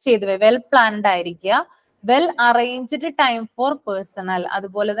തന്നെ ചെയ്തു വെൽ പ്ലാൻഡ് ആയിരിക്കുക. Well arranged time for personal,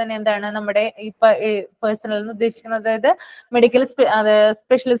 അതുപോലെ തന്നെ എന്താണ് നമ്മുടെ ഇപ്പൊ പേഴ്സണൽ എന്ന് ഉദ്ദേശിക്കുന്നത്, അതായത് മെഡിക്കൽ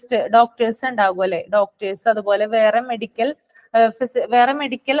സ്പെഷ്യലിസ്റ്റ് ഡോക്ടേഴ്സ് ഉണ്ടാകും അല്ലെ, ഡോക്ടേഴ്സ് അതുപോലെ വേറെ മെഡിക്കൽ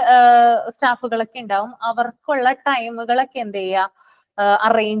സ്റ്റാഫുകളൊക്കെ ഉണ്ടാവും. അവർക്കുള്ള ടൈമുകളൊക്കെ എന്ത് ചെയ്യുക,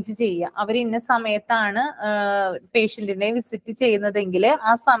 അറേഞ്ച് ചെയ്യുക. അവർ ഇന്ന സമയത്താണ് പേഷ്യന്റിനെ വിസിറ്റ് ചെയ്യുന്നതെങ്കിൽ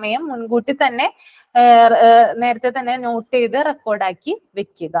ആ സമയം മുൻകൂട്ടി തന്നെ നേരത്തെ തന്നെ നോട്ട് ചെയ്ത് റെക്കോർഡാക്കി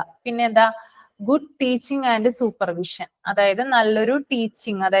വെക്കുക. പിന്നെ എന്താ, ഗുഡ് ടീച്ചിങ് ആൻഡ് സൂപ്പർവിഷൻ, അതായത് നല്ലൊരു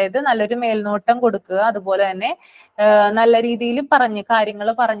ടീച്ചിങ്, അതായത് നല്ലൊരു മേൽനോട്ടം കൊടുക്കുക, അതുപോലെ തന്നെ നല്ല രീതിയിൽ കാര്യങ്ങൾ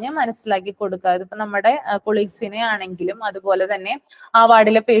പറഞ്ഞ് മനസ്സിലാക്കി കൊടുക്കുക. ഇതിപ്പോ നമ്മുടെ കൊളീഗ്സിനെ ആണെങ്കിലും അതുപോലെ തന്നെ ആ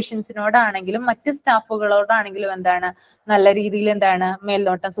വാർഡിലെ പേഷ്യൻസിനോടാണെങ്കിലും മറ്റ് സ്റ്റാഫുകളോടാണെങ്കിലും എന്താണ് നല്ല രീതിയിൽ എന്താണ്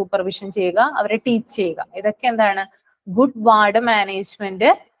മേൽനോട്ടം സൂപ്പർവിഷൻ ചെയ്യുക, അവരെ ടീച്ച് ചെയ്യുക. ഇതൊക്കെ എന്താണ് ഗുഡ് വാർഡ്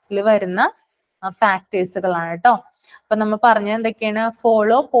മാനേജ്മെന്റിൽ വരുന്ന ഫാക്ടേഴ്സുകളാണ് കേട്ടോ. അപ്പൊ നമ്മൾ പറഞ്ഞത് എന്തൊക്കെയാണ്?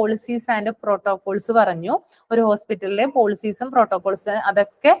 ഫോളോ പോളിസീസ് ആൻഡ് പ്രോട്ടോകോൾസ് പറഞ്ഞു. ഒരു ഹോസ്പിറ്റലിലെ പോളിസീസും പ്രോട്ടോകോൾസ്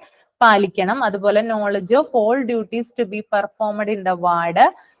അതൊക്കെ പാലിക്കണം. അതുപോലെ knowledge of all duties to B performed in the ward,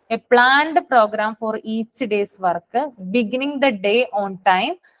 A planned programme for each days work, beginning the day on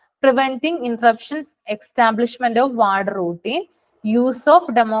time, preventing interruptions, establishment of ward routine, use of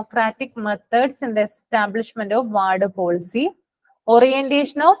democratic methods in the establishment of ward policy,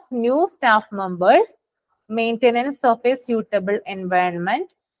 orientation of new staff members, maintenance of a suitable environment,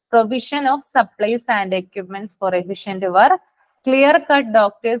 provision of supplies and equipments for efficient work, clear-cut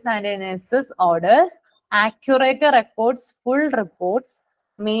doctors and nurses orders, accurate records, full reports,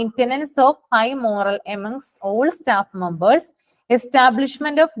 maintenance of high moral amongst all staff members,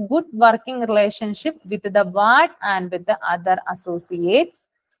 establishment of good working relationship with the ward and with the other associates,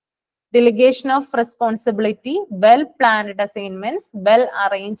 delegation of responsibility, well-planned assignments,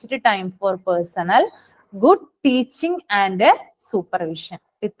 well-arranged time for personnel, good teaching and supervision.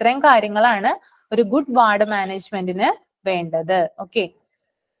 ഇത്രയും കാര്യങ്ങളാണ് ഒരു good ward മാനേജ്മെന്റിന് വേണ്ടത്. Okay,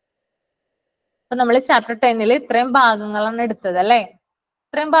 അപ്പൊ നമ്മൾ chapter 10 ഇത്രയും ഭാഗങ്ങളാണ് എടുത്തത് അല്ലെ?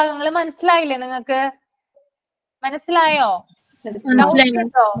 ഇത്രയും ഭാഗങ്ങൾ മനസ്സിലായില്ലേ നിങ്ങൾക്ക്? മനസ്സിലായോ?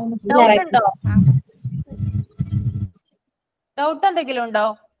 ഡൗട്ട് എന്തെങ്കിലും ഉണ്ടോ?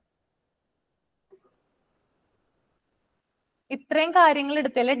 ഇത്രയും കാര്യങ്ങൾ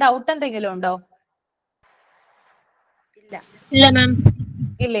എടുത്തല്ലേ ഡൗട്ട് എന്തെങ്കിലും ഉണ്ടോ? ഇല്ല മാം.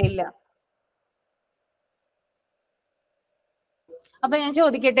 ഇല്ല. അപ്പൊ ഞാൻ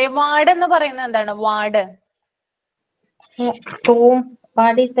ചോദിക്കട്ടെ, വാർഡ് എന്ന് പറയുന്നത് എന്താണ്? Ward room.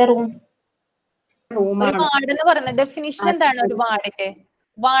 Ward is A room. ഒരു വാർഡ് എന്ന് പറയുന്ന ഡെഫിനിഷൻ എന്താണ്? ഒരു വാർഡിന്റെ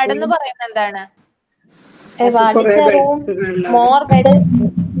വാർഡ് എന്ന് പറയുന്നത് എന്താണ്? Ward is A room, more bed.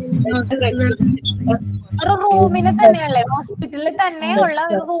 ഒരു റൂമിനെ തന്നെയല്ലേ, ഹോസ്പിറ്റലിൽ തന്നെ ഉള്ള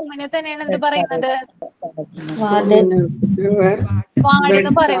ഒരു റൂമിനെ തന്നെയാണ് എന്ത് പറയുന്നത്? വാർഡ്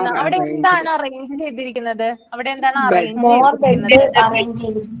എന്ന് പറയുന്നത്. അവിടെ എന്താണ് അറേഞ്ച് ചെയ്തിരിക്കുന്നത്? അവിടെ എന്താണ് അറേഞ്ച് ചെയ്തിരിക്കുന്നത്?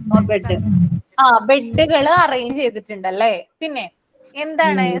 ബെഡുകൾ അറേഞ്ച് ചെയ്തിട്ടുണ്ടല്ലേ. പിന്നെ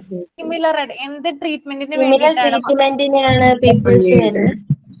എന്താണ് സിമിലർ എന്ത് ട്രീറ്റ്മെന്റിന് വേണ്ടിയിട്ടാണ്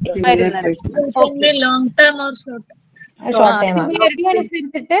long term or short? Similarity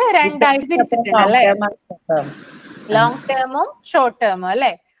അനുസരിച്ചിട്ട് രണ്ടായിട്ട് തിരിച്ചിട്ടുണ്ടല്ലേ, ലോങ് ടേമും ഷോർട്ട് ടേമും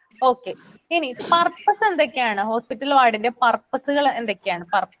അല്ലെ? ഓക്കെ, ഇനി പർപ്പസ് എന്തൊക്കെയാണ്? ഹോസ്പിറ്റൽ വാർഡിന്റെ പർപ്പസുകൾ എന്തൊക്കെയാണ്?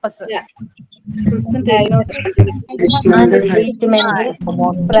 പർപ്പസ്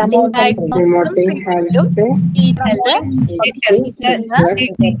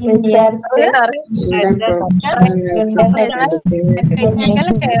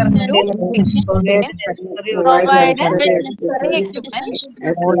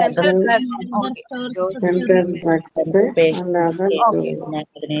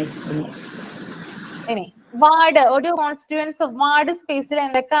ഇനി വാർഡ്, ഒരു കോൺസ്റ്റിറ്റ്യുവൻസ് വാർഡ് സ്പേസിൽ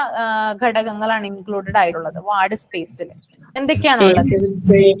എന്തൊക്കെ ഘടകങ്ങളാണ് ഇൻക്ലൂഡഡ് ആയിട്ടുള്ളത്? വാർഡ് സ്പേസിൽ എന്തൊക്കെയാണുള്ളത്?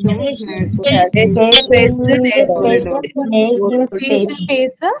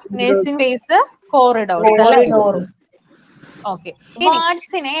 നഴ്സിംഗ് സ്പേസ്, കോറിഡോർസ് അല്ലെ? ഓക്കെ,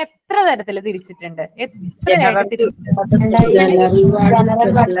 വാർഡ്സിനെ എത്ര തരത്തിൽ തിരിച്ചിട്ടുണ്ട്? എത്രയായിട്ട്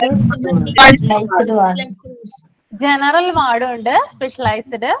ജനറൽ വാർഡും ഉണ്ട്,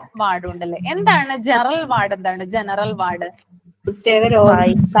 സ്പെഷ്യലൈസ്ഡ് വാർഡും ഉണ്ടല്ലേ? എന്താണ് ജനറൽ വാർഡ്? എന്താണ് ജനറൽ വാർഡ്?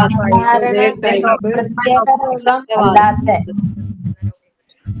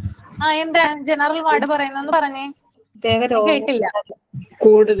 എന്താണ് ജനറൽ വാർഡ് പറയുന്നതെന്ന് പറഞ്ഞേ, കേട്ടില്ല.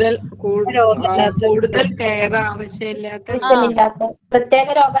 കൂടുതൽ കെയർ ആവശ്യമില്ലാത്ത പ്രത്യേക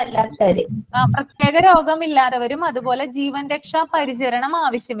രോഗമില്ലാത്തവര്, പ്രത്യേക രോഗമില്ലാത്തവരും അതുപോലെ ജീവൻ രക്ഷാ പരിചരണം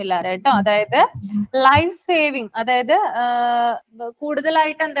ആവശ്യമില്ലാതെ കേട്ടോ. അതായത് ലൈഫ് സേവിങ്, അതായത്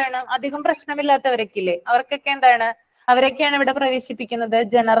കൂടുതലായിട്ട് എന്താണ് അധികം പ്രശ്നമില്ലാത്തവരൊക്കെ ഇല്ലേ, അവർക്കൊക്കെ എന്താണ്, അവരൊക്കെയാണ് ഇവിടെ പ്രവേശിപ്പിക്കുന്നത്,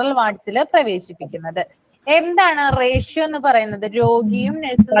 ജനറൽ വാർഡ്സിൽ പ്രവേശിപ്പിക്കുന്നത്. എന്താണ് റേഷ്യോ എന്ന് പറയുന്നത്? രോഗിയും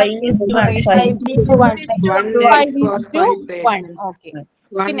നഴ്സും. ഓക്കെ,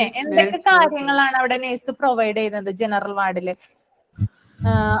 പിന്നെ എന്തൊക്കെ കാര്യങ്ങളാണ് അവിടെ നഴ്സ് പ്രൊവൈഡ് ചെയ്യുന്നത് ജനറൽ വാർഡില്?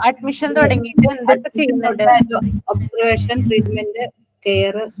 അഡ്മിഷൻ തുടങ്ങിയിട്ട് എന്തൊക്കെ ചെയ്യുന്നുണ്ട്? ഒബ്സർവേഷൻ, ട്രീറ്റ്മെന്റ്,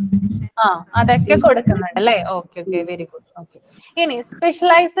 കെയർ അതൊക്കെ കൊടുക്കുന്നുണ്ട് അല്ലേ? Okay okay, very good. Okay, ഇനി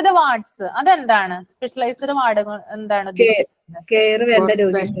സ്പെഷ്യലൈസ്ഡ് വാർഡ്സ് അതെന്താണ്? സ്പെഷ്യലൈസ്ഡ് വാർഡ് എന്താണ് ഉദ്ദേശിക്കുന്നത്? കെയർ വേണ്ട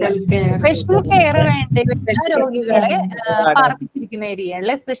രോഗികളെ, സ്പെഷ്യൽ കെയർ വേണ്ടി വരുന്ന രോഗികളെ പാർപ്പിച്ചിരിക്കുന്ന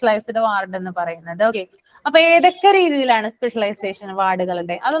ഏരിയകളിലെ സ്പെഷ്യലൈസ്ഡ് വാർഡ് എന്ന് പറയുന്നത്. ഓക്കെ, അപ്പൊ ഏതൊക്കെ രീതിയിലാണ് സ്പെഷ്യലൈസേഷൻ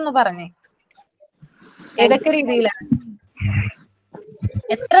വാർഡുകളുടെ? അതൊന്ന് പറഞ്ഞേ, ഏതൊക്കെ രീതിയിലാണ്?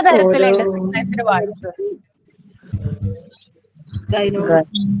 എത്ര തരത്തിലുണ്ട് സ്പെഷ്യലൈസ്ഡ് വാർഡ്സ്?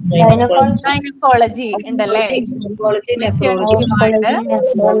 ഗൈനക്കോളജി ഉണ്ടല്ലേ, maternity ward,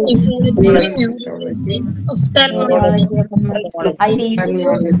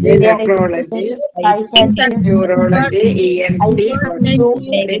 nephrology, urology, ENT,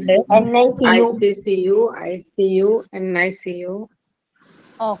 ICCU, NICU,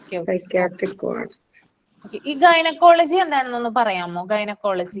 okay okay. psychiatric ward. ഈ ഗൈനക്കോളജി എന്താണെന്നൊന്ന് പറയാമോ?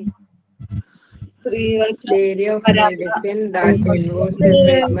 Gynaecology The area of medicine that involves the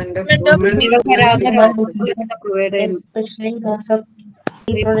treatment of women.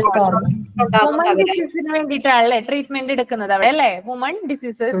 Woman ഡിസീസിന് വേണ്ടിയിട്ടാണല്ലേ treatment എടുക്കുന്നത് അവിടെ അല്ലേ? വുമൺ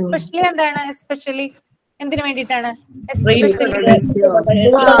ഡിസീസ് എസ്പെഷ്യലി എന്താണ്? Especially എന്തിനു വേണ്ടിയിട്ടാണ്?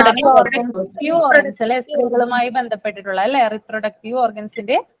 Reproductive organs അല്ലെ, സ്ത്രീകളുമായി ബന്ധപ്പെട്ടിട്ടുള്ള അല്ലെ റിപ്രൊഡക്റ്റീവ്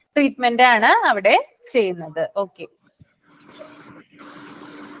ഓർഗൻസിന്റെ ട്രീറ്റ്മെന്റ് ആണ് അവിടെ ചെയ്യുന്നത്. Okay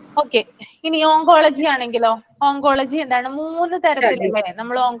okay. ഇനി ഓങ്കോളജി ആണെങ്കിലോ? ഓങ്കോളജി എന്താണ്? 3 തരത്തിലല്ലേ?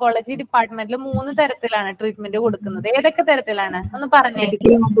 നമ്മൾ ഓങ്കോളജി ഡിപ്പാർട്ട്മെന്റിൽ 3 തരത്തിലാണ് ട്രീറ്റ്മെന്റ് കൊടുക്കുന്നത്. ഏതൊക്കെ തരത്തിലാണ് ഒന്ന് പറഞ്ഞേ?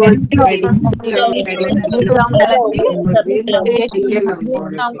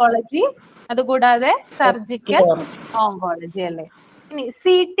 ഓങ്കോളജി, അതുകൂടാതെ സർജിക്കൽ ഓങ്കോളജി അല്ലേ? ഇനി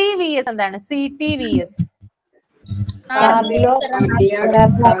CTVS എന്താണ്? CTVS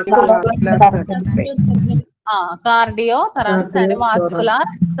cardio thoracic and vascular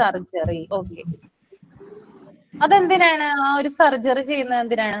surgery. Okay, അതെന്തിനാണ് ആ ഒരു സർജറി ചെയ്യുന്നത്?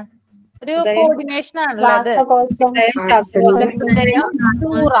 എന്തിനാണ്? ഒരു കോർഡിനേഷൻ ആണല്ലോ അത്.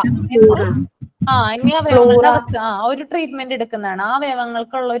 ഇനി ഒരു ട്രീറ്റ്മെന്റ് എടുക്കുന്നതാണ്, ആ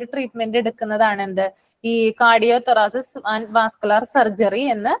അവയവങ്ങൾക്കുള്ള ഒരു ട്രീറ്റ്മെന്റ് എടുക്കുന്നതാണ് എന്ത്? ഈ cardio thoracic and vascular surgery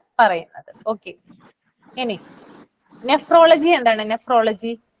എന്ന് പറയുന്നത്. ഓക്കെ, ഇനി നെഫ്രോളജി എന്താണ്?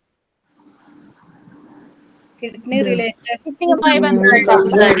 നെഫ്രോളജി കിഡ്നിയുമായി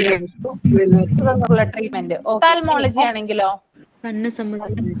ബന്ധപ്പെട്ടുള്ള ട്രീറ്റ്മെന്റ്. ഓഫ്താൽമോളജി ആണെങ്കിലോ?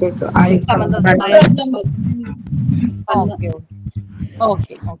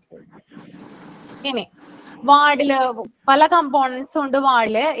 ഓക്കെ. ഇനി വാർഡില് പല കമ്പോണൻസ് ഉണ്ട്.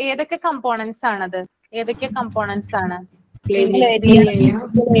 വാർഡില് ഏതൊക്കെ കമ്പോണൻസ് ആണത്? ഏതൊക്കെ കമ്പോണൻസ് ആണ്?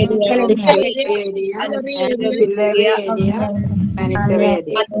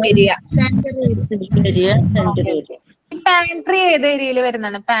 പാൻട്രി ഏത് ഏരിയയിൽ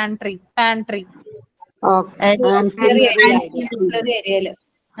വരുന്നതാണ്? Pantry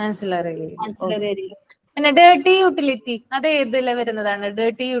ancillary area. പിന്നെ ഡേർട്ടി യൂട്ടിലിറ്റി അത് ഏതില് വരുന്നതാണ്?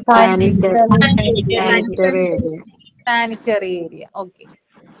 Dirty utility sanitary area. Okay.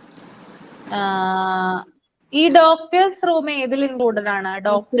 ഈ ഡോക്ടേഴ്സ് റൂം ഏതിൽ ഇൻക്ലൂഡഡ് ആണ്?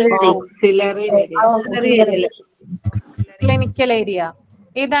 ഡോക്ടേഴ്സ് റൂം ക്ലിനിക്കൽ ഏരിയ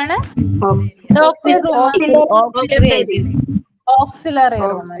ഏതാണ്? ഡോക്ടേഴ്സ് റൂം ഓക്സിലറി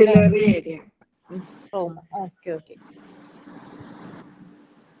റൂം അല്ലേ? റൂം. Okay okay.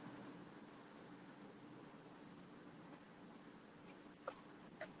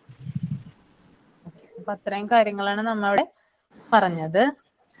 അപ്പൊ അത്രയും കാര്യങ്ങളാണ് നമ്മളിവിടെ പറഞ്ഞത്.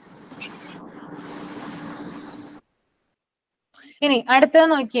 ഇനി അടുത്തത്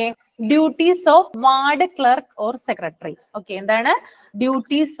നോക്കിയേ, duties of ward clerk or secretary. Okay, എന്താണ്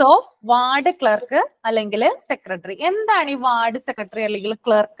ഡ്യൂട്ടീസ് ഓഫ് വാർഡ് ക്ലർക്ക് അല്ലെങ്കിൽ സെക്രട്ടറി? എന്താണ് ഈ വാർഡ് സെക്രട്ടറി അല്ലെങ്കിൽ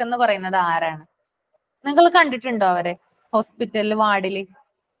ക്ലർക്ക് എന്ന് പറയുന്നത്? ആരാണ്? നിങ്ങൾ കണ്ടിട്ടുണ്ടോ അവരെ ഹോസ്പിറ്റലിൽ വാർഡില്?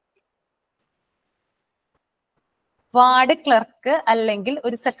 വാർഡ് ക്ലർക്ക് അല്ലെങ്കിൽ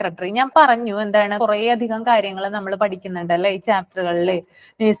ഒരു സെക്രട്ടറി. ഞാൻ പറഞ്ഞു എന്താണ്, കുറെ അധികം കാര്യങ്ങൾ നമ്മൾ പഠിക്കുന്നുണ്ട് അല്ലെ ഈ ചാപ്റ്ററുകളിൽ.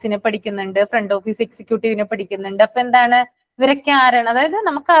 നഴ്സിനെ പഠിക്കുന്നുണ്ട്, ഫ്രണ്ട് ഓഫീസ് എക്സിക്യൂട്ടീവിനെ പഠിക്കുന്നുണ്ട്. അപ്പൊ എന്താണ്, ഇവരൊക്കെ ആരാണ്? അതായത്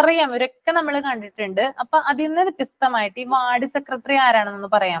നമുക്കറിയാം, ഇവരൊക്കെ നമ്മൾ കണ്ടിട്ടുണ്ട്. അപ്പൊ അതിൽ നിന്ന് വ്യത്യസ്തമായിട്ട് ഈ വാർഡ് സെക്രട്ടറി ആരാണെന്ന്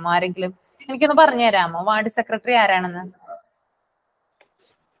പറയാമോ ആരെങ്കിലും? എനിക്കൊന്ന് പറഞ്ഞു തരാമോ വാർഡ് സെക്രട്ടറി ആരാണെന്ന്?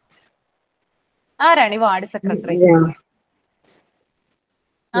 ആരാണ് ഈ വാർഡ് സെക്രട്ടറി?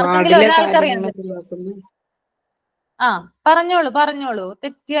 ആർക്കെങ്കിലും ഒരാൾക്കറിയാം? പറഞ്ഞോളൂ,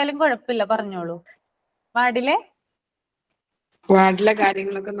 തെറ്റിയാലും കുഴപ്പമില്ല, പറഞ്ഞോളൂ. വാർഡിലെ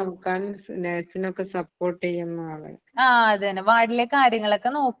കാര്യങ്ങളൊക്കെ നോക്കാൻ നഴ്സിനൊക്കെ സപ്പോർട്ട് ചെയ്യുന്ന ആള്. അത് തന്നെ, വാർഡിലെ കാര്യങ്ങളൊക്കെ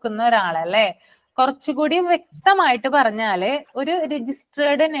നോക്കുന്ന ഒരാളല്ലേ? കുറച്ചുകൂടി വ്യക്തമായിട്ട് പറഞ്ഞാല് ഒരു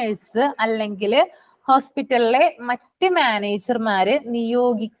രജിസ്ട്രേർഡ് നഴ്സ് അല്ലെങ്കിൽ ഹോസ്പിറ്റലിലെ മറ്റ് മാനേജർമാര്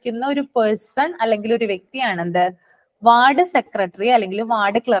നിയോഗിക്കുന്ന ഒരു പേഴ്സൺ അല്ലെങ്കിൽ ഒരു വ്യക്തിയാണ് എന്ത്? വാർഡ് സെക്രട്ടറി അല്ലെങ്കിൽ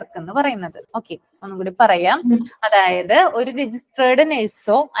വാർഡ് ക്ലർക്ക് എന്ന് പറയുന്നത്. ഓക്കെ, ഒന്നും കൂടി പറയാം. അതായത് ഒരു രജിസ്ട്രേർഡ്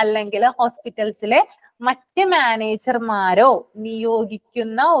നഴ്സോ അല്ലെങ്കിൽ ഹോസ്പിറ്റൽസിലെ മറ്റ് മാനേജർമാരോ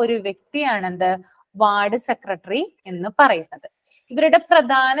നിയോഗിക്കുന്ന ഒരു വ്യക്തിയാണെന്ത് വാർഡ് സെക്രട്ടറി എന്ന് പറയുന്നത്. ഇവരുടെ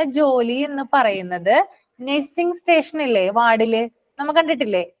പ്രധാന ജോലി എന്ന് പറയുന്നത് നഴ്സിംഗ് സ്റ്റേഷൻ ഇല്ലേ വാർഡില്, നമ്മൾ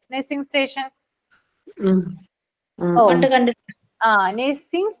കണ്ടിട്ടില്ലേ നഴ്സിംഗ് സ്റ്റേഷൻ?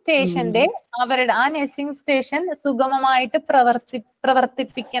 നഴ്സിംഗ് സ്റ്റേഷന്റെ അവരുടെ ആ നഴ്സിംഗ് സ്റ്റേഷൻ സുഗമമായിട്ട്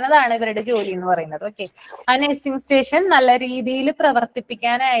പ്രവർത്തിപ്പിക്കുന്നതാണ് ഇവരുടെ ജോലി എന്ന് പറയുന്നത്. ഓക്കെ, ആ നഴ്സിംഗ് സ്റ്റേഷൻ നല്ല രീതിയിൽ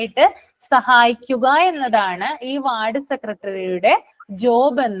പ്രവർത്തിപ്പിക്കാനായിട്ട് സഹായിക്കുക എന്നതാണ് ഈ വാർഡ് സെക്രട്ടറിയുടെ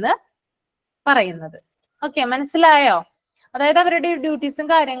ജോബ് എന്ന് പറയുന്നത്. ഓക്കെ, മനസ്സിലായോ? അതായത് അവരുടെ ഡ്യൂട്ടീസും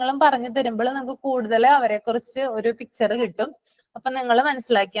കാര്യങ്ങളും പറഞ്ഞു തരുമ്പോൾ നമുക്ക് കൂടുതൽ അവരെ കുറിച്ച് ഒരു പിക്ചർ കിട്ടും. അപ്പൊ നിങ്ങൾ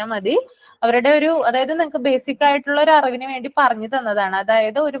മനസ്സിലാക്കിയാൽ മതി. അവരുടെ അതായത് നിങ്ങൾക്ക് ബേസിക് ആയിട്ടുള്ള ഒരു അറിവിന് വേണ്ടി പറഞ്ഞു തന്നതാണ്.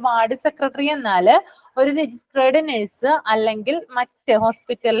 അതായത് ഒരു വാർഡ് സെക്രട്ടറി എന്നാല് ഒരു രജിസ്ട്രേർഡ് നഴ്സ് അല്ലെങ്കിൽ മറ്റ്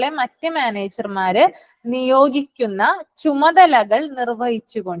ഹോസ്പിറ്റലിലെ മറ്റ് മാനേജർമാര് നിയോഗിക്കുന്ന ചുമതലകൾ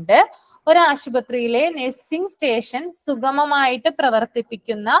നിർവഹിച്ചുകൊണ്ട് ഒരാശുപത്രിയിലെ നഴ്സിംഗ് സ്റ്റേഷൻ സുഗമമായിട്ട്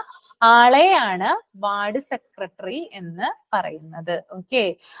പ്രവർത്തിപ്പിക്കുന്ന ആളെയാണ് വാർഡ് സെക്രട്ടറി എന്ന് പറയുന്നത്. ഓക്കെ,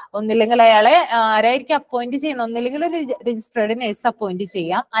 ഒന്നില്ലെങ്കിൽ അയാളെ ആരായിരിക്കും അപ്പോയിന്റ് ചെയ്യുന്നത്? ഒന്നില്ലെങ്കിൽ ഒരു രജിസ്ട്രേർഡ് നഴ്സ് അപ്പോയിന്റ്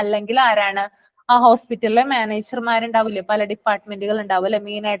ചെയ്യാം, അല്ലെങ്കിൽ ആരാണ് ആ ഹോസ്പിറ്റലിലെ മാനേജർമാരുണ്ടാവില്ലേ, പല ഡിപ്പാർട്ട്മെന്റുകൾ ഉണ്ടാവില്ലേ,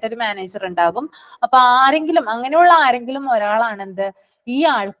 മെയിൻ ആയിട്ട് ഒരു മാനേജർ ഉണ്ടാകും. അപ്പൊ അങ്ങനെയുള്ള ആരെങ്കിലും ഒരാളാണ് എന്ത് ഈ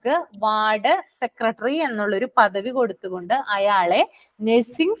ആൾക്ക് വാർഡ് സെക്രട്ടറി എന്നുള്ളൊരു പദവി കൊടുത്തുകൊണ്ട് അയാളെ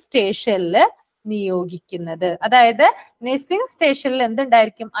നഴ്സിംഗ് സ്റ്റേഷനിൽ നിയോഗിക്കുന്നത്. അതായത് നഴ്സിംഗ് സ്റ്റേഷനിൽ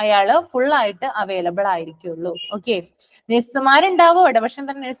എന്തുണ്ടായിരിക്കും, അയാള് ഫുൾ ആയിട്ട് അവൈലബിൾ ആയിരിക്കുള്ളൂ. ഓക്കെ, നഴ്സുമാരുണ്ടാവും അവിടെ, പക്ഷെ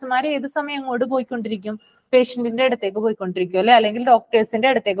എന്താ നഴ്സുമാർ ഏത് സമയം അങ്ങോട്ട് പോയിക്കൊണ്ടിരിക്കും? പേഷ്യന്റിന്റെ അടുത്തേക്ക് പോയിക്കൊണ്ടിരിക്കും അല്ലെ, അല്ലെങ്കിൽ ഡോക്ടേഴ്സിന്റെ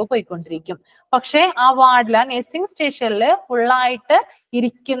അടുത്തേക്ക് പോയിക്കൊണ്ടിരിക്കും. പക്ഷെ ആ വാർഡില് നഴ്സിംഗ് സ്റ്റേഷനിൽ ഫുള്ളായിട്ട്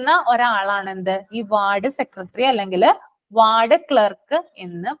ഇരിക്കുന്ന ഒരാളാണ് എന്ത് ഈ വാർഡ് സെക്രട്ടറി അല്ലെങ്കിൽ വാർഡ് ക്ലർക്ക്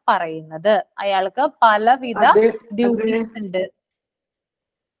എന്ന് പറയുന്നത്. അയാൾക്ക് പലവിധ ഡ്യൂട്ടീസ് ഉണ്ട്.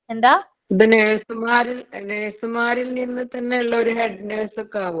 എന്താ ഇത് നേഴ്സുമാരിൽ നിന്ന് തന്നെ ഉള്ള ഒരു ഹെഡ് നേഴ്സ്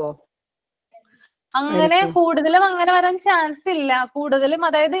ഒക്കെ ആവോ? അങ്ങനെ കൂടുതലും അങ്ങനെ വരാൻ ചാൻസ് ഇല്ല. കൂടുതലും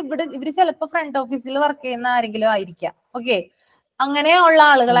അതായത് ഇവര് ചിലപ്പോ ഫ്രണ്ട് ഓഫീസിൽ വർക്ക് ചെയ്യുന്ന ആരെങ്കിലും ആയിരിക്കാം. ഓക്കെ, അങ്ങനെയുള്ള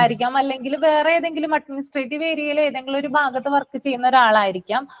ആളുകളായിരിക്കാം, അല്ലെങ്കിൽ വേറെ ഏതെങ്കിലും അഡ്മിനിസ്ട്രേറ്റീവ് ഏരിയയിൽ ഏതെങ്കിലും ഒരു ഭാഗത്ത് വർക്ക് ചെയ്യുന്ന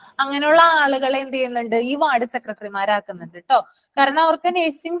ഒരാളായിരിക്കാം. അങ്ങനെയുള്ള ആളുകളെ എന്ത് ചെയ്യുന്നുണ്ട് ഈ വാർഡ് സെക്രട്ടറിമാരാക്കുന്നുണ്ട് കേട്ടോ. കാരണം അവർക്ക്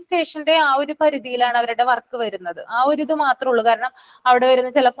നഴ്സിംഗ് സ്റ്റേഷന്റെ ആ ഒരു പരിധിയിലാണ് അവരുടെ വർക്ക് വരുന്നത്. ആ ഒരു ഇത് മാത്രമേ ഉള്ളൂ. കാരണം അവിടെ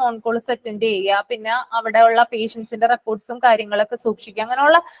വരുന്ന ചില ഫോൺ കോൾസ് അറ്റൻഡ് ചെയ്യുക, പിന്നെ അവിടെ ഉള്ള പേഷ്യൻസിന്റെ റെക്കോർഡ്സും കാര്യങ്ങളൊക്കെ സൂക്ഷിക്കുക,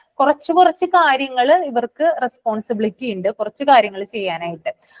 അങ്ങനെയുള്ള കുറച്ച് കാര്യങ്ങൾ ഇവർക്ക് റെസ്പോൺസിബിലിറ്റി ഉണ്ട്, കുറച്ച് കാര്യങ്ങൾ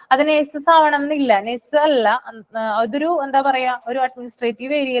ചെയ്യാനായിട്ട്. അത് നേഴ്സസ് ആവണം എന്നില്ല, നേഴ്സ് അല്ല, അതൊരു എന്താ പറയാ ഒരു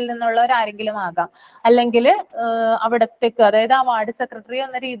അഡ്മിനിസ്ട്രേറ്റീവ് ഏരിയയിൽ നിന്നുള്ള ആരെങ്കിലും ആകാം, അല്ലെങ്കിൽ അവിടത്തേക്ക് അതായത് ആ വാർഡ് സെക്രട്ടറി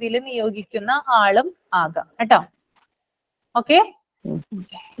എന്ന രീതിയിൽ നിയോഗിക്കുന്ന ആളും ആകാം കേട്ടോ. ഓക്കെ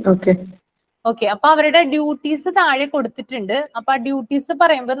ഓക്കെ, അപ്പൊ അവരുടെ ഡ്യൂട്ടീസ് താഴെ കൊടുത്തിട്ടുണ്ട്. അപ്പൊ ആ ഡ്യൂട്ടീസ്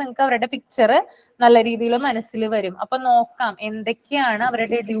പറയുമ്പോൾ നിങ്ങൾക്ക് അവരുടെ പിക്ചർ നല്ല രീതിയിൽ മനസ്സിൽ വരും. അപ്പൊ നോക്കാം എന്തൊക്കെയാണ്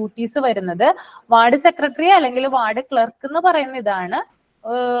അവരുടെ ഡ്യൂട്ടീസ് വരുന്നത്. വാർഡ് സെക്രട്ടറി അല്ലെങ്കിൽ വാർഡ് ക്ലർക്ക് എന്ന് പറയുന്ന ഇതാണ്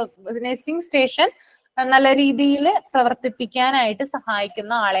നഴ്സിംഗ് സ്റ്റേഷൻ നല്ല രീതിയിൽ പ്രവർത്തിപ്പിക്കാനായിട്ട്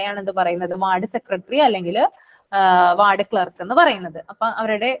സഹായിക്കുന്ന ആളെയാണ് ഇത് പറയുന്നത് വാർഡ് സെക്രട്ടറി അല്ലെങ്കിൽ വാർഡ് ക്ലർക്ക് എന്ന് പറയുന്നത്. അപ്പൊ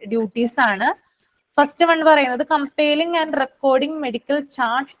അവരുടെ ഡ്യൂട്ടീസ് ആണ്. ഫസ്റ്റ് വൺ പറയുന്നത് compiling and recording medical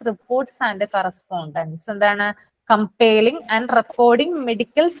charts reports and correspondence. എന്താണ് compiling and recording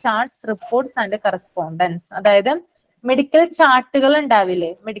medical charts reports and correspondence? അതായത് മെഡിക്കൽ ചാർട്ടുകൾ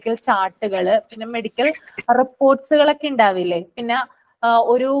ഉണ്ടാവില്ലേ, മെഡിക്കൽ ചാർട്ടുകള്, പിന്നെ മെഡിക്കൽ റിപ്പോർട്ട്സുകളൊക്കെ ഉണ്ടാവില്ലേ, പിന്നെ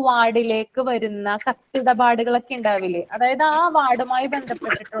ഒരു വാർഡിലേക്ക് വരുന്ന കത്തിടപാടുകളൊക്കെ ഉണ്ടാവില്ലേ, അതായത് ആ വാർഡുമായി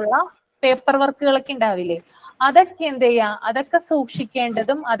ബന്ധപ്പെട്ടിട്ടുള്ള പേപ്പർ വർക്കുകളൊക്കെ ഉണ്ടാവില്ലേ, അതൊക്കെ എന്ത് ചെയ്യാം, അതൊക്കെ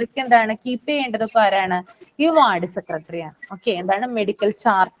സൂക്ഷിക്കേണ്ടതും അതൊക്കെ എന്താണ് കീപ്പ് ചെയ്യേണ്ടതൊക്കെ ആരാണ്? ഈ വാർഡ് സെക്രട്ടറിയാണ്. ഓക്കെ, എന്താണ് medical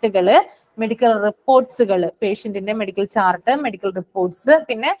ചാർട്ടുകള്, medical റിപ്പോർട്ട്സുകൾ, പേഷ്യന്റിന്റെ medical chart, medical reports,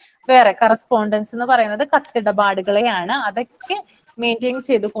 പിന്നെ വേറെ കറസ്പോണ്ടൻസ് എന്ന് പറയുന്നത് കത്തിടപാടുകളെയാണ്. അതൊക്കെ മെയിൻറ്റെയിൻ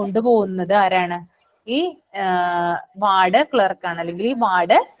ചെയ്ത് കൊണ്ടുപോകുന്നത് ആരാണ്? ഈ വാർഡ് ക്ലർക്കാണ് അല്ലെങ്കിൽ ഈ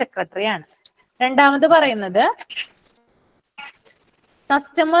വാർഡ് സെക്രട്ടറിയാണ്. രണ്ടാമത് പറയുന്നത്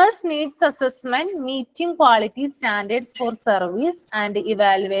customers needs assessment meeting quality standards for service and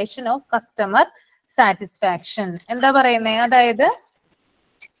evaluation of customer satisfaction. എന്താ പറയുന്നത്? അതായത്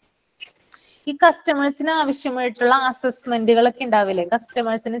ഈ കസ്റ്റമേഴ്സിന് ആവശ്യമായിട്ടുള്ള അസസ്മെന്റുകളൊക്കെ ഉണ്ടാവില്ലേ,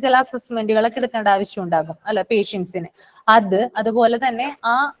 കസ്റ്റമേഴ്സിന് ചില അസസ്മെന്റുകളൊക്കെ എടുക്കേണ്ട ആവശ്യം ഉണ്ടാകും അല്ലെ പേഷ്യൻസിന്. അതുപോലെ തന്നെ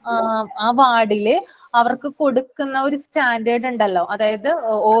ആ വാർഡില് അവർക്ക് കൊടുക്കുന്ന ഒരു സ്റ്റാൻഡേർഡ് ഉണ്ടല്ലോ, അതായത്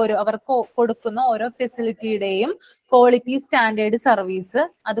അവർക്ക് കൊടുക്കുന്ന ഓരോ ഫെസിലിറ്റിയുടെയും ക്വാളിറ്റി, സ്റ്റാൻഡേർഡ് സർവീസ്,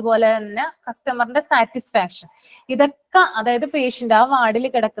 അതുപോലെ തന്നെ കസ്റ്റമറിന്റെ സാറ്റിസ്ഫാക്ഷൻ, ഇതൊക്കെ അതായത് ആ വാർഡിൽ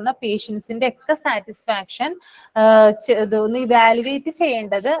കിടക്കുന്ന പേഷ്യൻസിന്റെ ഒക്കെ സാറ്റിസ്ഫാക്ഷൻ ഒന്ന് ഇവാലുവേറ്റ്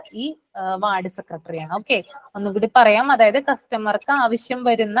ചെയ്യേണ്ടത് ഈ വാർഡ് സെക്രട്ടറിയാണ്. ഓക്കെ, ഒന്നുകൂടി പറയാം. അതായത് കസ്റ്റമർക്ക് ആവശ്യം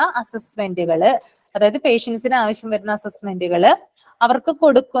വരുന്ന അസസ്മെന്റുകള്, അതായത് പേഷ്യൻസിന് ആവശ്യം വരുന്ന അസസ്മെന്റുകള്, അവർക്ക്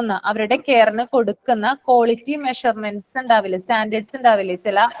കൊടുക്കുന്ന, അവരുടെ കെയറിന് കൊടുക്കുന്ന ക്വാളിറ്റി മെഷർമെന്റ്സ് ഉണ്ടാവില്ലേ, സ്റ്റാൻഡേർഡ്സ് ഉണ്ടാവില്ലേ,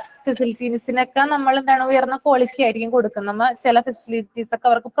 ചില ഫെസിലിറ്റീസിനൊക്കെ നമ്മൾ ഉയർന്ന ക്വാളിറ്റി ആയിരിക്കും കൊടുക്കുന്നത്. നമ്മൾ ചില ഫെസിലിറ്റീസ് ഒക്കെ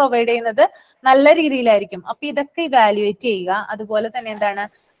അവർക്ക് പ്രൊവൈഡ് ചെയ്യുന്നത് നല്ല രീതിയിലായിരിക്കും. അപ്പൊ ഇതൊക്കെ ഇവാലുവേറ്റ് ചെയ്യുക. അതുപോലെ തന്നെ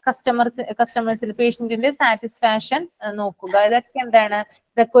കസ്റ്റമേഴ്സിന് പേഷ്യന്റിന്റെ സാറ്റിസ്ഫാക്ഷൻ നോക്കുക.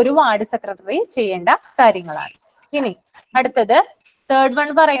 ഇതൊക്കെ ഒരു വാർഡ് സെക്രട്ടറി ചെയ്യേണ്ട കാര്യങ്ങളാണ്. ഇനി അടുത്തത് തേർഡ് വൺ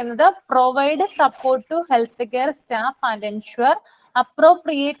പറയുന്നത് provide support to health care staff and ensure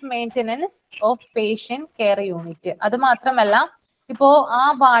appropriate maintenance of patient care unit. അത് മാത്രമല്ല, ഇപ്പോ ആ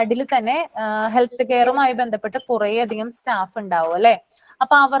വാർഡിൽ തന്നെ ഹെൽത്ത് കെയറുമായി ബന്ധപ്പെട്ട് കുറേയധികം സ്റ്റാഫ് ഉണ്ടാവും അല്ലെ.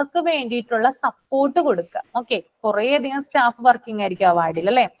 അപ്പൊ അവർക്ക് വേണ്ടിയിട്ടുള്ള സപ്പോർട്ട് കൊടുക്കുക. ഓക്കെ, കുറേയധികം സ്റ്റാഫ് വർക്കിംഗ് ആയിരിക്കും ആ വാർഡിൽ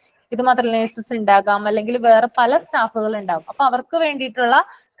അല്ലെ. ഇത് മാത്രമല്ല, നഴ്സസ് ഉണ്ടാകാം, അല്ലെങ്കിൽ വേറെ പല സ്റ്റാഫുകൾ ഉണ്ടാവും. അപ്പൊ അവർക്ക് വേണ്ടിയിട്ടുള്ള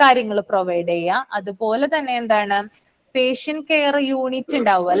കാര്യങ്ങൾ പ്രൊവൈഡ് ചെയ്യുക. അതുപോലെ തന്നെ പേഷ്യന്റ് കെയർ യൂണിറ്റ്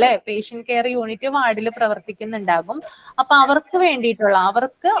ഉണ്ടാവും അല്ലെ. പേഷ്യന്റ് കെയർ യൂണിറ്റ് വാർഡിൽ പ്രവർത്തിക്കുന്നുണ്ടാകും. അപ്പൊ അവർക്ക് വേണ്ടിയിട്ടുള്ള,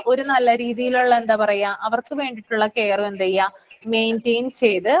 അവർക്ക് ഒരു നല്ല രീതിയിലുള്ള അവർക്ക് വേണ്ടിയിട്ടുള്ള കെയർ മെയിൻറ്റെയിൻ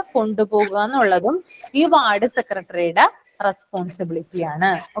ചെയ്ത് കൊണ്ടുപോകുക എന്നുള്ളതും ഈ വാർഡ് സെക്രട്ടറിയുടെ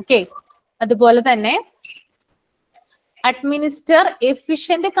റെസ്പോൺസിബിലിറ്റിയാണ്. ഓക്കെ, അതുപോലെ തന്നെ administer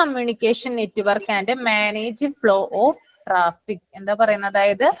efficient communication network and manage flow of traffic. പറയുന്നത്,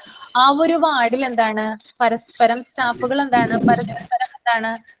 അതായത് ആ ഒരു വാർഡിൽ പരസ്പരം സ്റ്റാഫുകൾ പരസ്പരം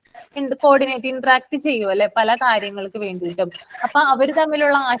കോർഡിനേറ്റ്, ഇന്ററാക്ട് ചെയ്യും അല്ലെ, പല കാര്യങ്ങൾക്ക് വേണ്ടിയിട്ടും. അപ്പൊ അവര്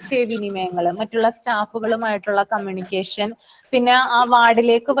തമ്മിലുള്ള ആശയവിനിമയങ്ങൾ, മറ്റുള്ള സ്റ്റാഫുകളുമായിട്ടുള്ള കമ്മ്യൂണിക്കേഷൻ, പിന്നെ ആ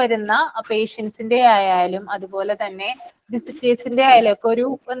വാർഡിലേക്ക് വരുന്ന പേഷ്യൻസിന്റെ ആയാലും അതുപോലെ തന്നെ വിസിറ്റേഴ്സിന്റെ ആയാലും ഒക്കെ ഒരു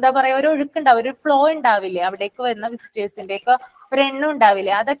ഒരു ഒഴുക്കുണ്ടാവും, ഒരു ഫ്ലോ ഉണ്ടാവില്ലേ, അവിടേക്ക് വരുന്ന വിസിറ്റേഴ്സിന്റെ ഒക്കെ ഒരു എണ്ണം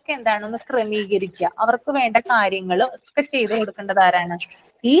ഉണ്ടാവില്ലേ, അതൊക്കെ ഒന്ന് ക്രമീകരിക്കുക. അവർക്ക് വേണ്ട കാര്യങ്ങൾ ഒക്കെ ചെയ്തു കൊടുക്കേണ്ടത് ആരാണ്?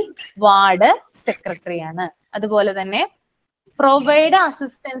 ഈ വാർഡ് സെക്രട്ടറിയാണ്. അതുപോലെ തന്നെ provide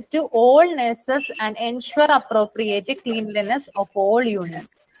assistance to all nurses and ensure appropriate cleanliness of all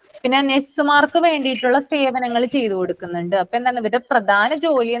units. പിന്നെ നഴ്സുമാർക്ക് വേണ്ടിയിട്ടുള്ള സേവനങ്ങൾ ചെയ്തു കൊടുക്കുന്നുണ്ട്. അപ്പൊ ഇവരുടെ പ്രധാന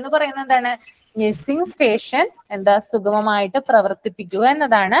ജോലി എന്ന് പറയുന്നത് നഴ്സിംഗ് സ്റ്റേഷൻ സുഗമമായിട്ട് പ്രവർത്തിപ്പിക്കുക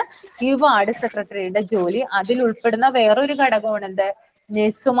എന്നതാണ് ഈ വാർഡ് സെക്രട്ടറിയുടെ ജോലി. അതിൽ ഉൾപ്പെടുന്ന വേറൊരു ഘടകമാണ്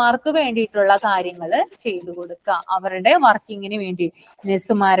നഴ്സുമാർക്ക് വേണ്ടിയിട്ടുള്ള കാര്യങ്ങൾ ചെയ്തു കൊടുക്കുക. അവരുടെ വർക്കിങ്ങിന് വേണ്ടി,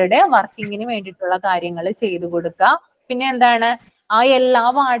 നഴ്സുമാരുടെ വർക്കിങ്ങിന് വേണ്ടിയിട്ടുള്ള കാര്യങ്ങൾ ചെയ്തു കൊടുക്കുക. പിന്നെ ആ എല്ലാ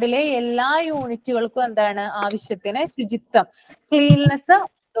വാർഡിലെ എല്ലാ യൂണിറ്റുകൾക്കും ആവശ്യത്തിന് ശുചിത്വം, ക്ലീൻനെസ്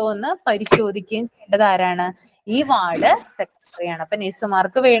ഉണ്ടോ എന്ന് പരിശോധിക്കുകയും ചെയ്യേണ്ടത് ആരാണ്? ഈ വാർഡ് സെക്രട്ടറിയാണ്. അപ്പൊ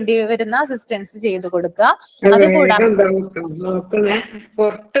നഴ്സുമാർക്ക് വേണ്ടി വരുന്ന അസിസ്റ്റൻസ് ചെയ്തു കൊടുക്കുക.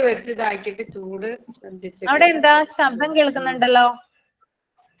 അവിടെ ശബ്ദം കേൾക്കുന്നുണ്ടല്ലോ.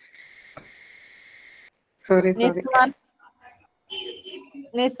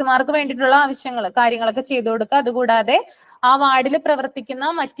 നഴ്സുമാർക്ക് വേണ്ടിയിട്ടുള്ള കാര്യങ്ങളൊക്കെ ചെയ്തു കൊടുക്കുക. അതുകൂടാതെ ആ വാർഡിൽ പ്രവർത്തിക്കുന്ന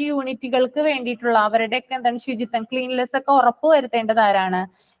മറ്റു യൂണിറ്റുകൾക്ക് വേണ്ടിയിട്ടുള്ള അവരുടെയൊക്കെ ശുചിത്വം, ക്ലീൻനെസ് ഒക്കെ ഉറപ്പുവരുത്തേണ്ടത് ആരാണ്?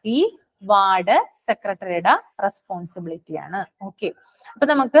 ഈ വാർഡ് സെക്രട്ടറിയുടെ റെസ്പോൺസിബിലിറ്റിയാണ്. ഓക്കെ, അപ്പൊ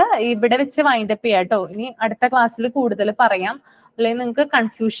നമുക്ക് ഇവിടെ വെച്ച് വൈൻഡപ്പ് ചെയ്യാം കേട്ടോ. ഇനി അടുത്ത ക്ലാസ്സിൽ കൂടുതൽ പറയാം, അല്ലെങ്കിൽ നിങ്ങൾക്ക്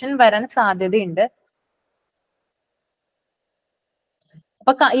കൺഫ്യൂഷൻ വരാൻ സാധ്യതയുണ്ട്.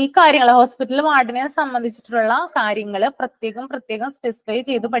 അപ്പൊ ഈ കാര്യങ്ങൾ, ഹോസ്പിറ്റൽ വാർഡിനെ സംബന്ധിച്ചിട്ടുള്ള കാര്യങ്ങൾ പ്രത്യേകം സ്പെസിഫൈ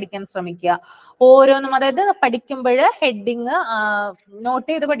ചെയ്ത് പഠിക്കാൻ ശ്രമിക്കുക. ഓരോന്നും, അതായത് പഠിക്കുമ്പോൾ ഹെഡിങ് നോട്ട്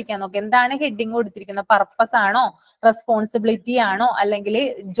ചെയ്ത് പഠിക്കാൻ നോക്കുക. എന്താണ് ഹെഡിങ് കൊടുത്തിരിക്കുന്നത്? പർപ്പസ് ആണോ, റെസ്പോൺസിബിലിറ്റി ആണോ, അല്ലെങ്കിൽ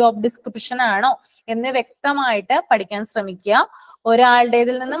ജോബ് ഡിസ്ക്രിപ്ഷൻ ആണോ എന്ന് വ്യക്തമായിട്ട് പഠിക്കാൻ ശ്രമിക്കുക.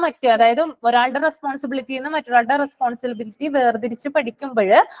 ഒരാളുടേതിൽ നിന്ന് അതായത് ഒരാളുടെ റെസ്പോൺസിബിലിറ്റി നിന്ന് മറ്റൊരാളുടെ റെസ്പോൺസിബിലിറ്റി വേർതിരിച്ച് പഠിക്കുമ്പോൾ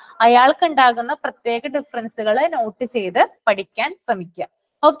അയാൾക്ക് ഉണ്ടാകുന്ന പ്രത്യേക ഡിഫറൻസുകൾ നോട്ട് ചെയ്ത് പഠിക്കാൻ ശ്രമിക്കുക.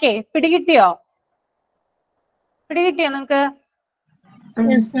 ഓക്കെ, പിടികിട്ടിയോ നിങ്ങക്ക്?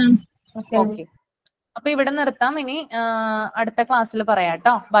 ഓക്കെ, അപ്പൊ ഇവിടെ നിർത്താം. ഇനി അടുത്ത ക്ലാസ്സിൽ പറയാം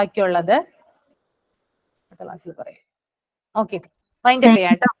കേട്ടോ, ബാക്കിയുള്ളത് അടുത്ത ക്ലാസ്സിൽ പറയാം. ഓക്കെ, വൈൻഡപ്പ്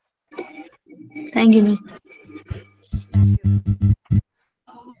ചെയ്യാം കേട്ടോ. Thank you miss.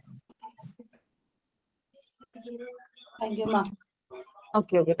 Thank you, ma'am.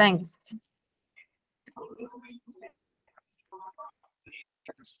 Okay, thanks.